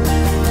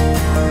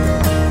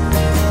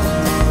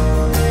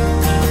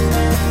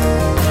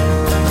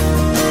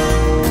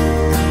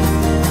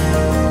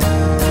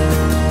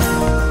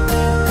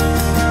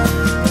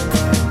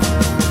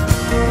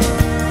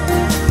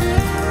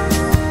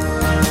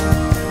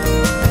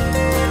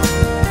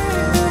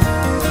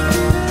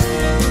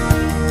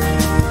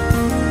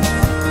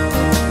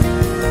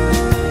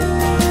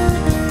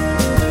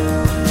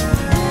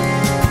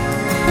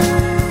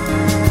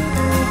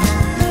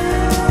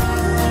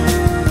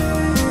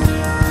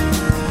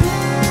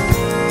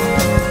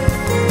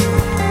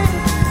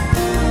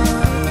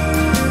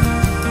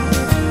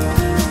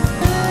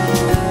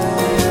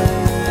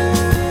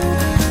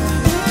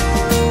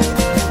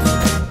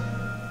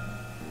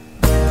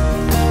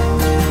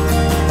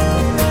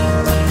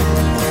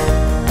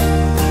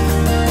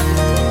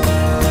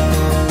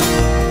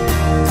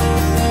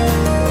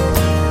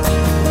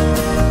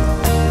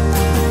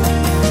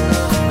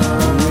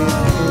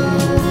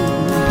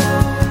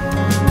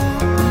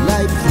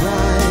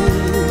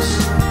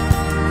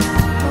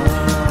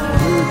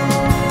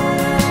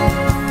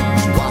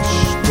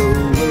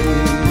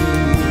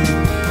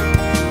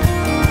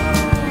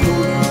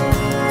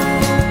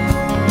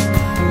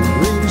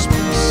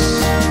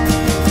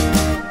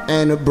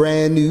 and a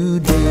brand new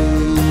day.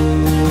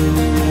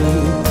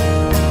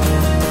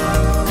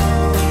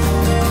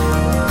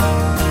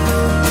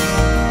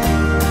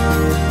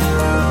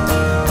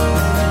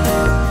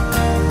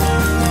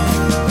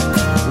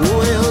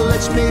 Well,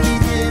 let's maybe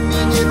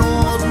dimming your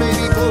walls,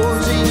 maybe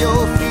closing,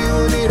 you're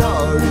feeling it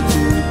harder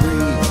to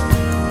breathe.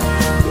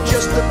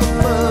 Just up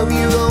above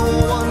you, the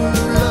one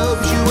who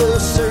loves you will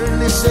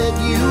certainly set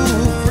you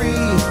free.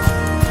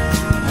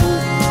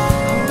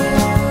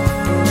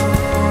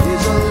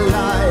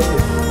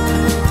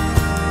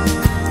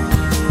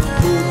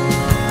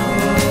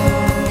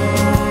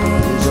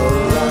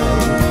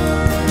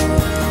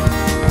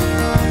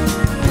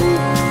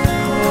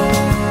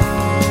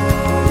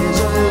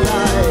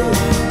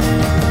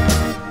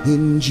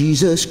 In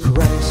Jesus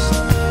Christ.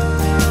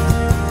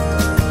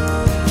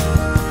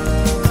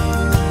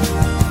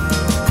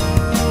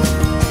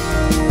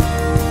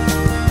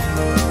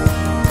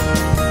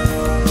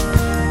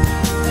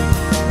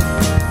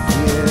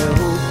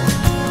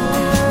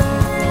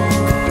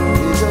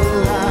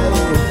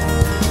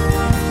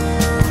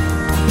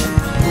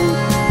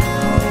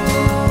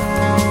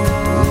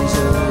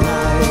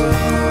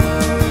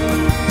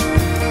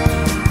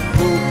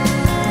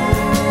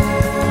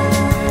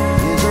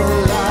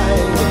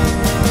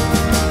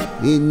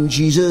 In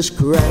Jesus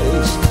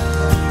Christ.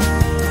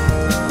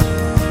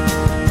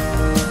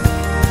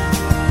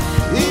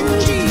 In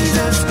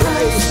Jesus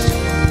Christ.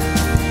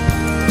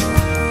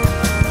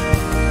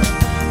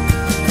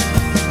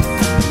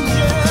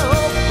 Yeah,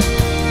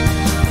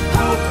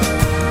 hope.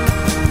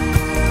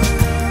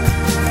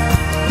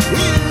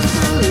 Is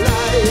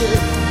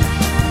alive.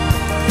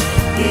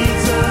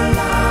 He's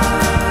alive.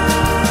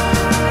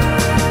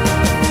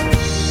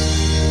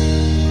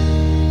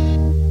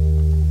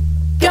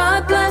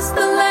 God bless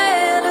the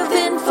land and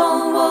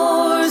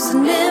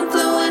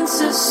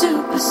influencer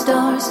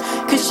superstars,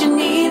 'cause you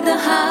need the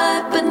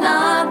hype but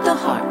not the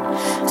heart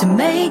to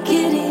make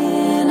it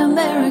in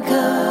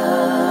America.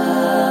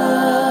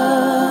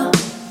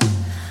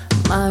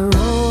 My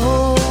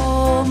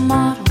role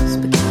models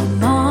became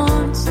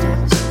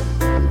monsters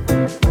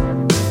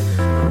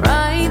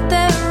right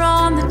there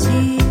on the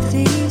TV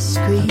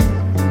screen,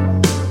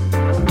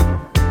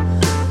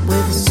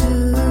 with a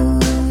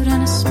suit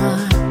and a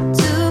smile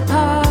to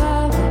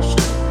polish,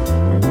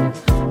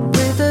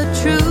 with a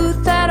truth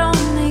that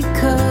only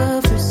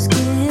covers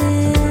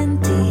skin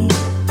deep.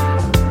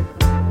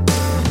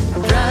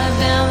 Drive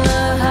down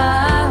the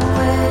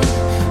highway,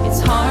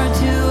 it's hard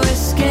to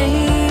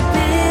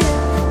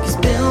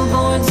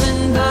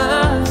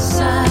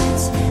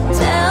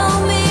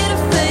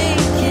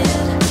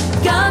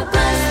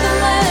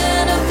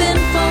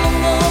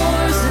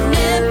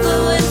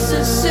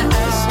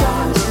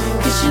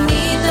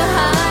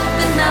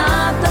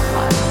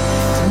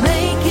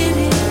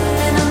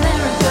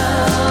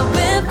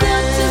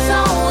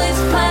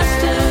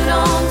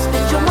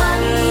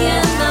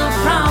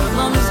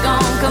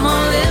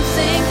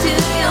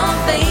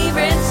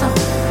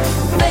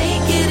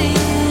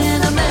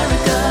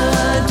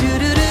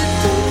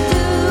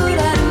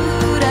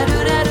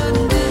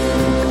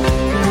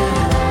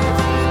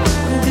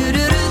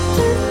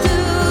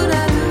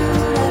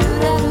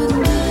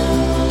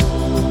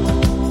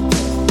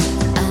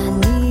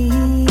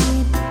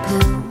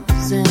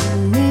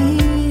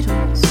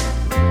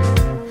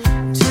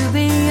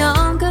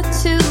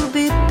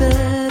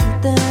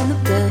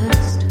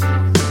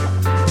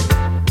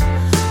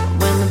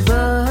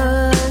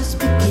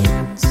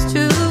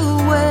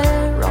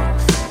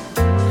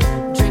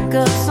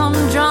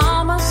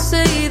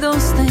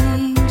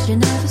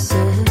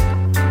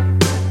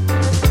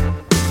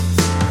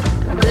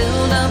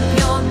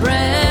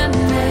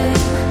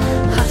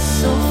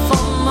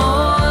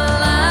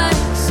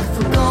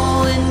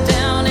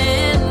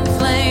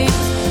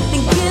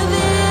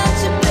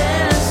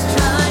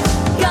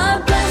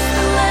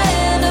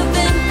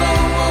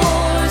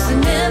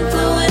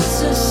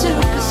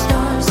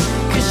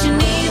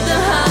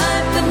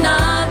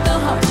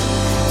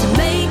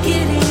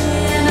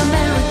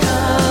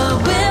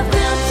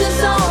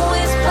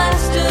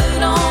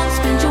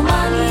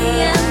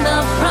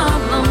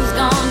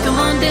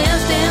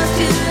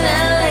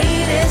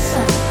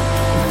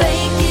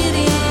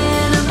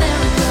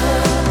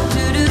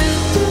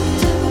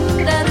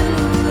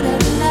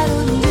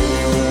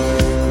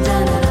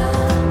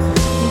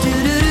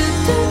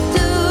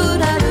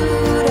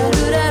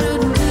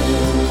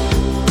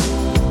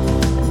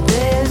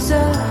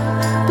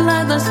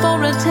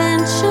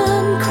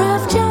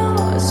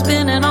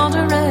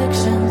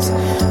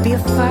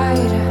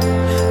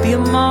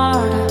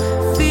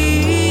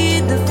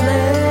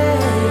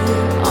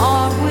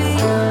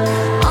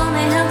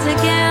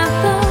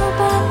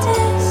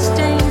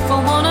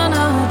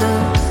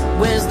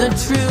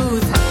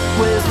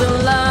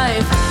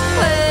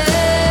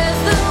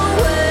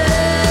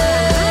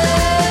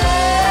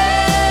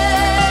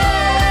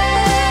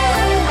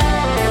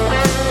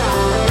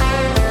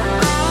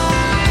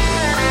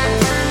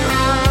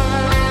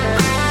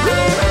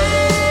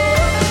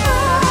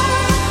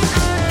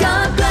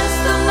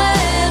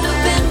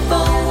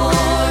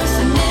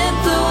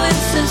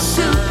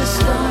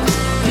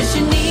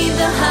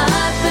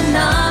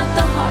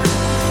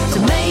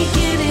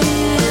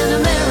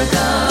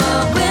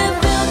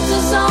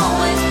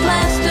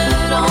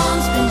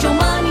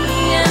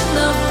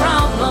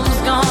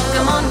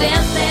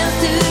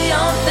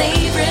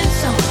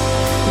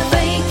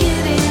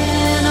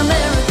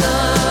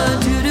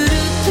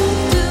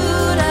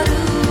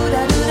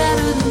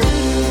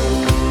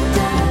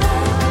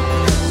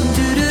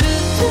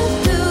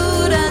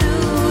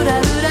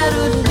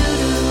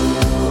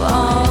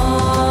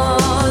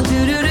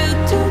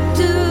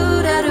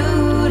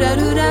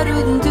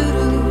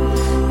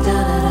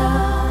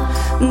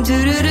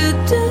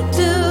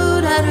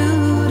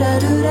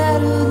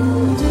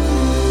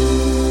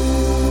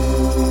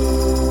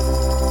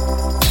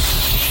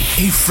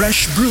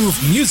fresh brew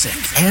of music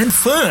and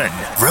fun,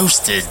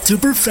 roasted to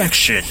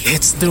perfection.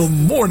 It's the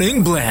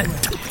Morning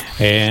Blend.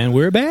 And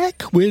we're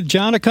back with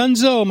John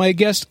Accunzo, my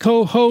guest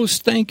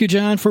co-host. Thank you,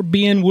 John, for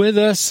being with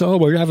us. Oh,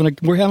 we're having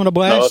a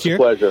blast here. It's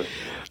a pleasure.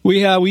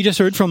 We just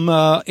heard from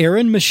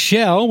Erin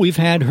Michelle. We've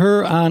had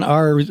her on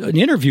our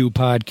interview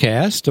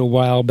podcast a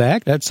while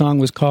back. That song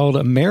was called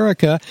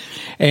America.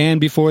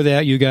 And before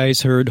that, you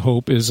guys heard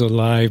Hope is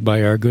Alive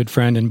by our good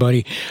friend and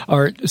buddy,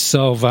 Art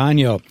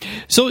Salvagno.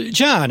 So,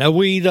 John,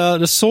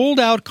 the Sold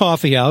Out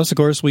Coffee House, of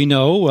course, we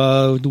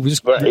know. We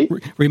just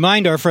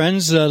remind our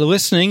friends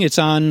listening, it's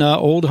on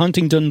Old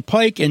Huntingdon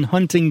Pike in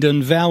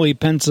Huntingdon Valley,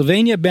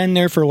 Pennsylvania. Been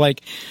there for like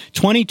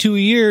 22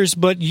 years,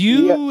 but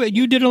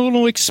you did a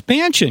little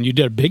expansion. You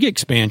did a big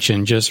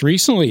expansion just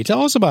recently.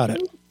 Tell us about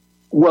it.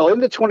 Well, in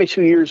the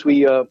 22 years,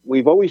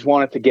 we've always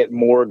wanted to get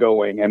more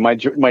going, and my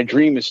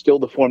dream is still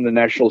to form the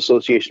National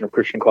Association of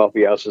Christian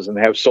Coffee Houses and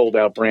have sold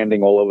out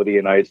branding all over the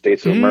United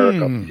States of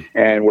America.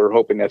 And we're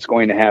hoping that's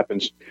going to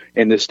happen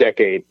in this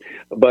decade.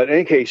 But in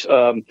any case,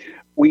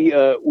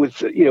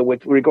 with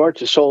regard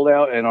to sold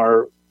out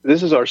and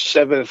this is our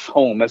seventh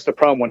home. That's the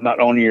problem with not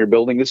owning your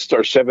building. This is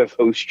our seventh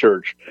host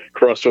church,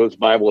 Crossroads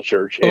Bible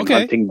Church in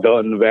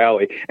Huntingdon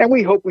Valley. And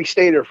we hope we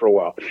stay there for a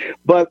while.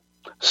 But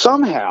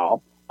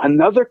somehow,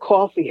 another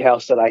coffee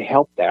house that I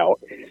helped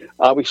out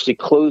obviously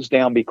closed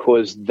down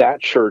because that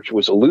church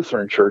was a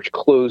Lutheran church,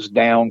 closed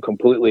down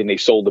completely, and they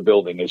sold the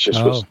building. It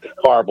just was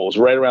horrible. It was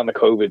right around the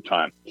COVID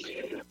time.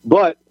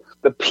 But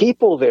the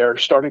people there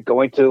started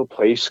going to a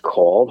place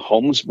called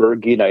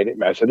Holmesburg United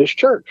Methodist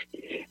Church.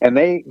 And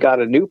they got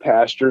a new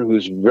pastor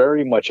who's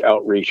very much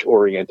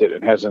outreach-oriented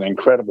and has an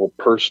incredible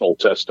personal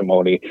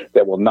testimony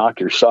that will knock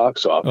your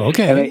socks off.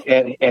 Okay.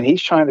 And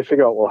he's trying to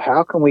figure out, well,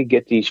 how can we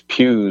get these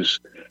pews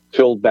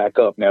filled back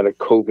up now that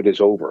COVID is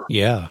over?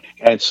 Yeah.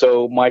 And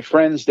so my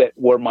friends that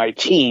were my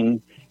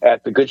team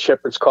at the Good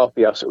Shepherd's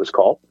Coffee House, it was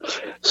called,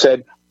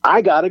 said,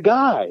 I got a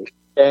guy.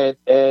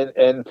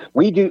 And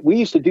we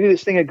used to do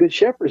this thing at Good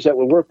Shepherd's that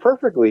would work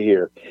perfectly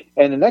here.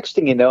 And the next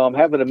thing you know, I'm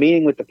having a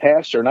meeting with the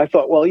pastor, and I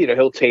thought, well,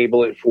 he'll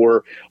table it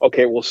for,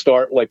 we'll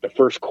start like the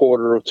first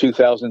quarter of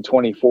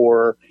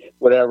 2024,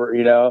 whatever,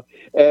 or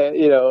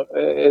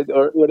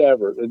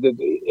whatever.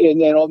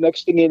 And then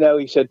next thing you know,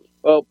 he said,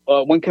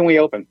 when can we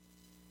open?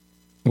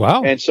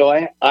 Wow. And so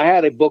I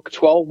had to book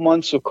 12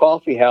 months of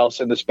coffee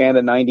house in the span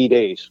of 90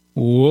 days.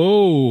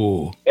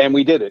 Whoa. And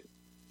we did it.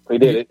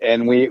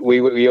 And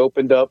we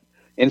opened up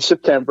in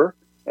September,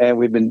 and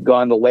we've been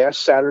gone the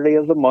last Saturday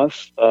of the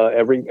month,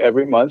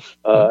 every month,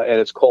 and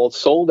it's called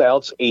Sold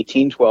Out's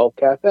 1812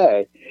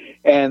 Cafe.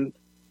 And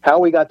how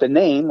we got the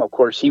name, of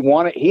course, he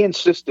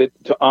insisted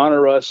to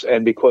honor us,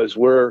 and because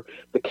we're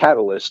the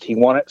catalyst, he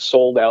wanted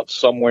Sold Out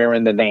somewhere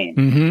in the name.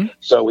 Mm-hmm.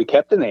 So we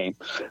kept the name,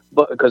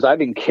 but because I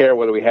didn't care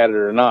whether we had it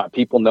or not.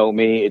 People know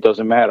me; it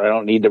doesn't matter. I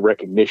don't need the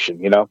recognition,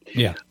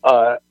 Yeah.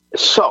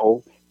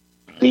 So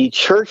the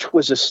church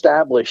was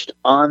established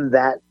on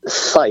that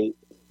site.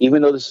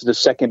 Even though this is the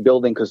second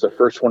building because the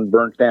first one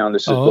burnt down,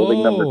 this is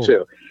building number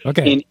 2.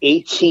 Okay. In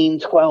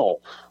 1812.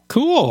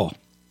 Cool.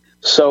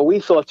 So we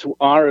thought to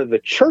honor the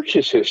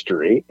church's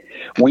history,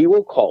 we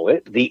will call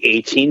it the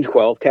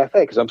 1812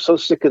 Cafe because I'm so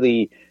sick of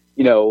the,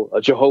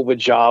 Jehovah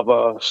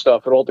Java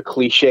stuff and all the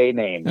cliche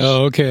names.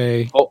 Oh,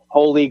 okay.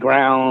 Holy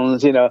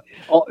Grounds,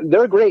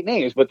 they're great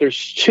names, but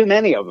there's too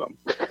many of them.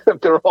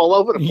 They're all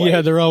over the place.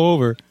 Yeah, they're all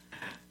over.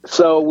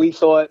 So we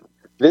thought,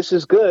 this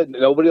is good.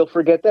 Nobody will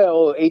forget that.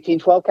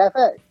 1812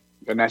 Cafe.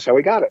 And that's how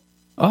we got it.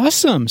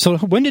 Awesome. So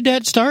when did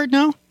that start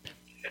now?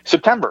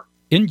 September.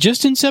 In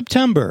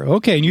September.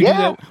 Okay. And you do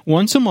that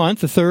once a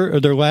month,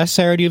 the last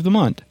Saturday of the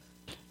month.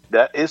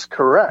 That is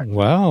correct.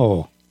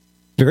 Wow.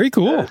 Very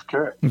cool. That's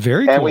correct.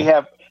 Very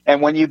cool.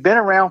 And when you've been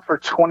around for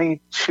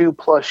 22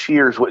 plus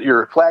years with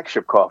your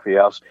flagship coffee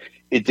house,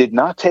 it did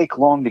not take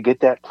long to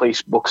get that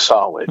place booked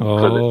solid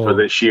for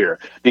this year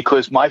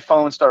because my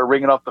phone started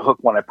ringing off the hook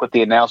when I put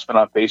the announcement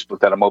on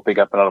Facebook that I'm opening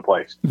up another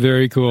place.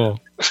 Very cool.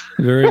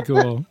 Very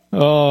cool.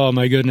 Oh,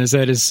 my goodness.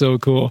 That is so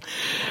cool.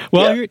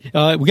 Well,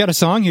 we got a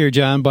song here,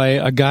 John, by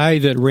a guy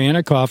that ran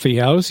a coffee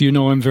house. You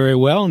know him very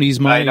well, and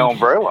I know him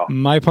very well.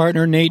 My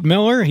partner, Nate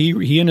Miller.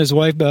 He and his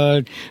wife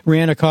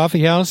ran a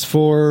coffee house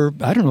for,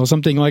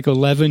 something like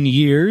 11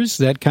 years.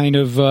 That kind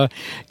of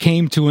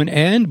came to an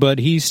end, but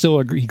he's still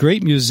a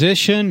great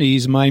musician.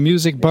 He's my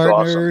music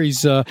partner.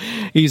 Awesome.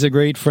 He's a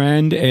great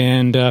friend.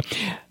 And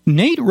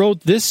Nate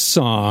wrote this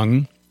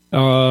song.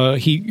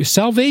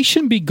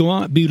 Salvation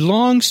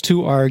belongs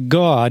to our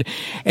God,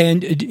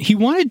 and he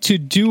wanted to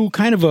do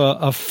kind of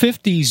a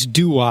 50s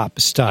doo-wop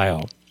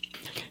style.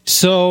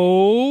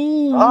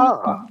 So,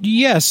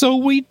 so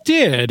we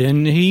did,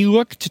 and he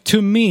looked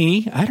to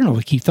me, I don't know,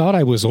 like he thought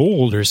I was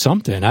old or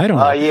something, I don't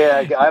know.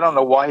 I don't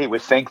know why he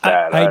would think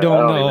that. I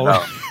don't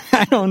know.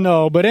 I don't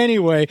know, but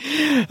anyway,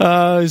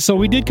 so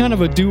we did kind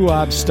of a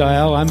doo-wop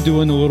style. I'm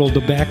doing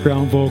the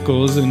background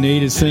vocals, and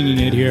Nate is singing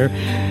it here.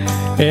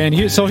 And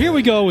here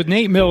we go with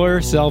Nate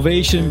Miller,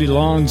 Salvation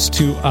Belongs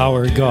to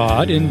Our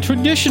God, in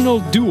traditional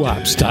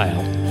doo-wop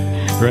style,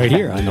 right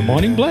here on The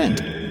Morning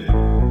Blend.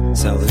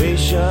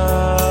 Salvation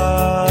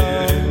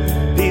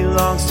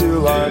belongs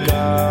to our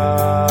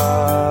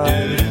God.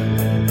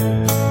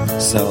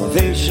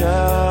 Salvation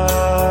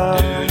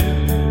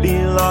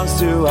belongs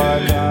to our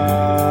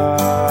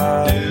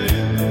God,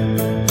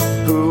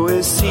 who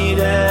is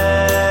seated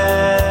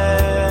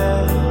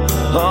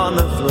on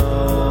the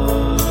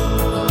throne.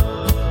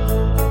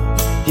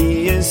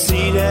 He is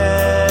seated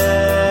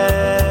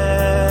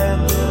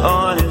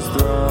on his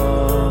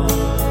throne.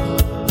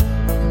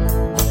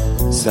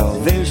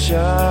 Salvation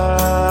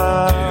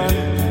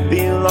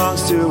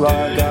belongs to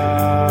our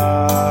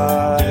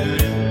God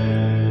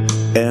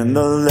and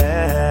the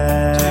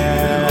Lamb.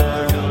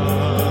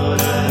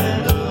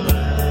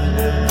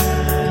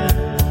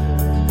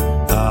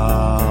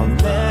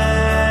 Amen.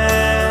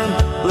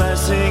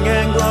 Blessing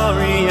and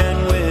glory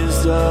and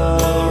wisdom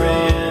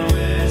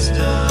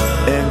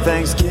and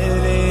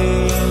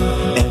thanksgiving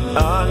and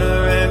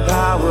honor and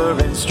power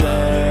and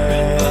strength.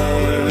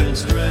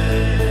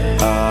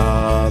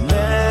 Amen.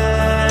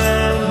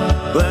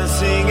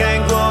 Blessing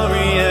and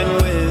glory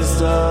and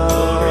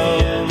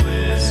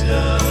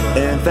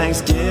and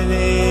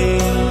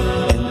thanksgiving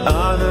and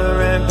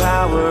honor and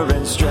power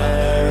and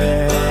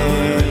strength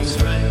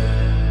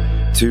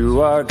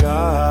to our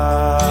God.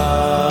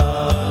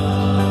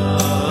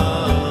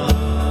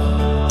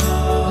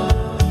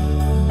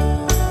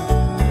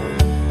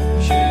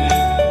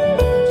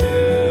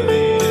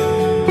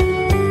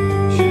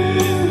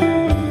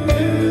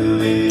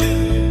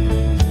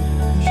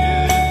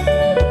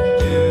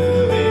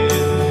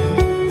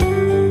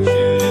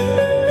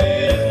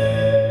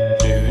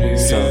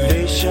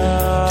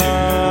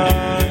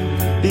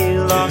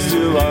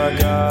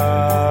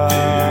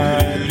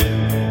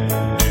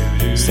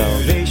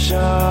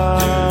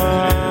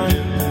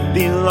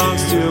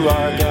 Belongs to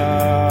our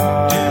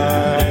God,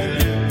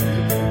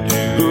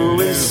 who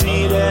is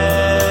seated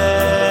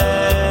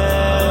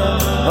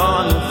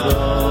on the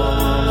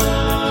throne.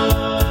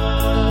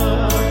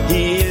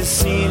 He is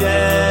seated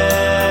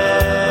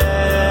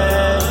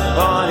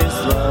on his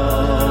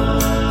throne.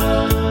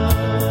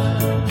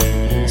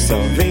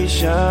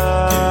 Salvation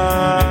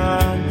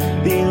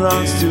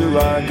belongs to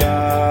our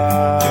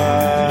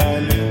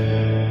God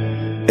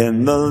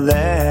and the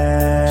Lamb.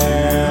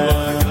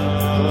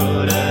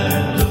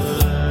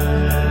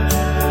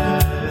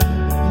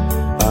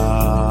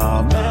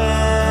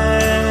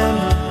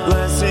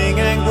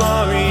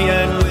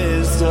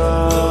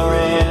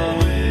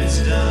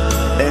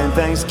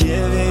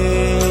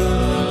 Thanksgiving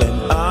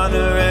and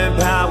honor and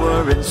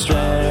power and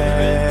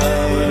strength.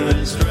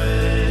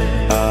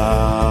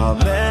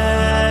 Amen.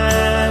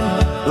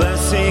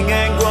 Blessing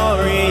and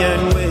glory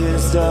and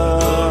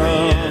wisdom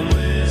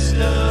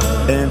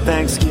and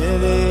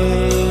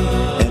thanksgiving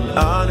and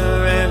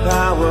honor and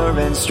power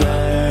and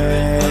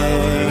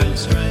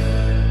strength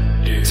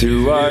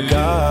to our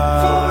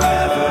God.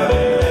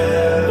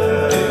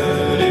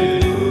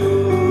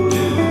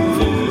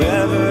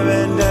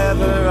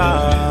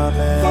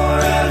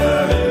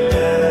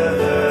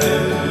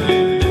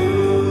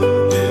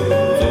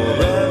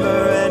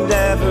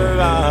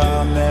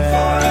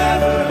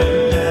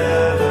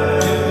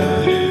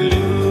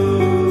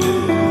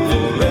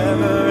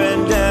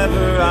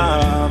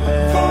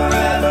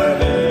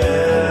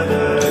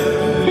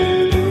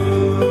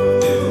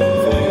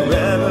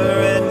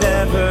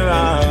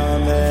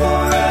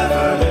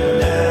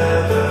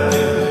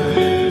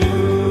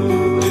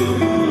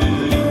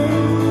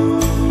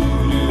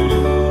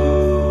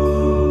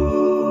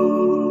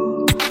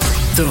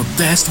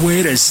 Best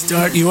way to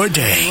start your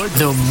day.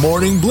 The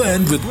Morning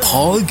Blend with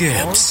Paul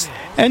Gibbs.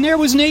 And there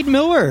was Nate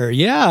Miller.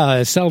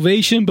 Yeah,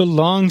 Salvation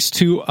Belongs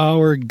to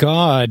Our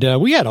God.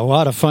 We had a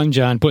lot of fun,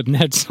 John, putting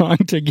that song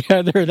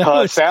together.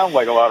 It sounds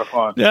like a lot of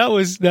fun. That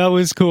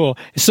was cool.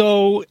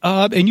 So,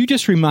 and you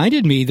just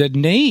reminded me that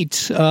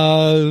Nate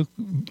been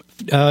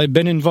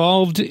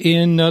involved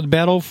in the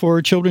battle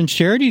for children's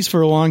charities for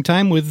a long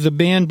time with the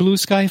band Blue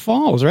Sky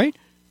Falls, right?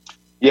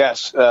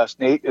 Yes,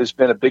 Nate has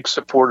been a big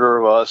supporter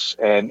of us,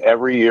 and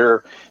every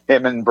year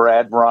him and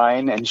Brad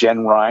Ryan and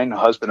Jen Ryan,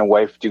 husband and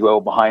wife, do go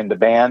behind the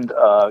band,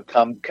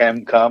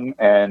 come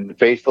and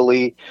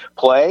faithfully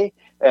play.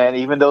 And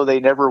even though they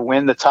never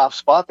win the top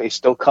spot, they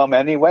still come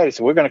anyway.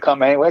 So we're going to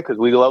come anyway because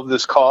we love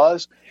this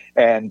cause.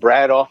 And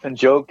Brad often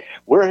joked,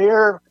 "We're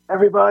here,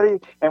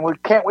 everybody, and we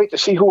can't wait to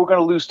see who we're going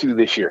to lose to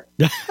this year."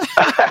 and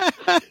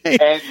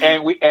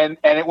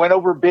it went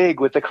over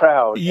big with the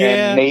crowd.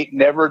 Yeah. And Nate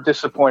never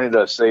disappointed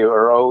us. They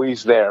were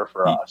always there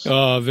for us.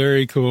 Oh,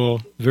 very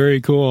cool.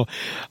 Very cool.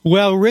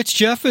 Well, Rich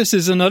Jeffers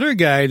is another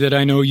guy that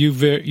I know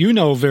you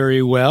know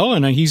very well,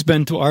 and he's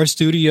been to our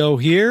studio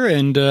here,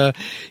 and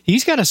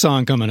he's got a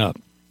song coming up.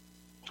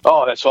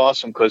 Oh, that's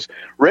awesome, because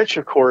Rich,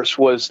 of course,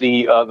 was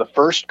the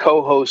first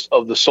co-host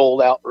of the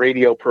Sold Out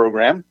radio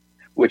program,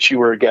 which you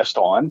were a guest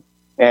on.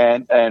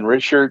 And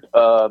Richard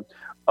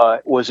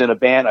was in a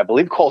band, I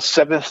believe, called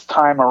Seventh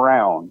Time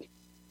Around.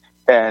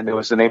 And it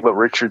was the name of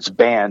Richard's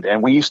band.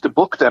 And we used to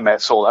book them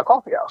at Sold Out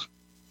Coffee House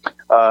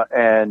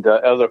and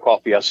other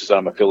coffee houses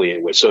I'm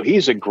affiliated with. So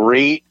he's a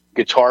great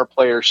guitar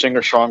player,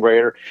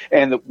 singer-songwriter,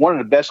 and one of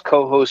the best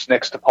co-hosts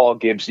next to Paul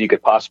Gibbs you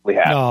could possibly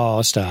have.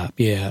 Oh, stop!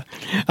 Yeah,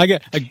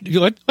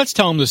 let's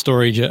tell him the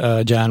story,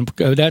 John.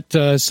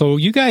 So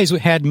you guys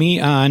had me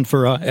on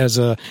for as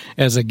a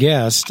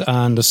guest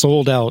on the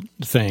Sold Out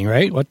thing,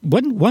 right?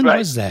 When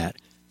was that?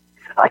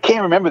 I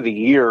can't remember the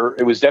year.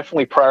 It was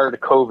definitely prior to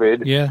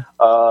COVID. Yeah.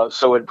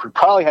 So it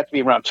probably had to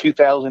be around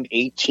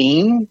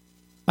 2018.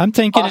 I'm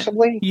thinking,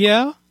 possibly.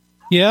 Yeah.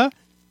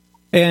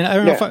 And I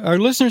don't know if our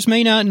listeners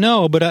may not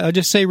know, but I'll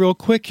just say real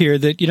quick here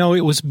that,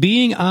 it was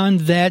being on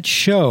that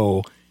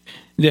show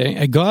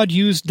that God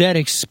used that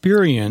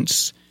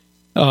experience.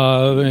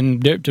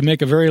 And to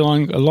make a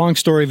long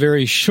story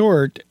very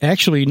short,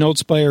 actually,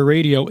 NoteSpire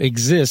Radio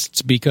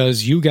exists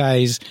because you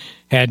guys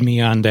had me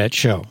on that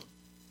show.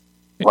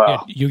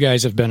 Wow. You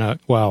guys have been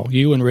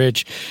you and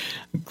Rich,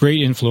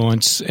 great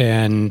influence.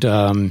 And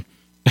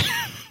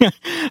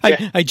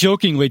I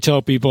jokingly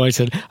tell people, I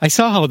said, I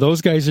saw how those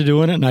guys are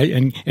doing it,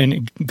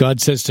 and God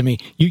says to me,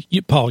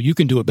 Paul, you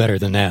can do it better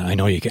than that. I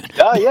know you can.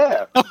 Oh,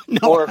 yeah.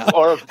 Or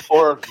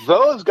if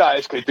those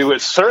guys could do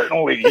it,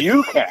 certainly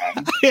you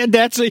can. And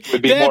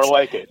would be more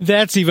like it.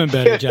 That's even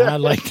better, John. I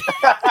like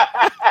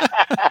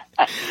that.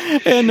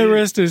 And the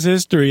rest is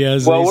history,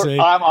 as they say.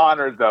 I'm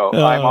honored, though.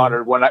 I'm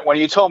honored. When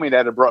you told me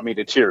that, it brought me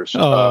to tears.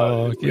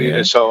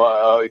 Yeah.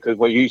 So, because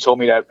when you told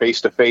me that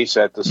face-to-face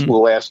at the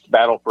last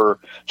Battle for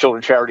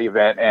Children charity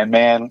event, and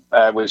man,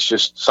 it was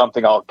just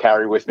something I'll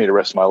carry with me the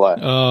rest of my life.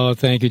 Oh,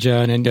 thank you,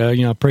 John.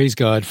 And, praise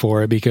God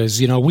for it, because,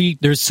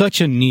 there's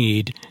such a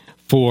need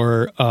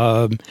for...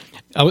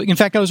 in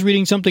fact, I was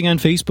reading something on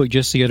Facebook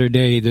just the other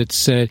day that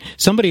said,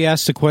 somebody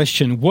asked the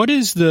question, what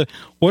is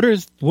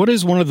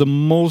one of the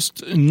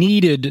most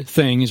needed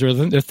things, or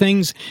the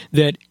things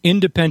that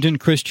independent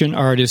Christian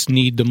artists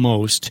need the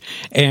most?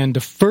 And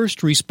the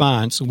first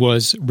response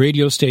was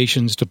radio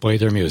stations to play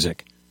their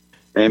music.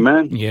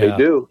 Amen. Yeah, they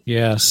do.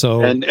 Yeah.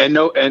 So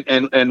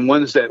and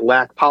ones that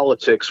lack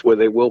politics, where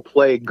they will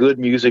play good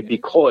music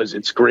because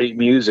it's great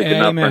music and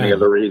not for any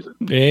other reason.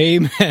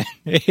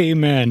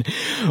 Amen.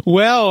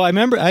 Well, I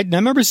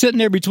remember sitting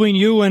there between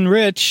you and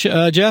Rich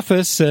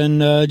Jeffus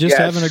and just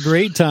having a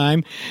great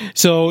time.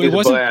 So it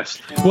wasn't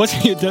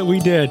that we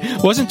did.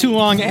 Wasn't too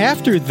long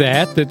after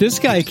that this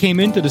guy came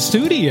into the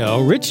studio,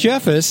 Rich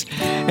Jeffus,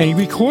 and he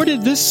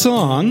recorded this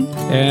song.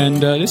 And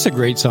this is a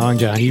great song,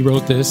 John. He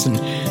wrote this, and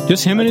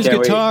just him and his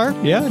guitar.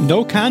 Yeah,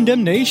 No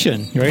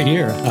Condemnation, right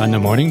here on the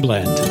Morning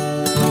Blend.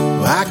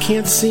 I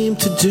can't seem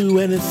to do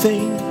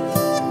anything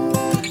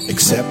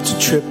except to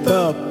trip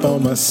up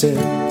on my sin.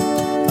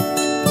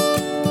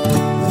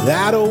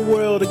 That old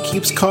world, it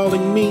keeps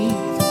calling me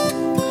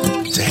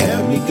to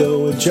have me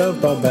go and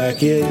jump on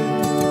back in.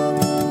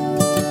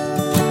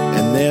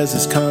 And there's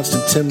this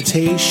constant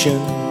temptation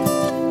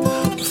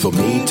for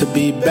me to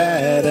be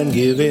bad and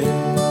give in.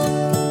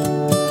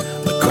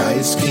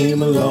 Christ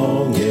came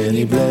along and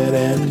he bled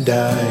and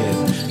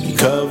died. He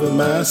covered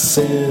my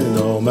sin,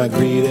 all my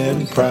greed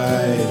and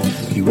pride.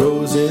 He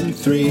rose in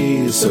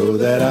 3 so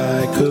that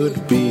I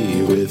could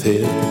be with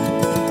him.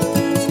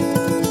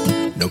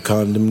 No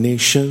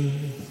condemnation.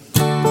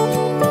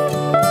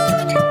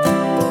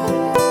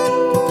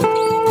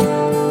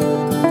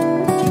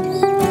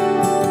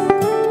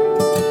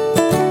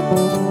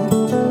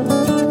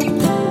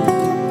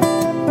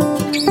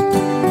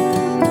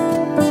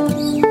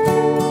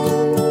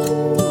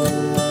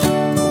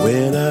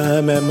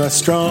 My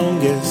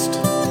strongest,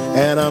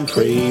 and I'm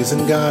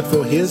praising God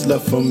for his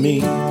love for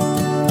me.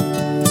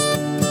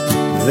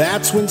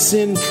 That's when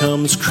sin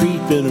comes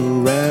creeping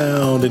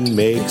around and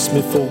makes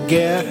me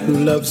forget who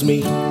loves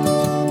me.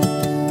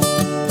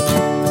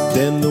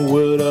 Then the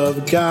word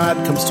of God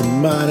comes to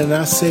mind and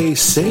I say,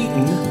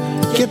 Satan,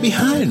 get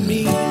behind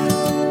me.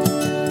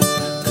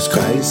 'Cause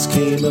Christ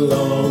came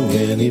along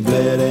and he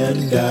bled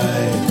and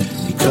died.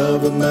 He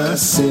covered my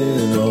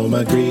sin, all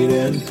my greed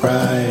and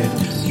pride.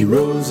 He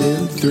rose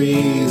in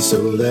 3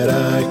 so that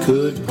I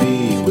could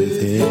be with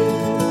him.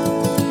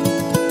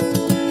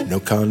 No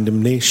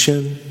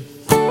condemnation.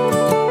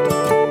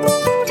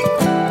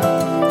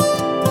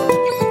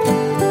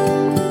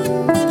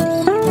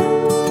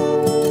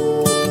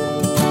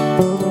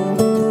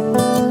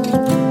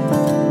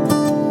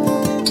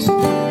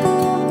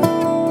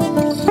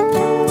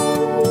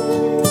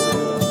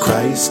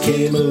 Christ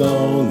came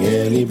along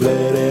and he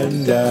bled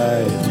and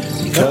died.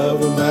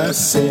 Cover my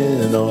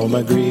sin, all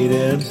my greed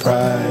and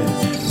pride.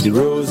 He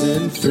rose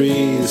in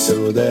 3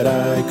 so that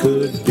I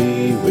could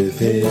be with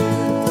him.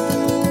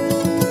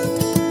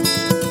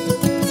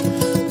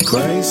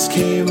 Christ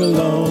came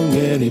along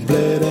and he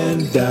bled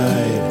and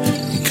died.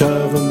 He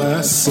covered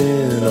my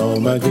sin, all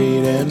my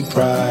greed and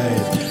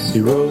pride. He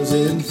rose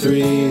in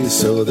 3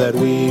 so that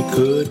we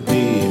could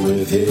be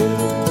with him.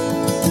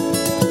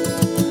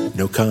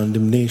 No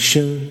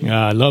condemnation.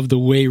 I love the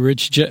way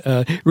Rich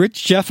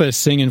Jeffus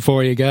singing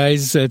for you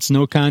guys. That's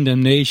No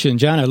Condemnation.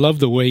 John, I love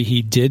the way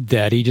he did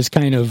that. He just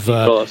kind of,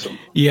 awesome.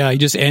 Yeah, he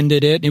just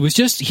ended it. It was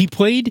just, he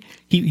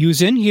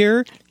was in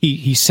here,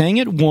 he sang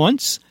it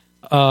once,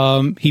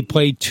 He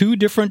played two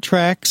different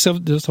tracks so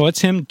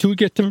it's him, two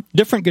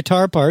different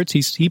guitar parts.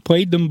 He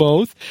played them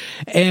both,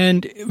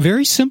 and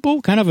very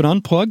simple, kind of an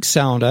unplugged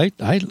sound. I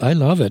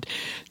love it.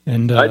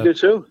 And I do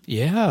too.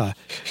 Yeah.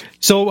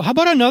 So how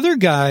about another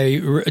guy,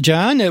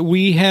 John, that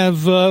we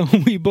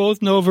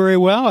both know very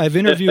well? I've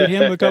interviewed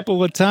him a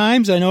couple of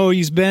times. I know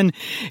he's been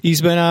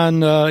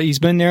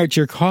there at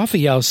your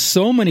coffee house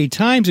so many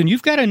times, and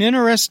you've got an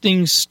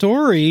interesting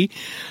story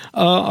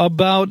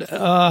about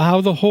how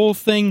the whole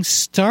thing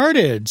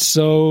started.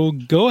 So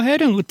go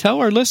ahead and tell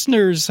our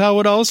listeners how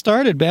it all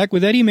started back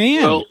with Eddy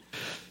Mann.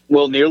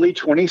 Well, nearly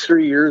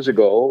 23 years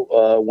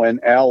ago, when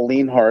Al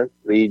Leanhart,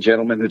 the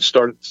gentleman who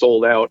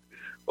sold out,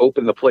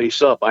 opened the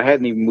place up, I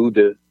hadn't even moved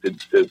to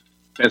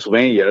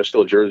Pennsylvania yet. I was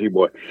still a Jersey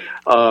boy.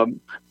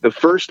 The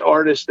first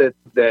artist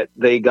that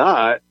they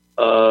got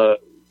to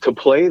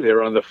play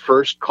there on the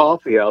first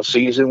coffee house,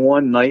 season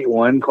 1, night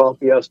 1,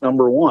 coffee house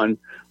number 1,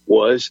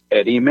 was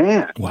Eddy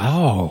Mann.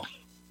 Wow.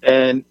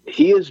 And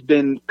he has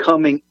been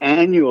coming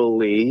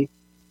annually,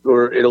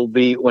 or it'll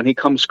be when he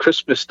comes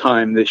Christmas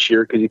time this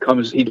year,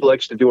 because he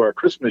likes to do our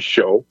Christmas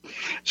show.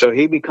 So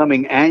he'll be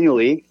coming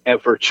annually,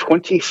 and for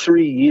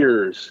 23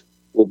 years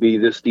will be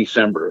this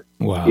December.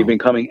 Wow. He's been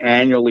coming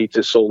annually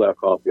to Sold Out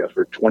Coffee House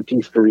for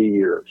 23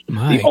 years.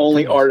 The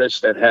only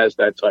artist that has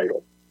that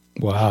title.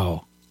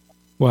 Wow.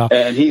 Wow.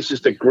 And he's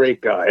just a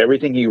great guy.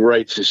 Everything he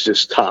writes is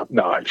just top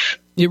notch.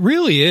 It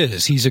really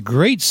is. He's a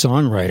great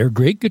songwriter,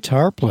 great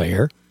guitar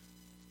player.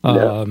 His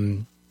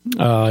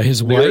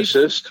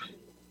lyricist.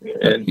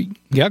 wife.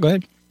 Yeah, go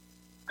ahead.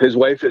 His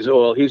wife he's a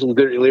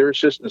good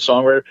lyricist and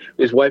songwriter.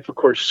 His wife, of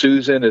course,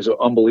 Susan, is an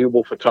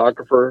unbelievable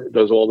photographer,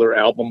 does all their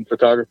album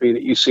photography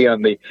that you see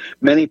on the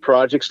many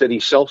projects that he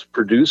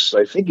self-produced.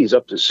 I think he's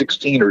up to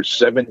 16 or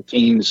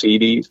 17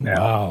 CDs now.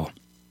 Wow.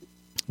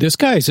 This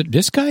guy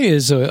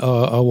is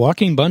a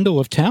walking bundle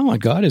of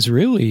talent. God has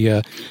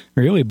really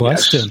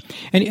blessed him.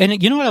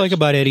 And you know what I like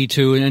about Eddy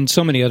too, and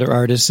so many other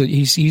artists, that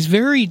he's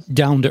very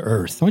down to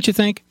earth, don't you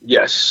think?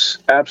 Yes,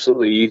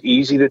 absolutely. He's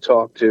easy to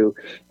talk to.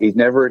 He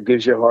never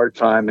gives you a hard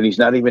time, and he's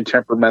not even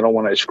temperamental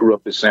when I screw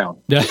up his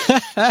sound.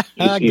 God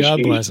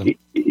bless him.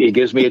 He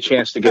gives me a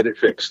chance to get it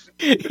fixed.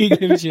 He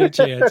gives you a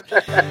chance.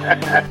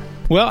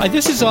 Well,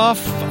 this is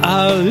off.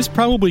 This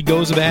probably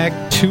goes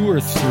back 2 or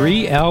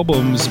 3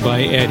 albums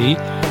by Eddy.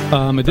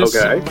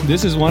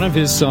 This is one of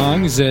his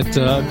songs that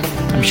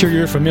I'm sure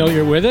you're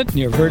familiar with it.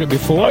 You've heard it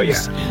before. Oh,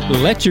 yeah.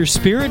 Let Your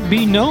Spirit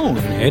Be Known.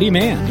 Eddy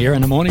Mann here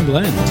on the Morning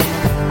Blend.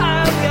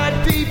 I've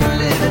got people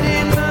living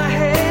in my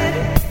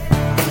head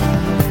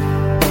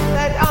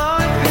that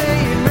aren't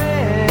paying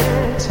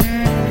rent.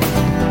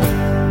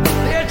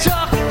 They're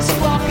talking,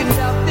 walking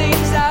about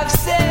things I've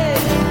said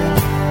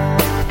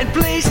and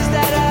places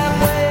that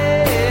I've went.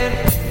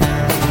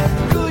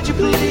 Could you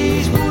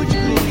please, would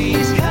you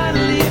please kind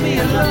of leave me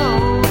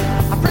alone?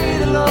 I pray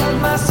the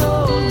Lord my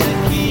soul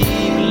to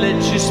keep.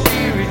 Let your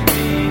spirit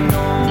be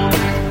known.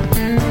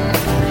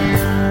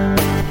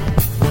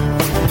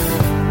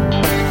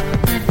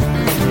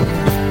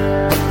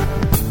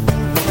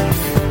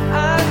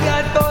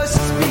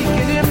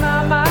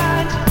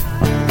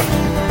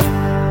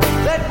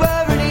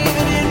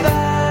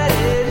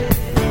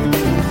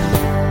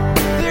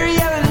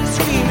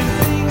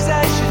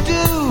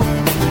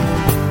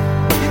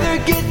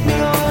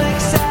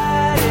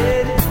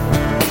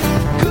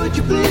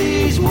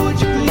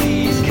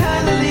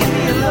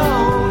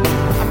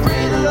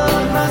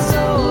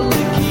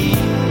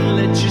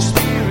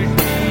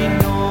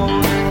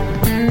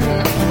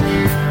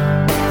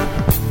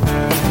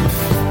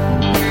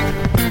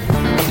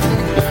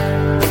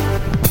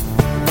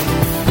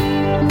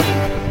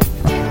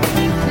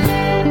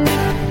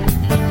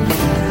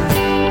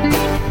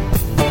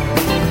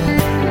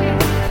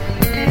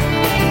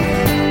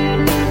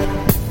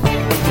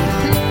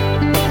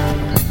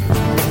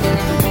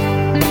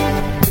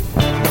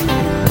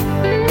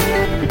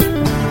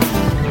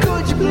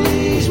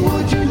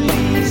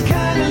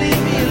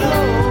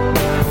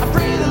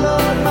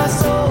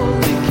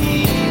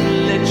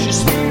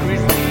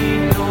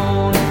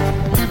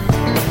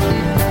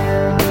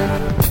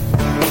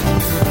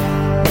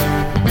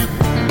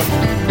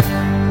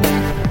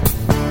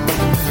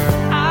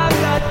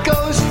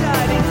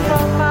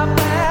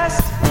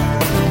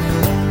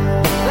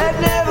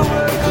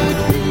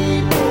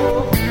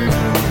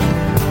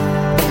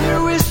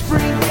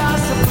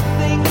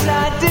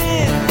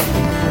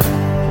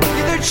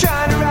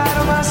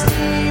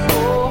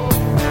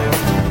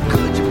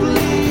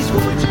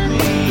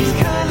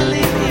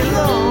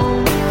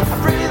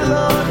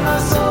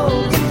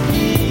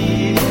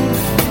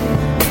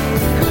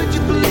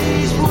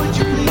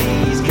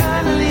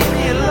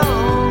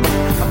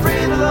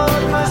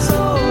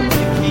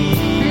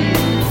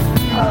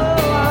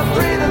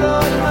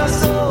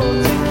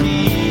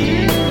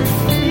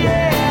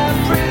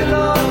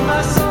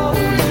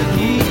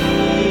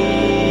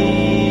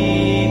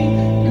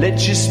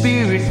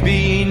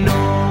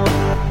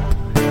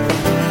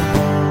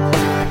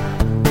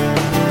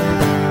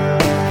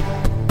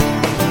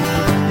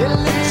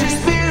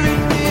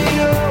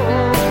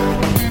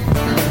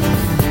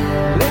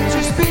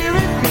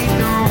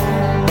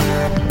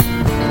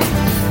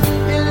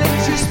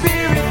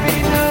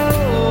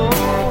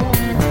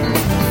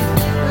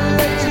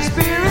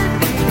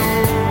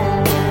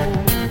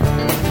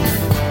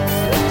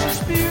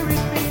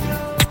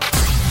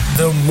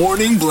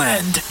 Morning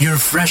Blend, your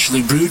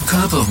freshly brewed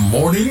cup of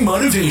morning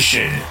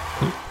motivation.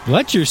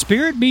 Let your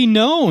spirit be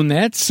known.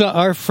 That's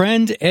our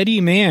friend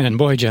Eddy Mann.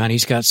 Boy, John,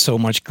 he's got so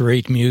much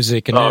great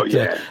music. And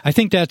I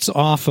think that's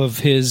off of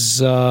his,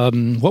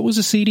 what was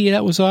the CD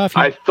that was off?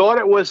 I thought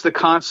it was The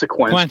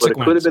Consequence, but it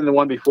could have been the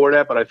one before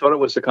that, but I thought it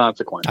was The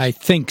Consequence. I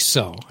think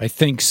so.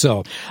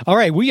 All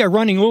right, we are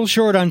running a little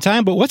short on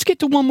time, but let's get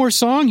to one more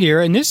song here.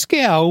 And this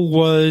gal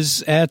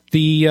was at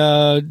the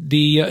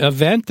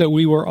event that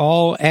we were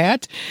all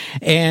at,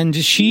 and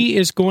she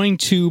is going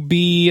to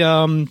be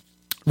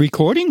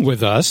recording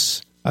with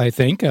us, I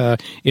think,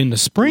 in the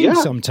spring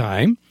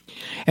sometime.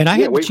 And I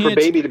had wait for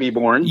baby to be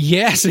born.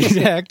 Yes,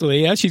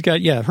 exactly. Yeah, she's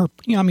got her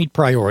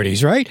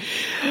priorities, right?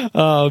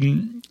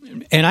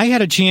 And I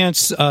had a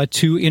chance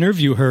to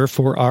interview her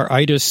for our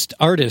artist.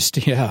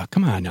 Yeah,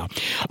 come on now.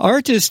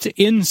 Artist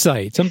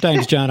Insight.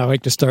 Sometimes, John, I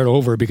like to start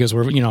over because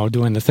we're,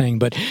 doing the thing,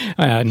 but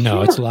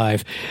no, It's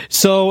live.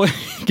 So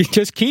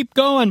just keep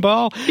going,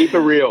 Paul. Keep it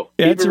real.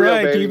 That's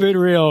right. Baby. Keep it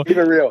real. Keep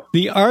it real.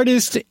 The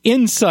Artist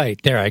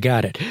Insight. There, I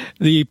got it.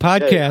 The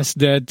podcast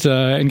that,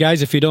 and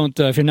guys, if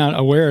you're not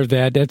aware of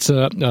that, that's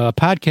a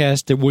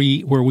podcast that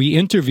where we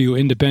interview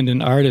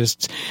independent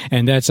artists,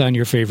 and that's on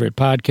your favorite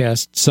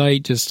podcast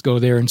site. Just go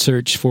there and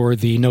search for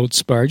the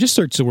NoteSpire. Just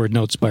search the word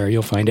NoteSpire.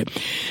 You'll find it.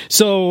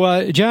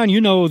 So, John,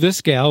 you know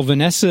this gal,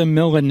 Vanessa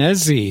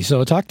Milanese.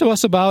 So talk to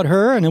us about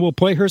her, and then we'll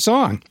play her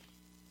song.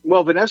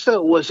 Well,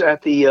 Vanessa was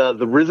at the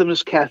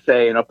Rhythms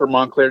Cafe in Upper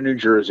Montclair, New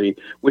Jersey,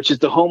 which is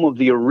the home of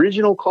the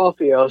original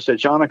coffee house that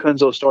John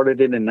Accunzo started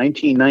in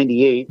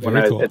 1998 when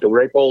I was at the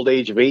ripe old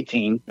age of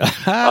 18.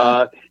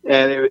 But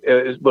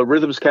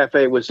Rhythms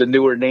Cafe was the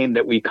newer name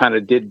that we kind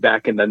of did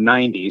back in the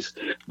 90s,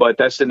 but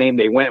that's the name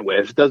they went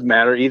with. It doesn't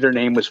matter. Either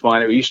name was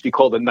fine. It used to be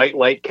called the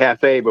Nightlight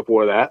Cafe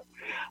before that.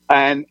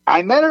 And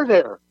I met her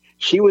there.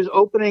 She was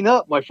opening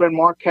up. My friend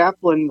Mark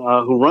Kaplan,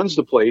 who runs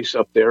the place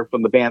up there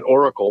from the band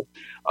Oracle,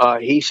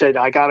 he said,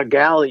 I got a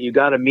gal that you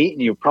got to meet,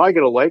 and you're probably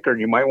going to like her, and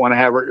you might want to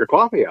have her at your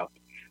coffee house.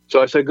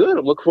 So I said, good.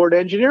 I'm looking forward to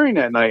engineering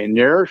that night. And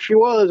there she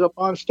was up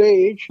on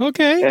stage.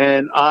 Okay.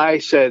 And I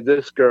said,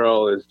 this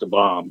girl is the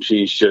bomb.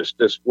 She's just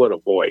what a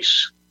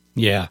voice.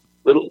 Yeah.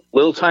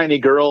 Little tiny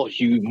girl,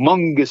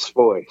 humongous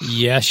voice.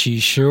 Yeah,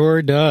 she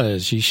sure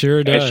does. And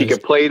she can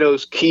play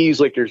those keys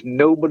like there's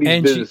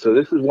nobody's business. So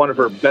this is one of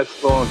her best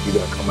songs you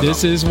got coming up.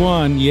 This is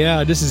one.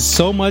 Yeah, this is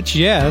So Much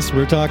Yes.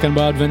 We're talking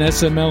about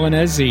Vanessa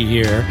Milanese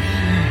here,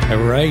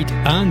 right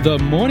on the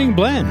Morning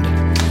Blend.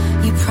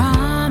 You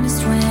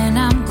promised when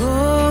I'm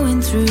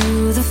going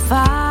through the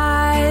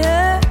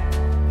fire,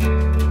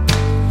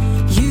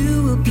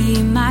 you will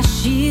be my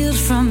shield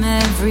from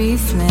every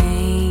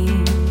flame.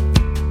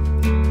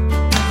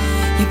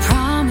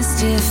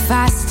 If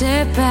I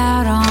step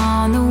out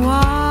on the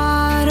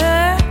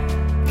water,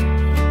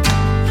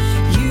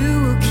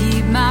 you will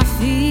keep my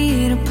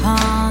feet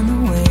upon the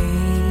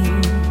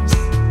waves.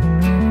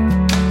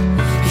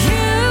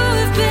 You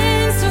have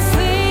been so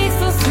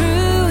faithful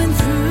through and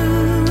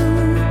through,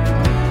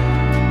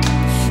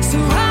 so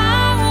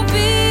I won't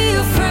be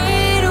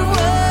afraid of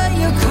what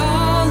you're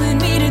calling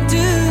me to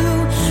do.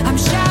 I'm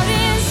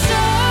shouting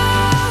so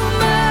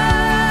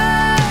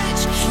much,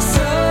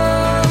 so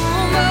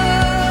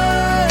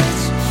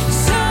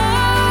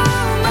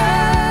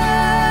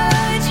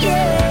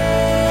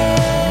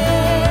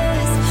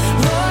yes.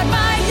 Lord,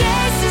 my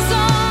yes is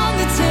on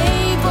the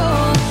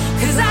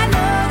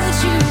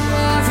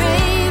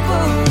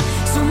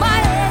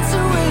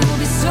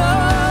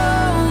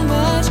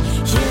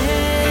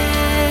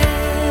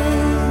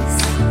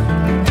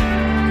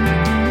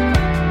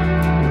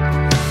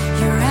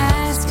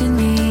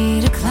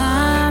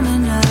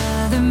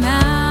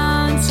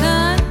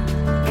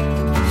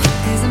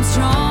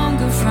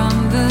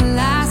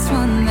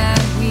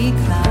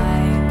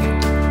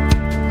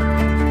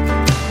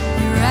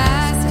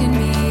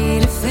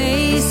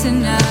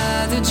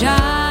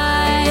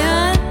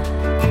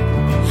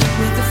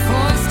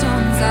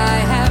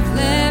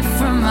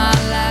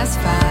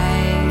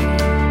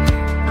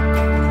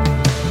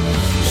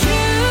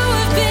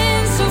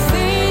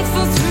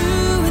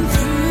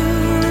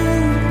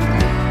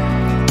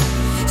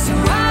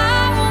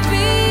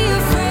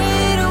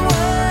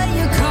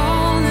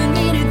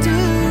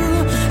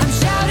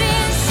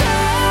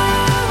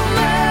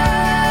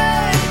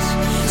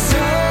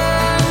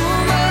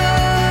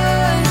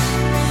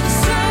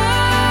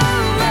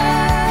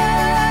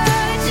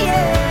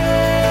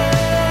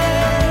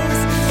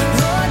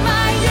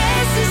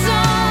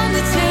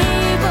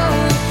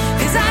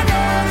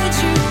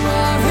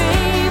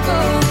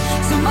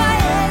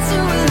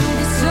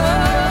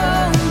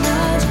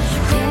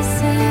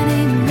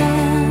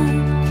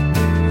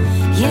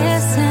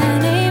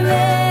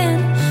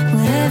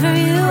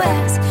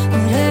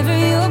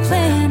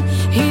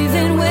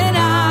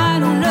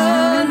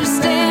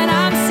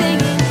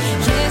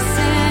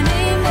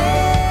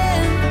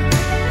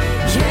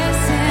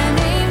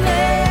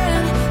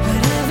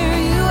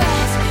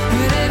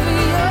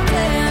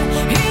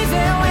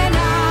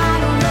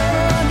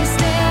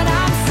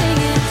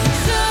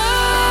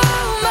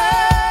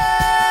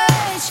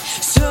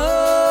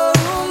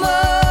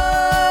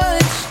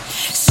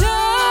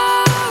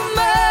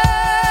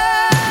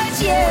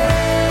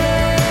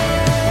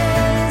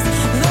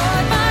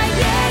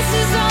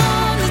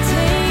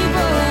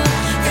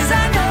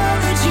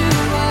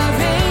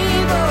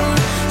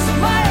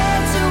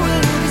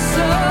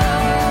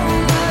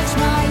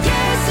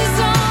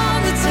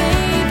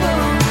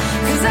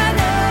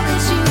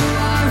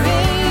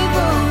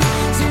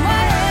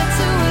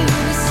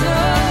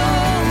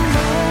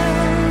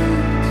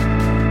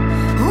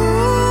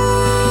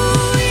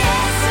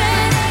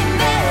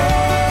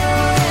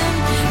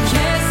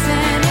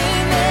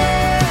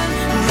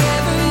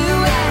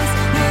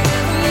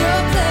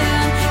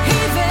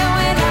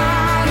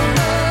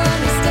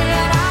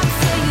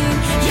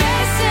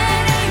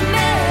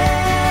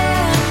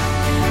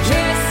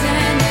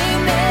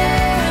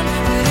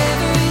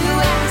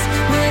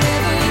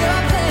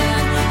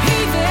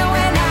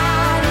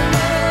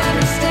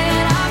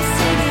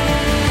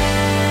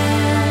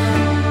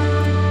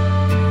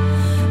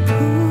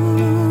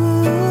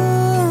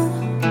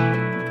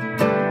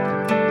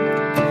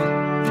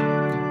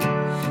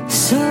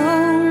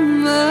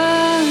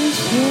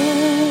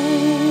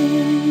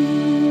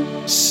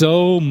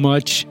so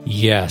much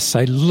yes.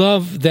 I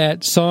love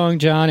that song,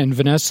 John. And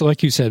Vanessa,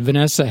 like you said,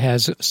 Vanessa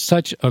has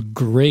such a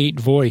great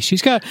voice.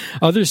 She's got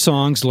other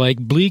songs like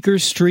Bleecker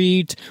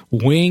Street,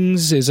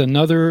 Wings is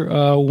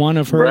another one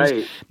of hers.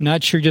 Right.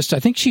 Not sure, I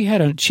think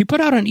she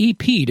put out an EP,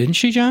 didn't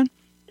she, John?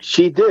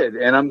 She did,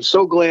 and I'm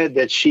so glad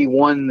that she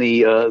won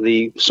the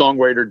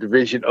songwriter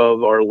division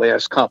of our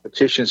last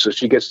competition, so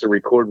she gets to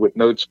record with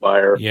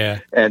NoteSpire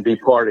and be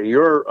part of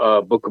your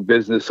book of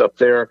business up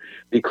there,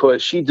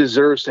 because she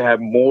deserves to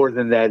have more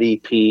than that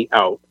EP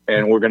out,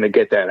 and we're going to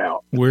get that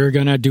out. We're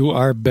going to do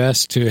our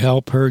best to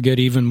help her get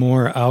even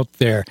more out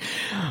there.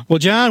 Well,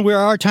 John,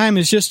 our time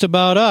is just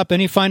about up.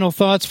 Any final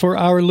thoughts for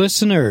our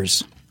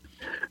listeners?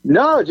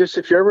 No, just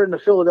if you're ever in the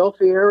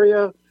Philadelphia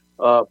area,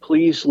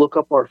 please look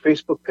up our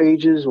Facebook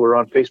pages. We're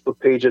on Facebook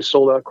page as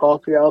Sold Out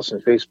Coffee House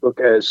and Facebook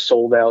as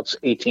Sold Out's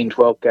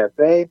 1812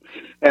 Cafe.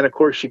 And, of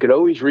course, you could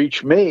always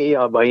reach me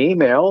by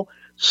email,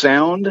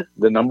 sound,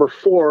 the number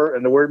 4,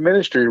 and the word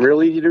ministry,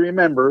 real easy to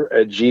remember,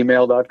 at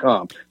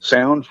gmail.com.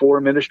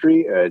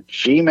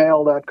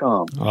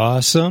 sound4ministry@gmail.com.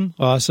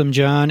 Awesome,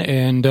 John.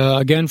 And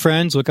again,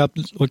 friends, look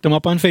them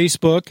up on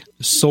Facebook.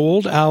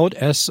 Sold Out,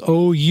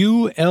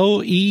 SOULED,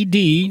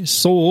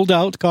 Sold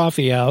Out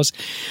Coffee House.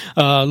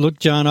 Look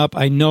John up.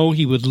 I know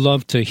he would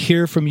love to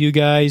hear from you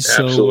guys.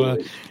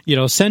 Absolutely.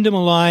 So, send him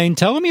a line.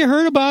 Tell him you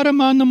heard about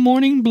him on the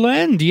Morning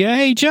Blend. Yeah,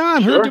 hey,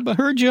 John,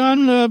 heard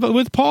John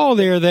with Paul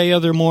there the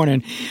other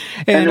morning.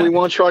 And we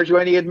won't charge you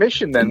any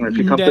admission then if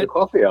you come to the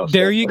coffee house.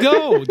 There you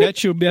go.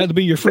 That'll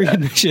be your free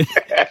admission.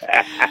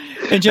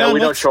 And John, no, we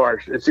don't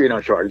charge. You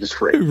don't charge. It's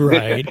free.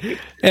 Right.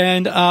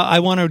 And I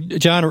want to,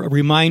 John,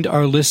 remind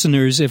our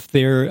listeners, if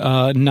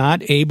they're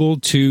not able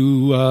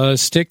to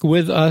stick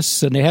with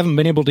us and they haven't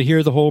been able to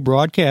hear the whole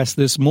broadcast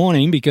this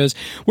morning, because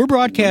we're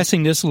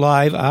broadcasting this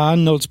live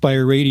on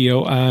NoteSpire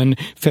Radio on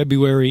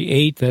February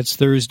 8th. That's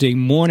Thursday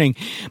morning.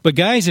 But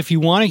guys, if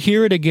you want to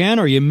hear it again,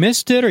 or you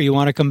missed it, or you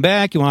want to come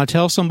back, you want to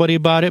tell somebody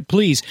about it,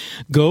 please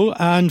go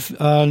on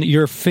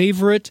your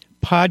favorite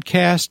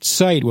podcast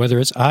site, whether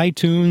it's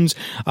iTunes,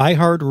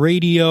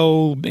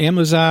 iHeartRadio,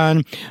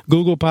 Amazon,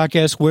 Google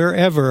Podcasts,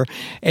 wherever,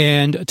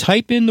 and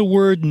type in the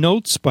word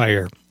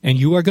NoteSpire, and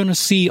you are going to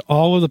see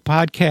all of the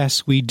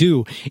podcasts we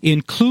do,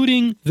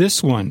 including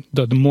this one,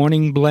 the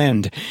Morning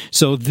Blend.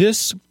 So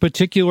this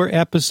particular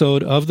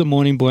episode of the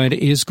Morning Blend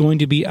is going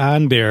to be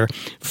on there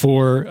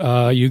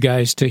for you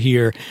guys to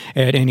hear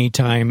at any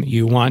time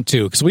you want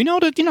to. Because we know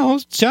that,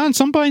 John,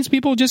 sometimes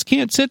people just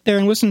can't sit there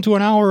and listen to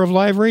an hour of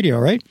live radio,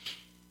 right?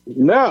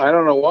 No, I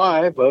don't know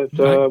why, but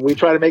we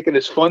try to make it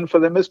as fun for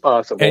them as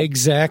possible.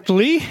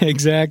 Exactly.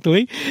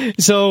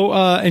 So,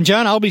 and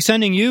John, I'll be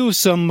sending you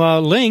some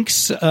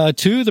links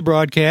to the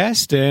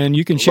broadcast, and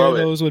you can share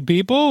those with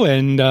people.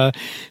 And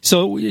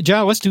so,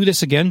 John, let's do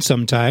this again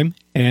sometime.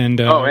 And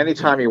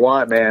anytime you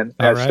want, man.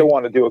 I still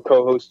want to do a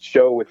co-host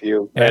show with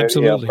you.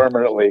 Absolutely.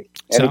 Permanently.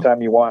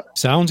 Anytime you want.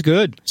 Sounds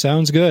good.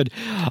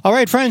 All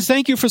right, friends,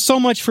 thank you so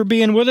much for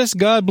being with us.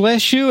 God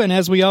bless you. And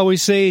as we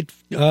always say,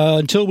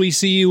 until we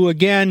see you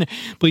again,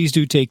 please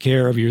do take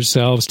care of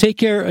yourselves. Take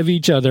care of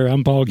each other.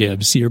 I'm Paul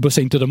Gibbs. You're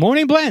listening to The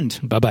Morning Blend.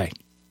 Bye-bye.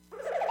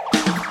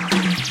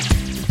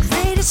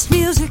 Greatest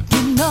music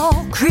in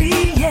all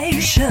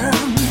creation.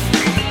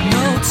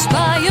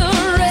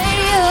 NoteSpire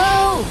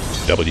Radio.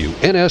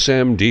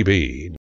 WNSMDB